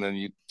Bandon and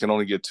you can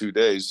only get 2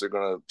 days, they're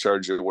going to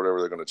charge you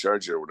whatever they're going to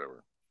charge you or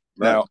whatever.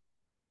 Right. Now,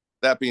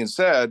 that being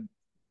said,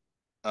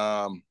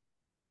 what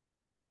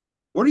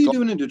are you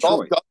doing in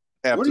Detroit?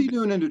 What are you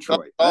doing in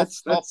Detroit?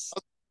 That's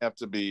have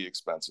to be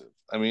expensive.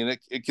 I mean,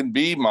 it can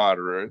be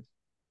moderate,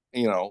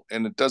 and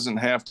it doesn't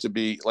have to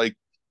be like,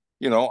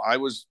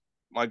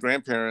 my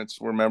grandparents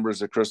were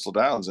members of Crystal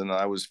Downs, and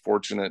I was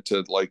fortunate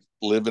to like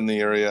live in the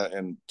area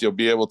and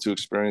be able to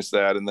experience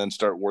that and then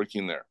start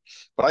working there.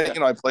 But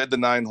I played the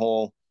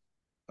 9-hole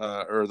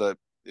or the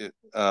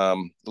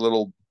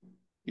little,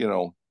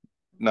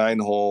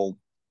 9-hole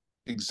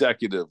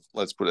executive,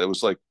 let's put it.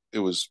 It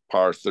was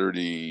par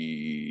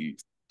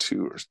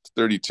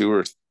 32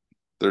 or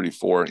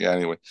 34. Yeah.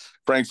 Anyway,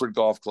 Frankfurt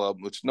Golf Club,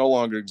 which no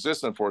longer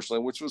exists,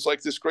 unfortunately, which was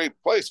like this great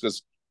place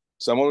because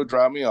someone would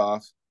drop me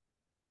off.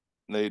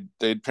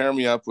 They'd pair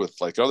me up with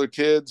like other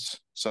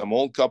kids, some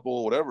old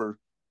couple, whatever.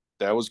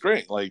 That was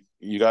great. Like,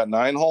 you got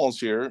 9 holes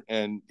here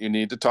and you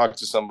need to talk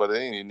to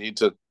somebody and you need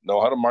to know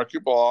how to mark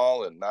your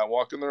ball and not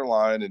walk in their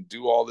line and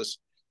do all this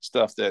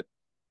stuff that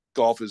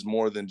golf is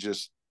more than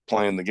just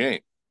playing the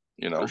game,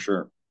 For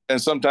sure. And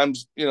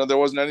sometimes, there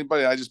wasn't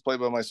anybody. I just played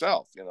by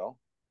myself,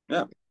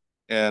 Yeah.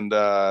 And,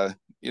 there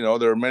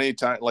were many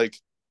times, like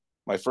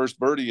my first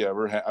birdie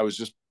ever, I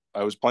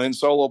was playing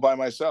solo by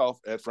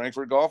myself at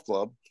Frankfurt Golf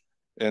Club.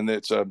 And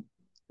it's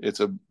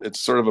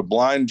sort of a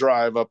blind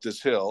drive up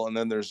this hill. And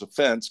then there's a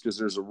fence because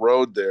there's a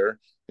road there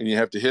and you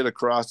have to hit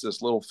across this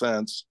little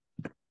fence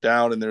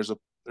down. And there's a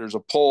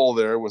pole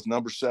there with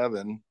number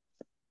 7.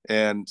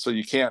 And so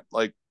you can't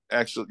like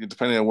actually,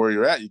 depending on where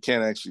you're at, you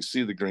can't actually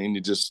see the green.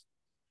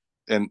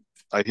 And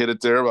I hit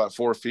it there about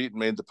 4 feet and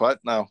made the putt.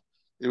 Now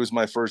it was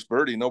my first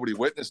birdie. Nobody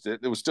witnessed it.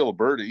 It was still a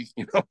birdie,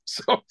 you know.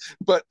 So,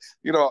 but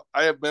you know,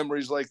 I have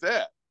memories like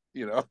that,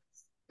 you know.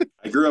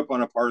 I grew up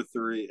on a par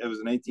three. It was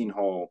an 18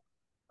 hole.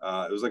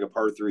 It was like a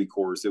par three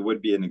course. It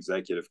would be an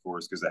executive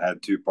course because it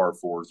had two par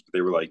fours, but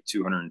they were like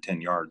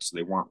 210 yards. So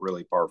they weren't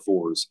really par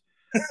fours.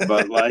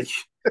 But like,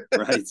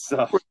 right.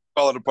 So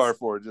Call it a par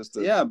four, just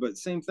to, yeah, but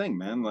same thing,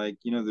 man. Like,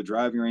 you know, the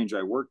driving range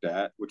I worked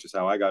at, which is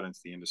how I got into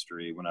the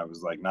industry when I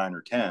was like 9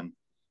 or 10,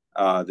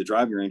 the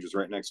driving range was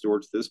right next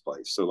door to this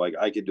place. So like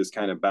I could just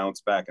kind of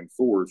bounce back and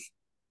forth.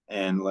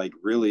 And like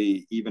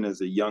really, even as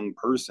a young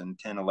person,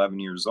 10, 11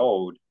 years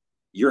old,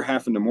 you're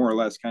having to more or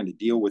less kind of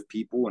deal with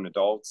people and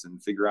adults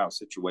and figure out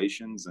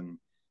situations. And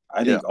I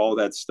yeah, think all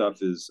that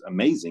stuff is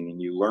amazing.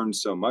 And you learn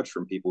so much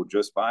from people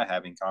just by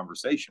having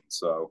conversations.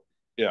 So,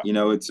 yeah, you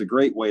know, it's a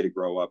great way to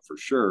grow up for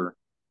sure.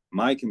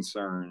 My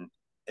concern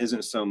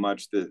isn't so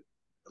much that,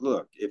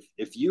 look,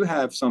 if you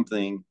have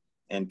something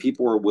and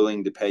people are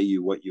willing to pay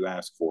you what you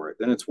ask for it,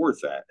 then it's worth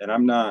that. And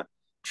I'm not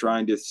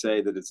trying to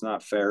say that it's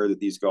not fair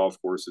that these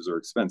golf courses are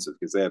expensive,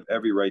 because they have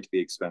every right to be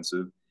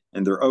expensive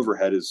and their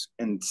overhead is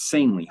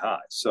insanely high.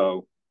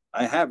 So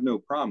I have no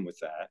problem with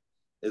that,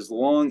 as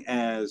long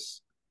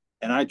as,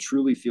 and I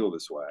truly feel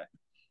this way,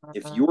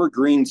 if your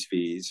greens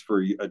fees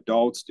for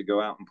adults to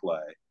go out and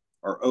play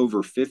are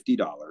over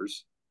 $50,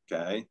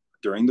 okay,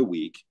 during the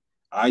week,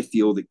 I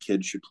feel that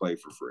kids should play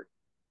for free.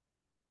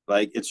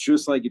 Like, it's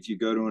just like if you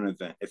go to an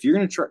event, if you're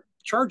going to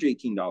charge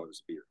 $18 a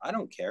beer, I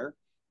don't care,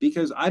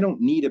 because I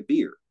don't need a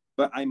beer,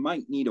 but I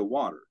might need a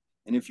water.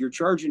 And if you're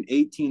charging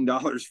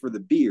 $18 for the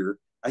beer,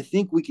 I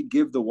think we could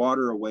give the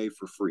water away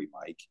for free,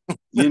 Mike.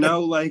 You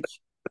know, like,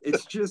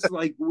 it's just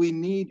like we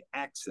need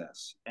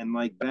access. And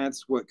like,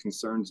 that's what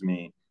concerns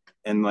me.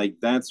 And like,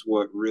 that's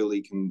what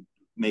really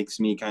makes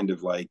me kind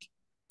of like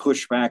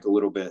push back a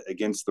little bit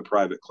against the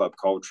private club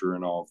culture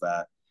and all of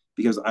that,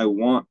 because I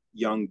want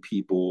young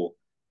people,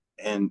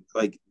 and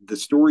like the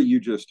story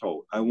you just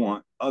told, I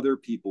want other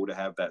people to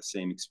have that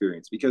same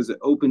experience, because it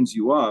opens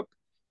you up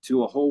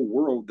to a whole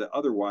world that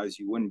otherwise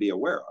you wouldn't be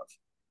aware of.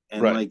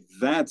 And right, like,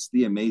 that's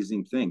the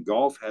amazing thing.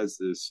 Golf has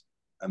this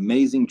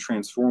amazing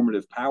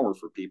transformative power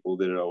for people,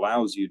 that it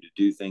allows you to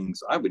do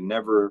things I would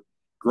never,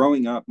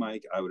 growing up,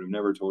 Mike, I would have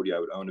never told you I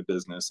would own a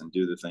business and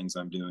do the things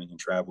I'm doing and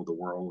travel the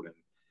world. And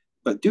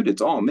but dude,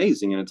 it's all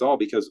amazing, and it's all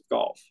because of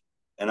golf.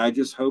 And I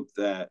just hope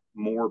that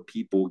more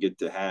people get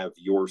to have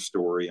your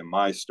story and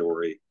my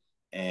story.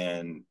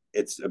 And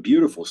it's a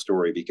beautiful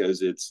story,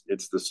 because it's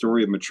the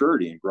story of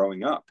maturity and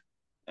growing up.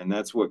 And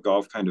that's what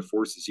golf kind of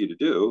forces you to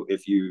do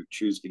if you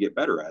choose to get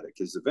better at it.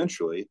 Because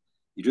eventually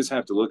you just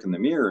have to look in the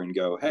mirror and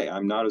go, hey,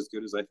 I'm not as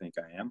good as I think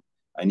I am.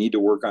 I need to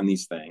work on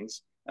these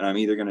things. And I'm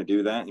either going to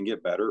do that and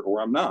get better, or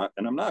I'm not,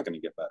 and I'm not going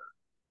to get better.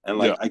 And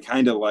yeah, like, I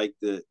kind of like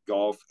that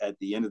golf at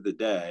the end of the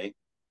day,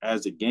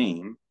 as a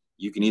game,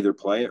 you can either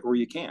play it or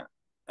you can't.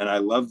 And I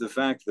love the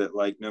fact that,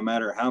 like, no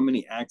matter how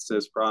many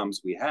access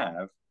problems we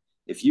have,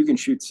 if you can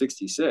shoot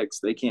 66,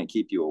 they can't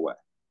keep you away.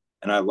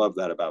 And I love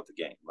that about the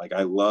game. Like,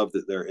 I love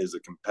that there is a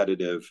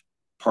competitive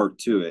part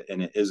to it,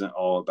 and it isn't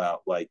all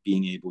about like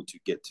being able to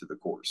get to the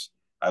course.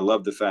 I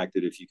love the fact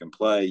that if you can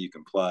play, you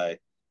can play.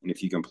 And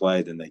if you can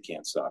play, then they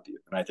can't stop you.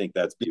 And I think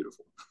that's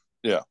beautiful.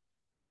 yeah,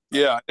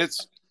 yeah.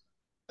 It's,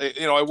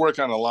 you know, I work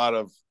on a lot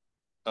of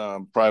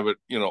private,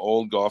 you know,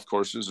 old golf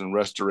courses and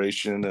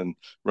restoration and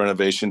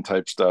renovation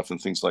type stuff and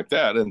things like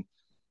that. And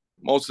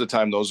most of the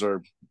time, those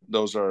are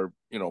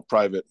you know,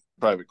 private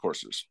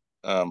courses.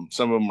 Some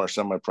of them are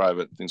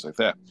semi-private, things like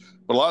that.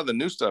 But a lot of the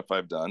new stuff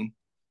I've done,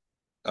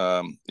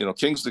 you know,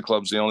 Kingsley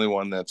Club's the only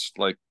one that's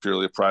like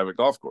purely a private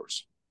golf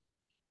course.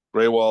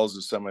 Gray Walls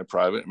is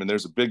semi-private. I mean,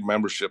 there's a big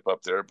membership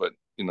up there, but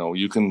you know,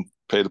 you can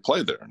pay to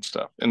play there and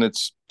stuff, and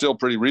it's still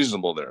pretty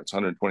reasonable there. It's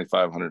 $125,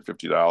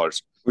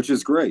 $150 Which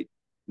is great.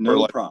 for No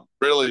like problem.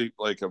 really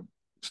like a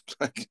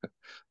like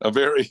a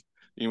very,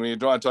 you mean, you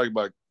don't want to talk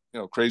about,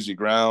 you know, crazy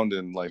ground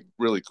and like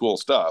really cool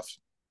stuff.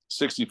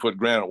 60-foot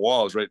granite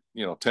wall is right,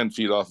 you know, 10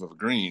 feet off of a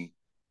green.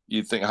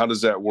 You think, how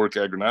does that work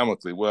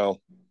agronomically?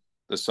 Well,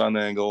 the sun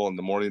angle and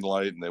the morning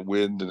light and the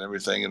wind and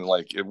everything, and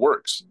like it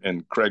works.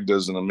 And Craig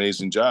does an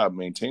amazing job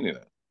maintaining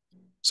it.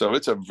 So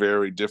it's a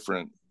very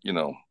different, you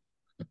know,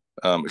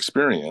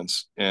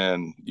 experience,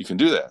 and you can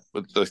do that.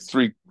 But the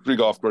three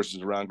golf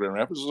courses around Grand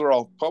Rapids are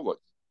all public.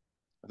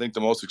 I think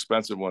the most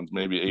expensive one's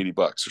maybe $80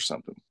 or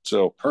something.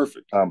 So,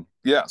 Perfect.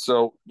 yeah.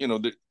 So, you know,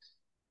 the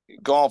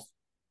golf,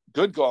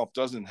 good golf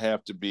doesn't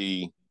have to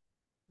be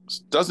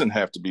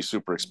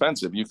super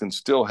expensive. You can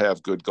still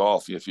have good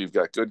golf if you've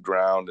got good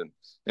ground. And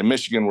in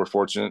Michigan, we're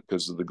fortunate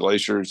because of the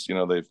glaciers. You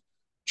know, they've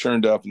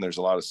churned up, and there's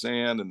a lot of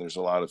sand, and there's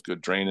a lot of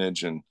good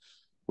drainage, and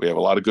we have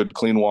a lot of good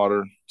clean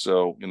water.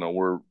 So, you know,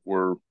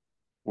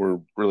 we're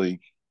really,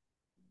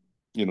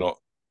 you know,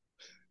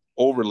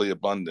 overly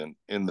abundant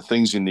in the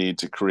things you need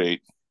to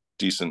create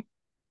decent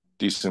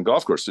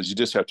golf courses. You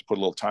just have to put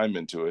a little time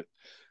into it,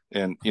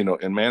 and you know,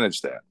 and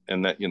manage that.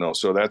 And that, you know,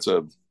 so that's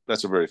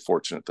a very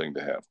fortunate thing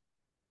to have.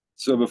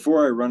 So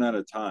before I run out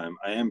of time,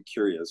 I am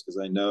curious, because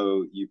I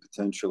know you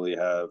potentially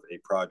have a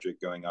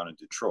project going on in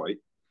Detroit.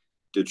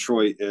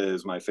 Detroit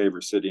is my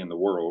favorite city in the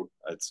world.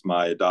 It's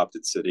my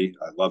adopted city.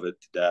 I love it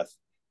to death.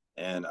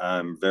 And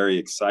I'm very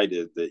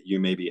excited that you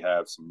maybe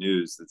have some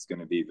news that's going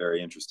to be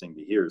very interesting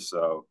to hear.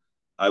 So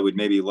I would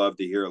maybe love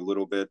to hear a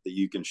little bit that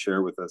you can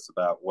share with us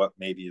about what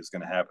maybe is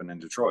going to happen in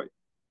Detroit.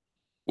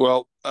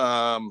 Well,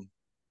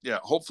 yeah,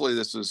 hopefully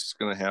this is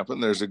going to happen.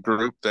 There's a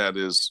group that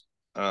is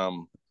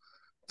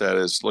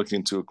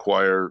looking to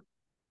acquire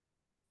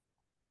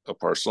a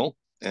parcel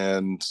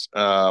and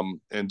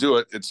do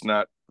it. It's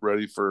not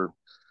ready for,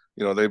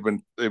 they've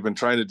been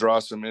trying to draw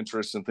some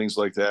interest and things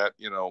like that,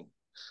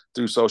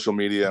 through social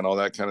media and all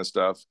that kind of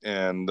stuff.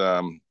 And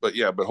but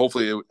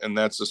hopefully, and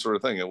that's the sort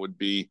of thing. It would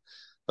be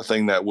a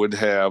thing that would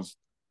have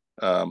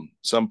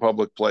some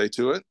public play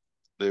to it.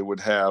 They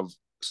would have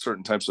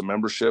certain types of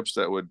memberships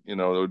that would,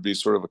 there would be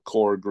sort of a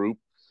core group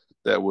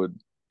that would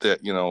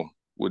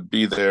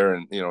be there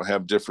and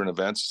have different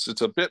events.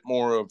 It's a bit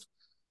more of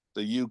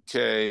the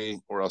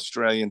UK or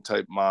Australian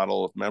type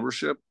model of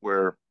membership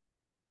where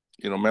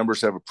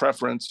members have a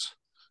preference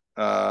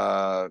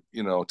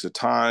to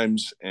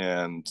times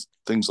and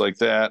things like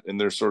that, and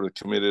they're sort of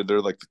committed.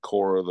 They're like the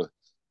core of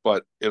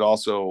but it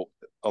also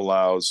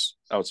allows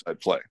outside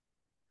play.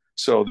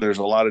 So there's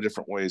a lot of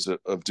different ways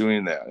of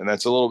doing that, and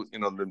that's a little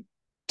the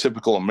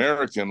typical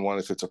American one.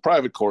 If it's a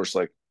private course,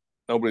 like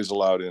nobody's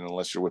allowed in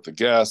unless you're with a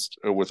guest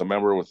or with a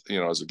member with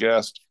as a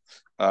guest.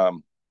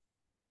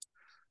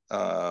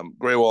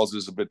 Gray Walls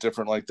is a bit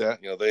different like that.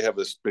 They have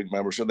this big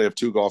membership. They have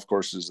 2 golf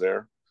courses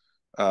there,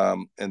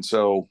 and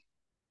so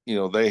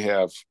they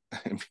have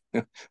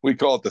we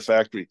call it the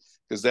factory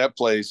because that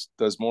place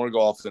does more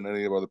golf than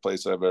any other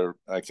place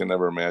I can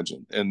ever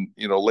imagine. And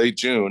late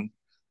June,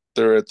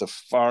 they're at the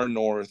far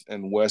north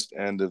and west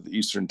end of the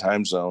Eastern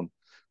time zone.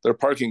 They're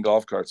parking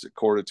golf carts at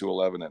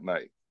 10:45 at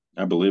night.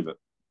 I believe it.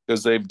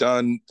 Because they've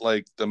done,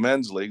 like the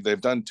men's league, they've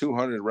done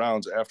 200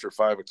 rounds after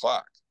 5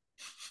 o'clock.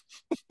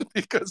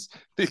 because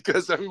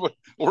everyone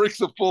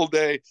works a full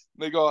day and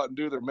they go out and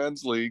do their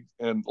men's league,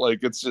 and like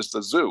it's just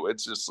a zoo.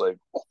 It's just like,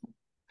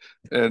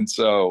 and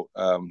so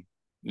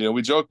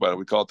we joke about it.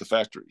 We call it the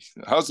factory.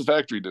 How's the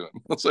factory doing?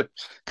 It's like,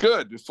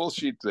 good, full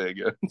sheet today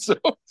again. So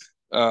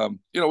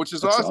which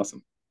is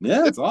awesome.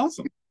 Yeah, it's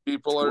awesome.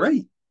 People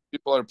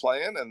are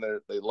playing and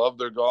they love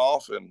their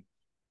golf and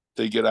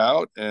they get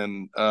out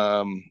and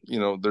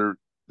the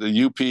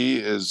UP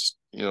is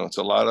it's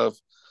a lot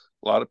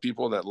of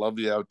people that love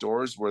the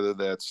outdoors, whether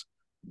that's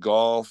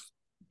golf,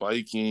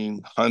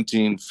 biking,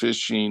 hunting,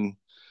 fishing,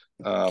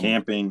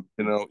 camping,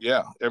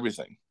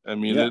 everything. I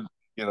mean,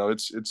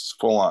 it's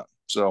full on.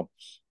 So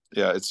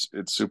yeah, it's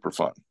super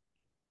fun.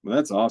 Well,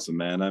 that's awesome,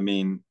 man. I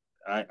mean,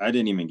 I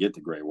didn't even get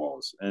to Gray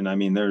Walls. And I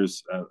mean,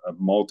 there's a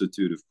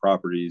multitude of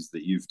properties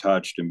that you've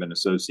touched and been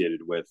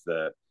associated with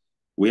that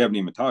we haven't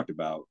even talked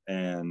about.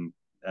 And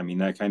I mean,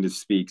 that kind of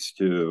speaks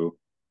to,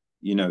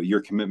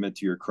 your commitment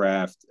to your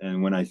craft.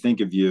 And when I think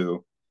of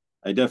you,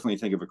 I definitely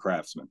think of a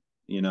craftsman,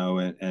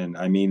 and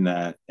I mean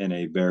that in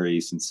a very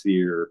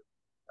sincere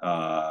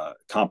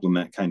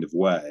compliment kind of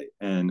way.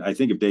 And I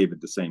think of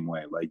David the same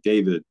way. Like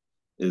David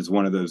is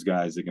one of those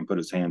guys that can put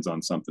his hands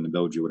on something to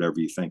build you whatever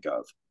you think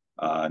of.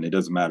 And it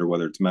doesn't matter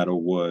whether it's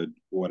metal, wood,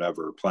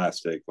 whatever,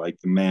 plastic. Like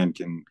the man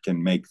can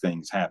make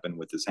things happen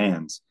with his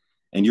hands,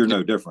 and you're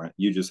no different.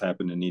 You just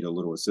happen to need a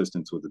little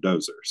assistance with a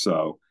dozer.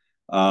 So,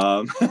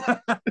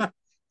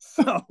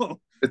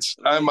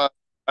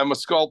 I'm a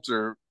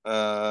sculptor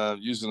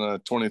using a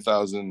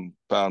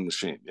 20,000-pound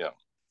machine. Yeah.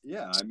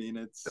 Yeah, I mean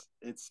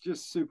it's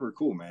just super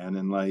cool, man.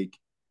 And like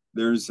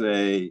there's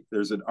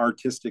an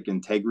artistic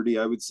integrity,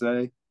 I would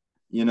say,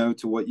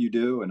 to what you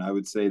do. And I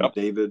would say that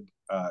David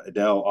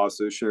Adele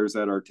also shares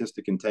that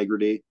artistic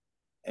integrity.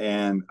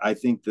 And I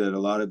think that a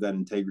lot of that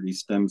integrity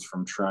stems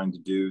from trying to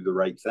do the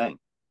right thing.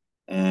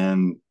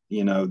 And,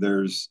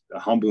 there's a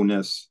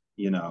humbleness,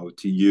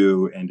 to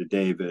you and to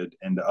David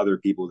and to other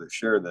people that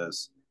share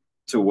this,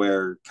 to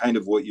where kind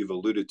of what you've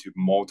alluded to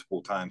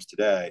multiple times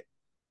today.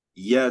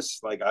 Yes,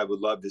 like I would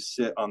love to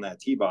sit on that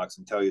tee box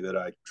and tell you that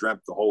I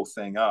dreamt the whole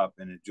thing up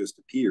and it just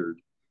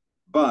appeared.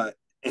 But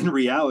in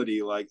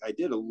reality, like I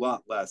did a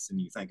lot less than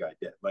you think I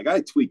did. Like I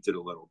tweaked it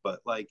a little,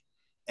 but like,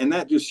 and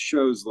that just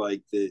shows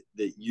like that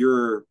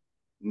you're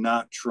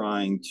not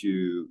trying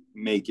to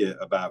make it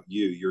about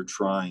you. You're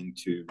trying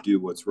to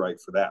do what's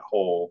right for that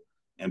hole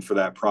and for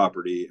that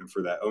property and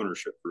for that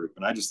ownership group.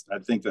 And I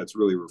think that's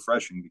really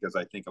refreshing, because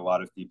I think a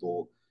lot of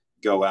people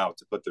go out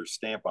to put their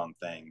stamp on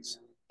things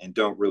and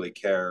don't really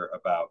care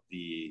about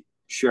the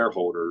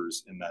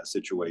shareholders in that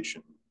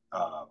situation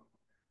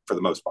for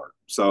the most part.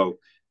 So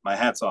my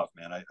hat's off,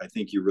 man. I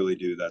think you really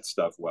do that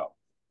stuff well.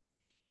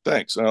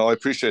 Thanks. Well, I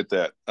appreciate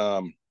that.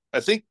 I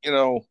think,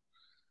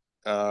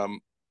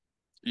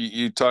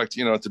 you talked,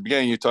 at the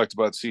beginning, you talked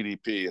about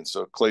CDP. And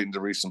so Clayton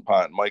DeVries and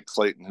Pont, Mike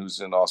Clayton,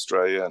 who's in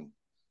Australia and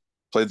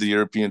played the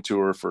European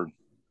tour for,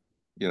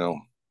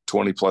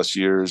 20 plus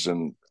years,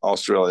 and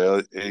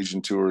Australia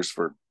Asian tours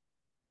for,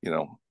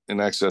 in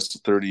excess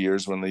of 30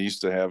 years, when they used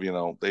to have,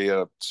 they had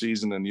a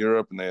season in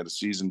Europe and they had a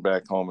season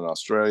back home in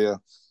Australia.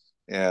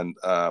 And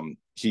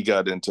he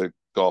got into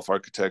golf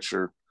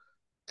architecture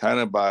kind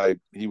of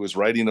he was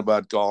writing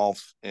about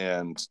golf,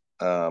 and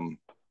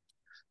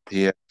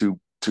he had two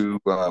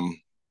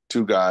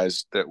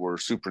guys that were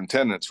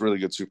superintendents, really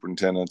good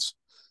superintendents,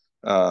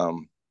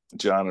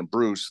 John and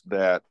Bruce,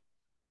 that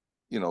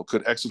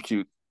could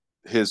execute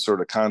his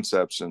sort of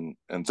concepts and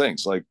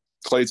things. Like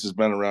Clates has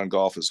been around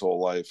golf his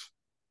whole life,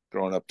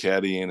 growing up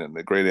caddying, and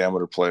a great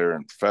amateur player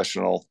and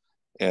professional,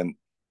 and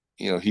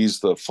he's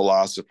the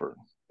philosopher.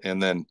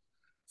 And then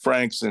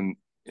Frank's in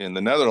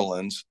the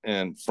Netherlands,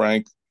 and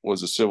Frank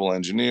was a civil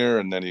engineer,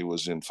 and then he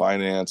was in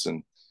finance,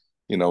 and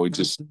he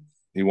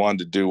wanted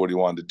to do what he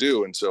wanted to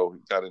do, and so he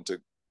got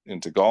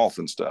into golf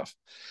and stuff.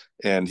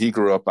 And he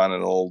grew up on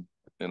an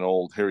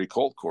old Harry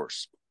Colt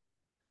course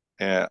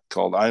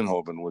called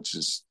Eindhoven, which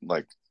is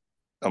like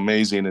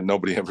amazing, and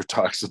nobody ever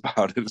talks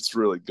about it. It's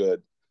really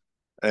good.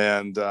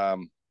 And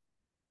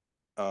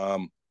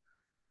when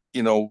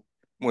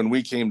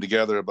we came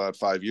together about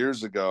 5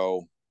 years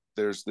ago,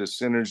 there's this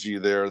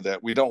synergy there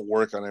that we don't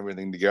work on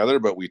everything together,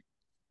 but we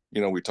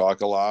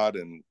talk a lot,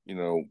 and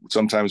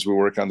sometimes we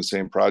work on the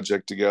same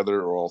project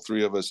together, or all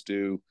three of us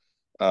do.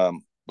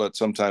 But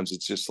sometimes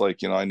it's just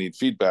like, I need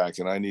feedback,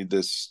 and I need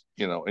this,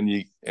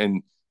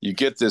 and you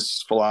get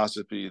this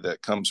philosophy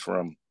that comes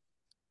from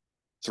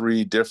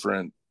three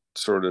different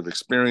sort of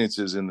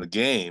experiences in the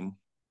game,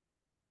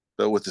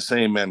 but with the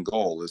same end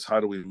goal: is how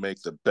do we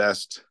make the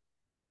best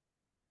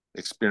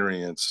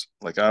experience,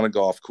 like on a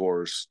golf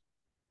course,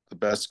 the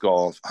best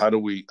golf? How do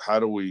we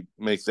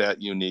make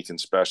that unique and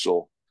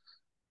special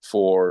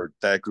for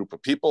that group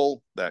of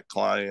people, that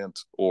client,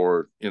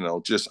 or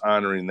just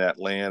honoring that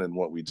land and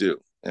what we do?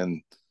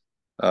 And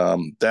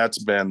that's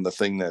been the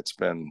thing that's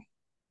been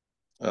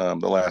the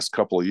last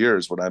couple of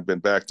years when I've been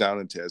back down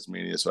in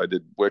Tasmania. So I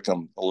did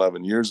Wickham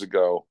 11 years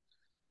ago,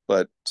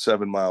 but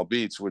 7 Mile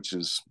Beach, which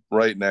is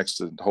right next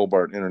to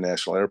Hobart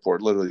International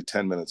Airport, literally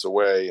 10 minutes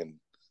away, and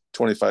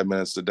 25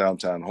 minutes to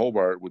downtown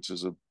Hobart, which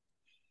is a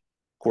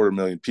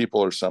 250,000 people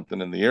or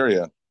something in the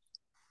area.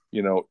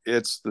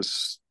 It's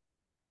this,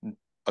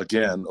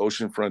 again,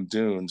 oceanfront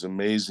dunes,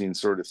 amazing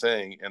sort of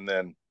thing. And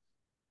then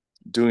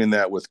doing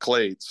that with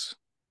Clates,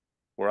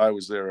 where I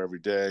was there every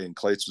day, and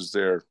Clates was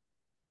there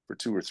for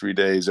 2 or 3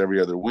 days every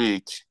other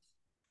week.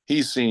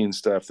 He's seeing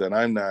stuff that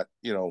I'm not,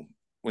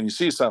 when you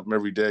see something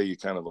every day, you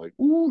kind of like,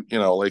 ooh,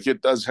 like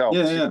it does help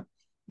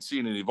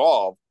seeing it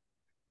evolve.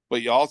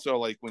 But you also,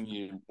 like, when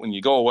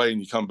you go away and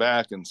you come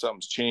back and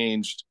something's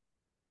changed,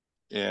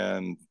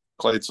 and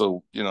Clates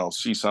will,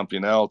 see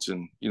something else.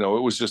 And, it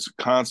was just a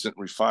constant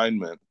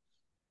refinement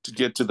to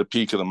get to the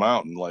peak of the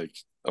mountain. Like,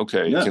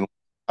 okay,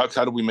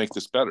 how do we make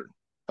this better?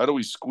 How do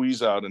we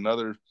squeeze out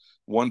another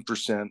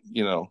 1%?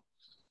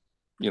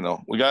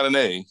 We got an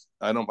A.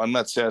 I'm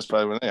not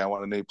satisfied with an A. I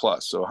want an A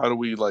plus. So how do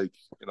we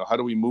how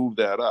do we move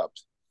that up?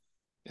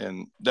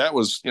 And that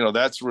was,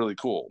 that's really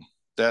cool.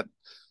 That,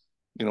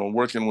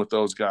 working with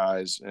those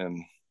guys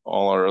and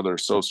all our other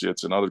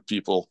associates and other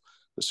people,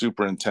 the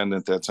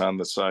superintendent that's on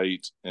the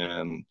site,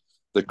 and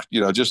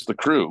just the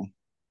crew,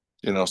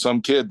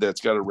 some kid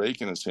that's got a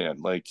rake in his hand.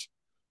 Like,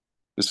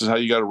 this is how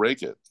you got to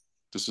rake it.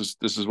 This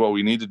is what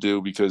we need to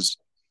do, because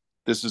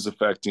this is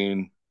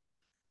affecting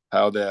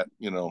how that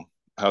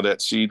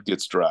seed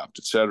gets dropped,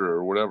 et cetera,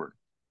 or whatever.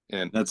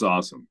 And that's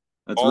awesome.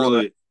 That's all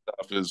really that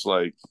stuff is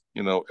like,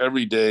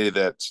 every day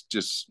that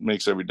just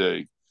makes every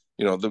day,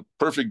 the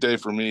perfect day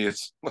for me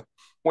is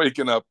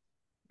waking up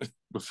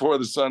before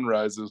the sun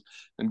rises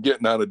and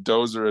getting on a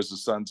dozer as the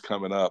sun's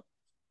coming up,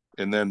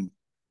 and then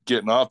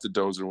getting off the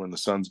dozer when the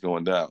sun's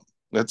going down.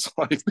 That's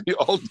like the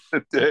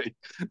ultimate day.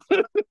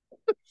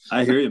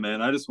 I hear you,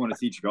 man. I just want to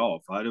teach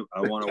golf. I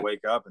want to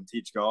wake up and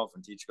teach golf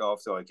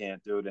till I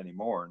can't do it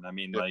anymore. And I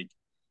mean,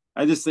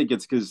 I just think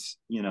it's because,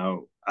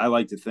 I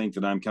like to think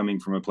that I'm coming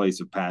from a place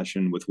of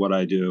passion with what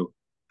I do.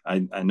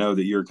 I know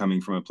that you're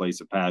coming from a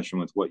place of passion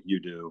with what you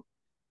do.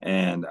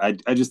 And I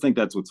just think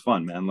that's what's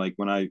fun, man. Like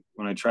when I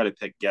try to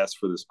pick guests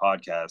for this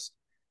podcast,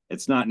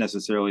 it's not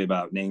necessarily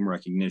about name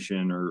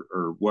recognition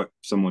or what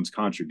someone's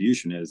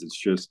contribution is. It's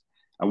just,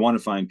 I want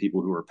to find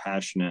people who are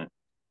passionate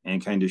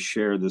and kind of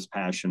share this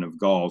passion of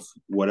golf,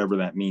 whatever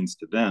that means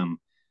to them.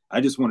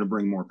 I just want to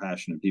bring more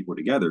passionate people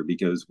together,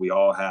 because we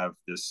all have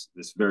this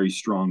very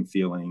strong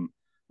feeling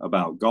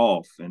about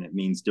golf, and it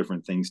means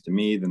different things to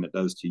me than it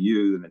does to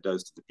you, than it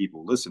does to the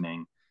people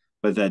listening.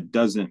 But that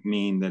doesn't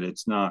mean that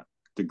it's not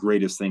the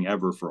greatest thing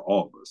ever for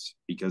all of us,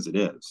 because it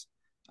is.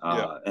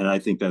 And I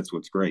think that's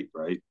what's great,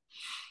 right?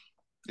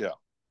 Yeah.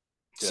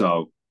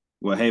 So,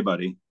 well, hey,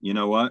 buddy, you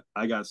know what?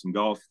 I got some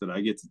golf that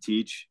I get to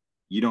teach.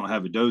 You don't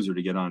have a dozer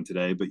to get on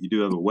today, but you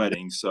do have a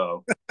wedding.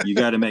 So you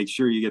got to make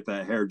sure you get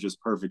that hair just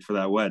perfect for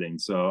that wedding.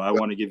 So I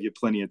want to give you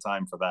plenty of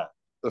time for that.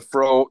 The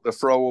fro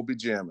will be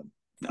jamming.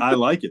 I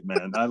like it,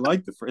 man. I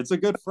like the fro. It's a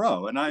good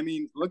fro. And I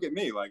mean, look at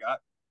me. Like,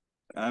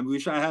 I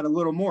wish I had a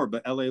little more,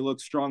 but LA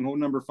Looks Strong, hole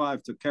number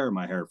 5, took care of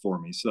my hair for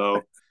me.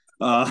 So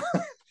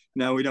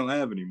now we don't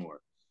have any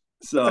more.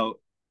 So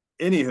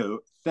anywho,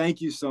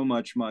 thank you so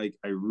much, Mike.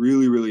 I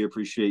really, really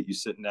appreciate you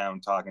sitting down,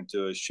 talking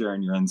to us,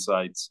 sharing your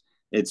insights.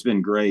 It's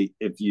been great.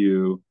 If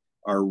you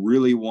are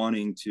really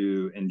wanting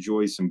to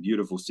enjoy some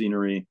beautiful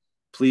scenery,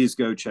 please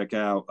go check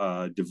out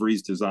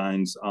DeVries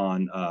Designs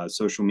on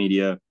social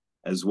media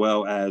as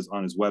well as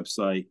on his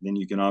website. Then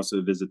you can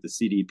also visit the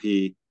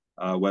CDP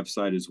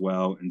website as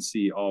well and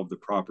see all of the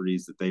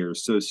properties that they are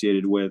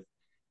associated with.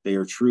 They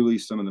are truly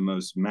some of the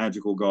most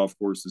magical golf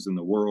courses in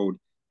the world,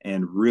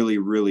 and really,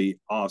 really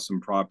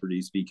awesome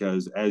properties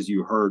because, as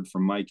you heard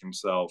from Mike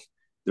himself,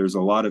 there's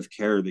a lot of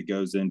care that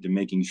goes into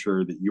making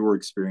sure that your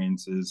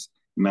experiences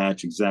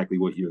match exactly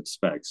what you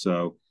expect.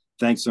 So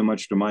thanks so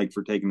much to Mike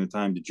for taking the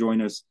time to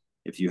join us.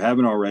 If you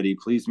haven't already,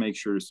 please make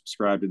sure to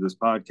subscribe to this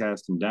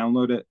podcast and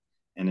download it.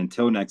 And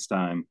until next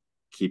time,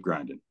 keep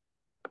grinding.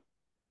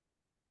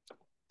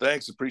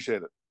 Thanks.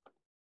 Appreciate it.